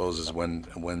 I suppose, is when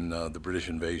the British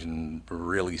invasion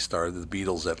really started. The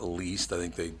Beatles, at least. I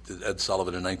think Ed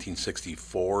Sullivan in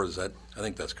 1964. I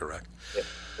think that's correct.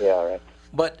 Yeah, right.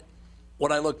 But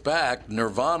when I look back,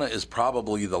 Nirvana is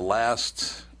probably the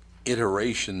last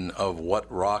iteration of what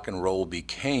rock and roll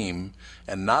became,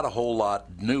 and not a whole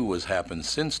lot new has happened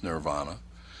since Nirvana.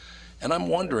 And I'm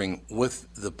wondering,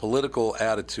 with the political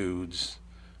attitudes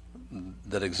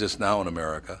that exist now in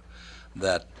America,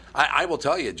 that I will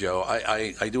tell you, Joe,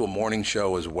 I do a morning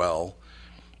show as well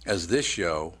as this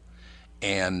show,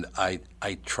 and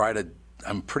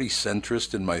I'm pretty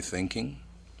centrist in my thinking.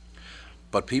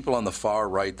 But people on the far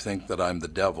right think that I'm the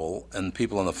devil, and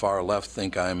people on the far left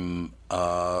think I'm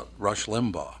Rush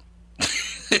Limbaugh.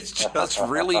 It's just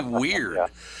really weird. Yeah.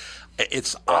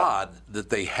 It's odd that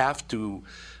they have to,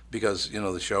 because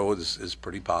the show is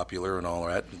pretty popular and all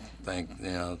that.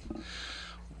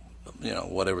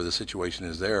 Whatever the situation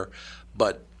is there,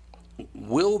 but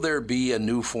will there be a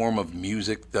new form of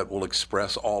music that will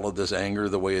express all of this anger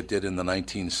the way it did in the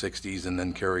 1960s and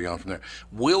then carry on from there?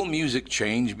 Will music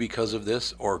change because of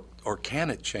this, or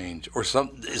can it change, or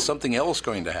is something else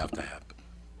going to have to happen?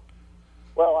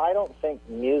 Well, I don't think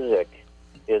music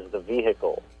is the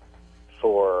vehicle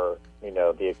for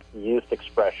the youth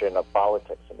expression of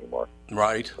politics anymore.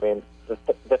 Right. I mean,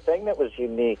 the thing that was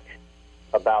unique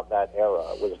about that era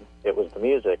was the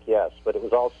music, yes, but it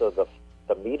was also the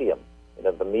medium.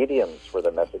 The mediums were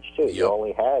the message too. Yep. You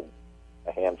only had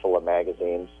a handful of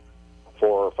magazines, 4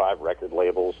 or 5 record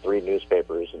labels, 3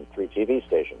 newspapers, and 3 TV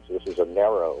stations. This is a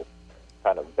narrow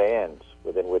kind of band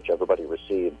within which everybody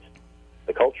received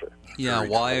the culture. Yeah,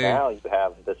 why? And now you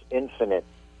have this infinite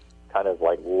kind of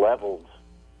like leveled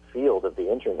field of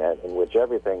the internet in which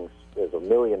there's a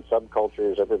million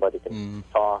subcultures, everybody can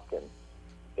talk, and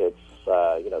it's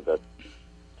the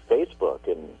Facebook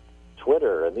and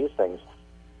Twitter and these things,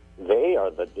 they are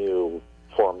the new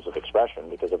forms of expression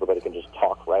because everybody can just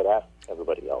talk right at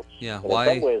everybody else. Yeah, and why?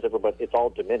 In some ways, it's all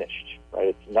diminished,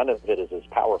 right? None of it is as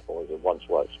powerful as it once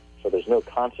was. So there's no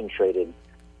concentrated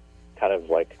kind of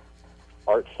like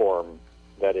art form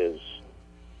that is,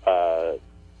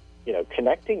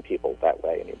 connecting people that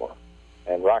way anymore.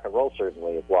 And rock and roll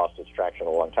certainly has lost its traction a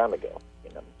long time ago.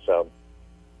 So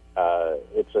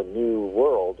it's a new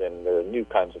world, and there are new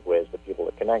kinds of ways that people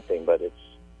are connecting, but it's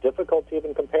difficult to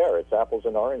even compare. It's apples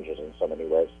and oranges in so many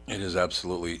ways. It is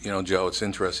absolutely. Joe, it's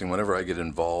interesting. Whenever I get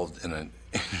involved in an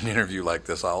interview like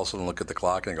this, I also look at the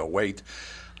clock and go, wait,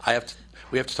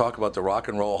 we have to talk about the Rock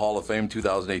and Roll Hall of Fame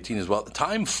 2018 as well.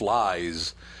 Time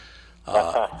flies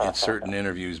in certain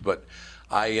interviews, but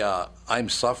I'm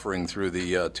suffering through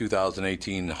the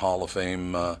 2018 Hall of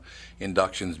Fame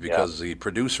inductions because the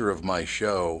producer of my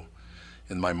show,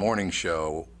 in my morning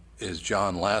show, is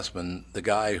John Lastman, the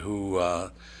guy who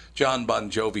John Bon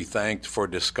Jovi thanked for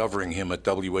discovering him at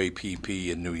WAPP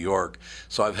in New York.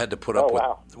 So I've had to put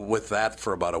up with that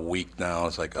for about a week now.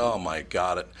 It's like, oh my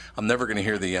God, I'm never going to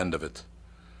hear the end of it.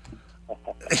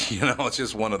 It's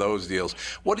just one of those deals.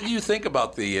 What did you think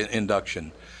about the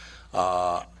induction?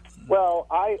 Well,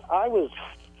 I was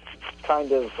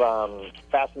kind of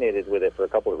fascinated with it for a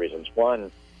couple of reasons.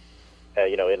 One,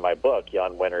 in my book,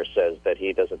 Jan Wenner says that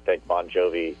he doesn't think Bon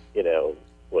Jovi,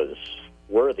 was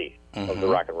worthy of the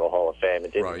Rock and Roll Hall of Fame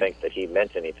and didn't think that he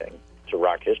meant anything to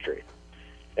rock history.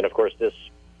 And, of course, this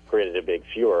created a big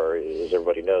furor. As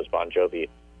everybody knows, Bon Jovi,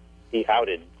 he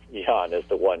outed Jan as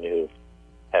the one who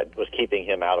was keeping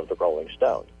him out of the Rolling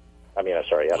Stone. Out of the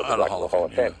Rock and Roll Hall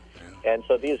of Fame. Yeah. And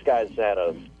so these guys had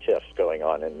a tiff going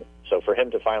on. And so for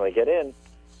him to finally get in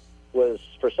was,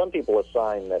 for some people, a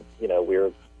sign that,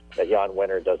 that Jan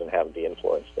Wenner doesn't have the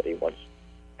influence that he once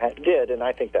did, and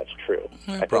I think that's true.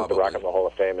 I think the Rock and Roll Hall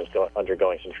of Fame is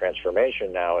undergoing some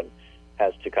transformation now and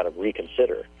has to kind of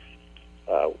reconsider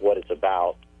what it's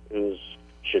about, who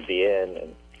should be in,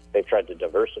 and they've tried to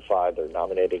diversify their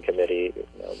nominating committee.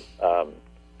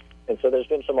 And so there's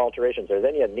been some alterations there.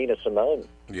 Then you had Nina Simone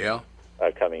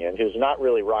coming in, who's not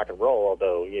really rock and roll,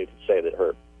 although you could say that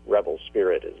her rebel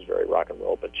spirit is very rock and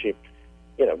roll. But she,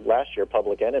 last year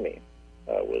Public Enemy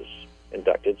was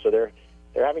inducted, so they're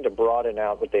having to broaden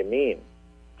out what they mean,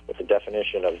 what the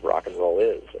definition of rock and roll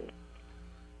is, and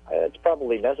it's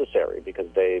probably necessary because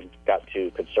they got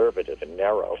too conservative and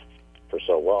narrow for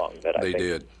so long that I think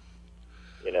it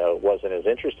wasn't as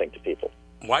interesting to people.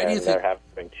 Why do you think they're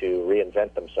having to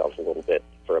reinvent themselves a little bit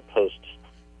for a post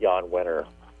Jan Wenner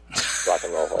Rock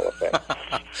and Roll Hall of Fame?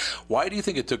 Why do you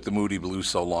think it took the Moody Blues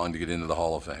so long to get into the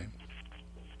Hall of Fame?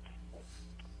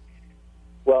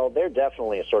 Well, they're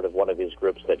definitely sort of one of these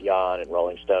groups that Jan and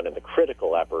Rolling Stone and the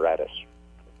critical apparatus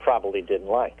probably didn't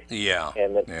like. Yeah.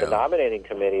 And the nominating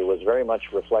committee was very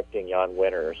much reflecting Jan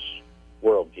Wenner's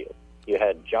worldview. You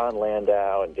had John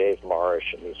Landau and Dave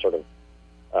Marsh and these sort of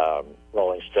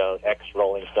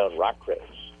ex-Rolling Stone rock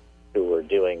critics who were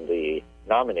doing the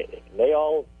nominating. They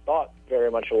all thought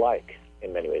very much alike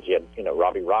in many ways. You had,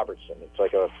 Robbie Robertson. It's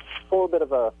like a little bit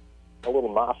of a little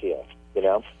mafia,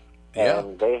 Yeah.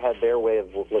 And they had their way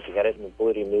of looking at it, and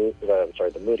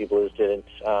the Moody Blues didn't,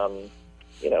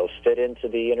 fit into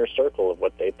the inner circle of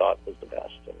what they thought was the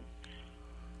best. And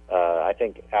I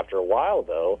think after a while,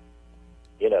 though,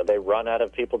 they run out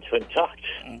of people to induct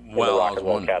in the rock and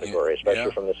roll category,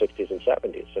 especially from the 60s and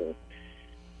 70s. And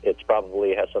it's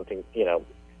probably has something,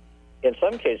 in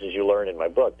some cases you learn in my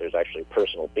book, there's actually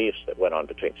personal beefs that went on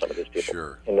between some of these people.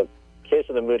 Sure. In the case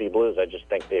of the Moody Blues, I just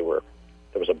think there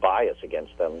was a bias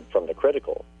against them from the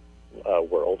critical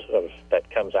world that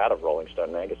comes out of Rolling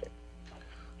Stone magazine.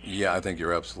 Yeah, I think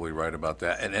you're absolutely right about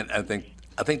that. And I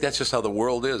think that's just how the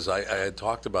world is. I had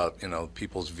talked about,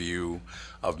 people's view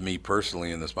of me personally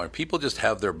in this market. People just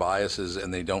have their biases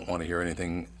and they don't want to hear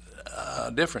anything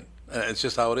different. It's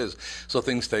just how it is. So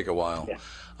things take a while.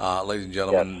 Yeah. Ladies and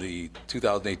gentlemen, the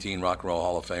 2018 Rock and Roll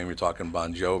Hall of Fame, we're talking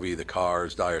Bon Jovi, The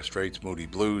Cars, Dire Straits, Moody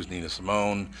Blues, Nina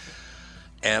Simone.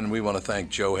 And we want to thank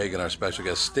Joe Hagan, our special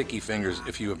guest, Sticky Fingers.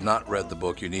 If you have not read the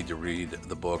book, you need to read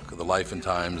the book, The Life and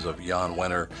Times of Jan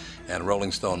Wenner and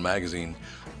Rolling Stone magazine.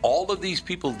 All of these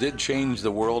people did change the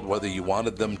world, whether you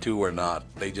wanted them to or not.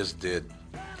 They just did.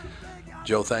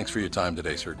 Joe, thanks for your time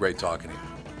today, sir. Great talking to you.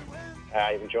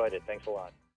 I've enjoyed it. Thanks a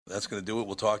lot. That's going to do it.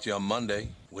 We'll talk to you on Monday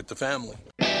with the family.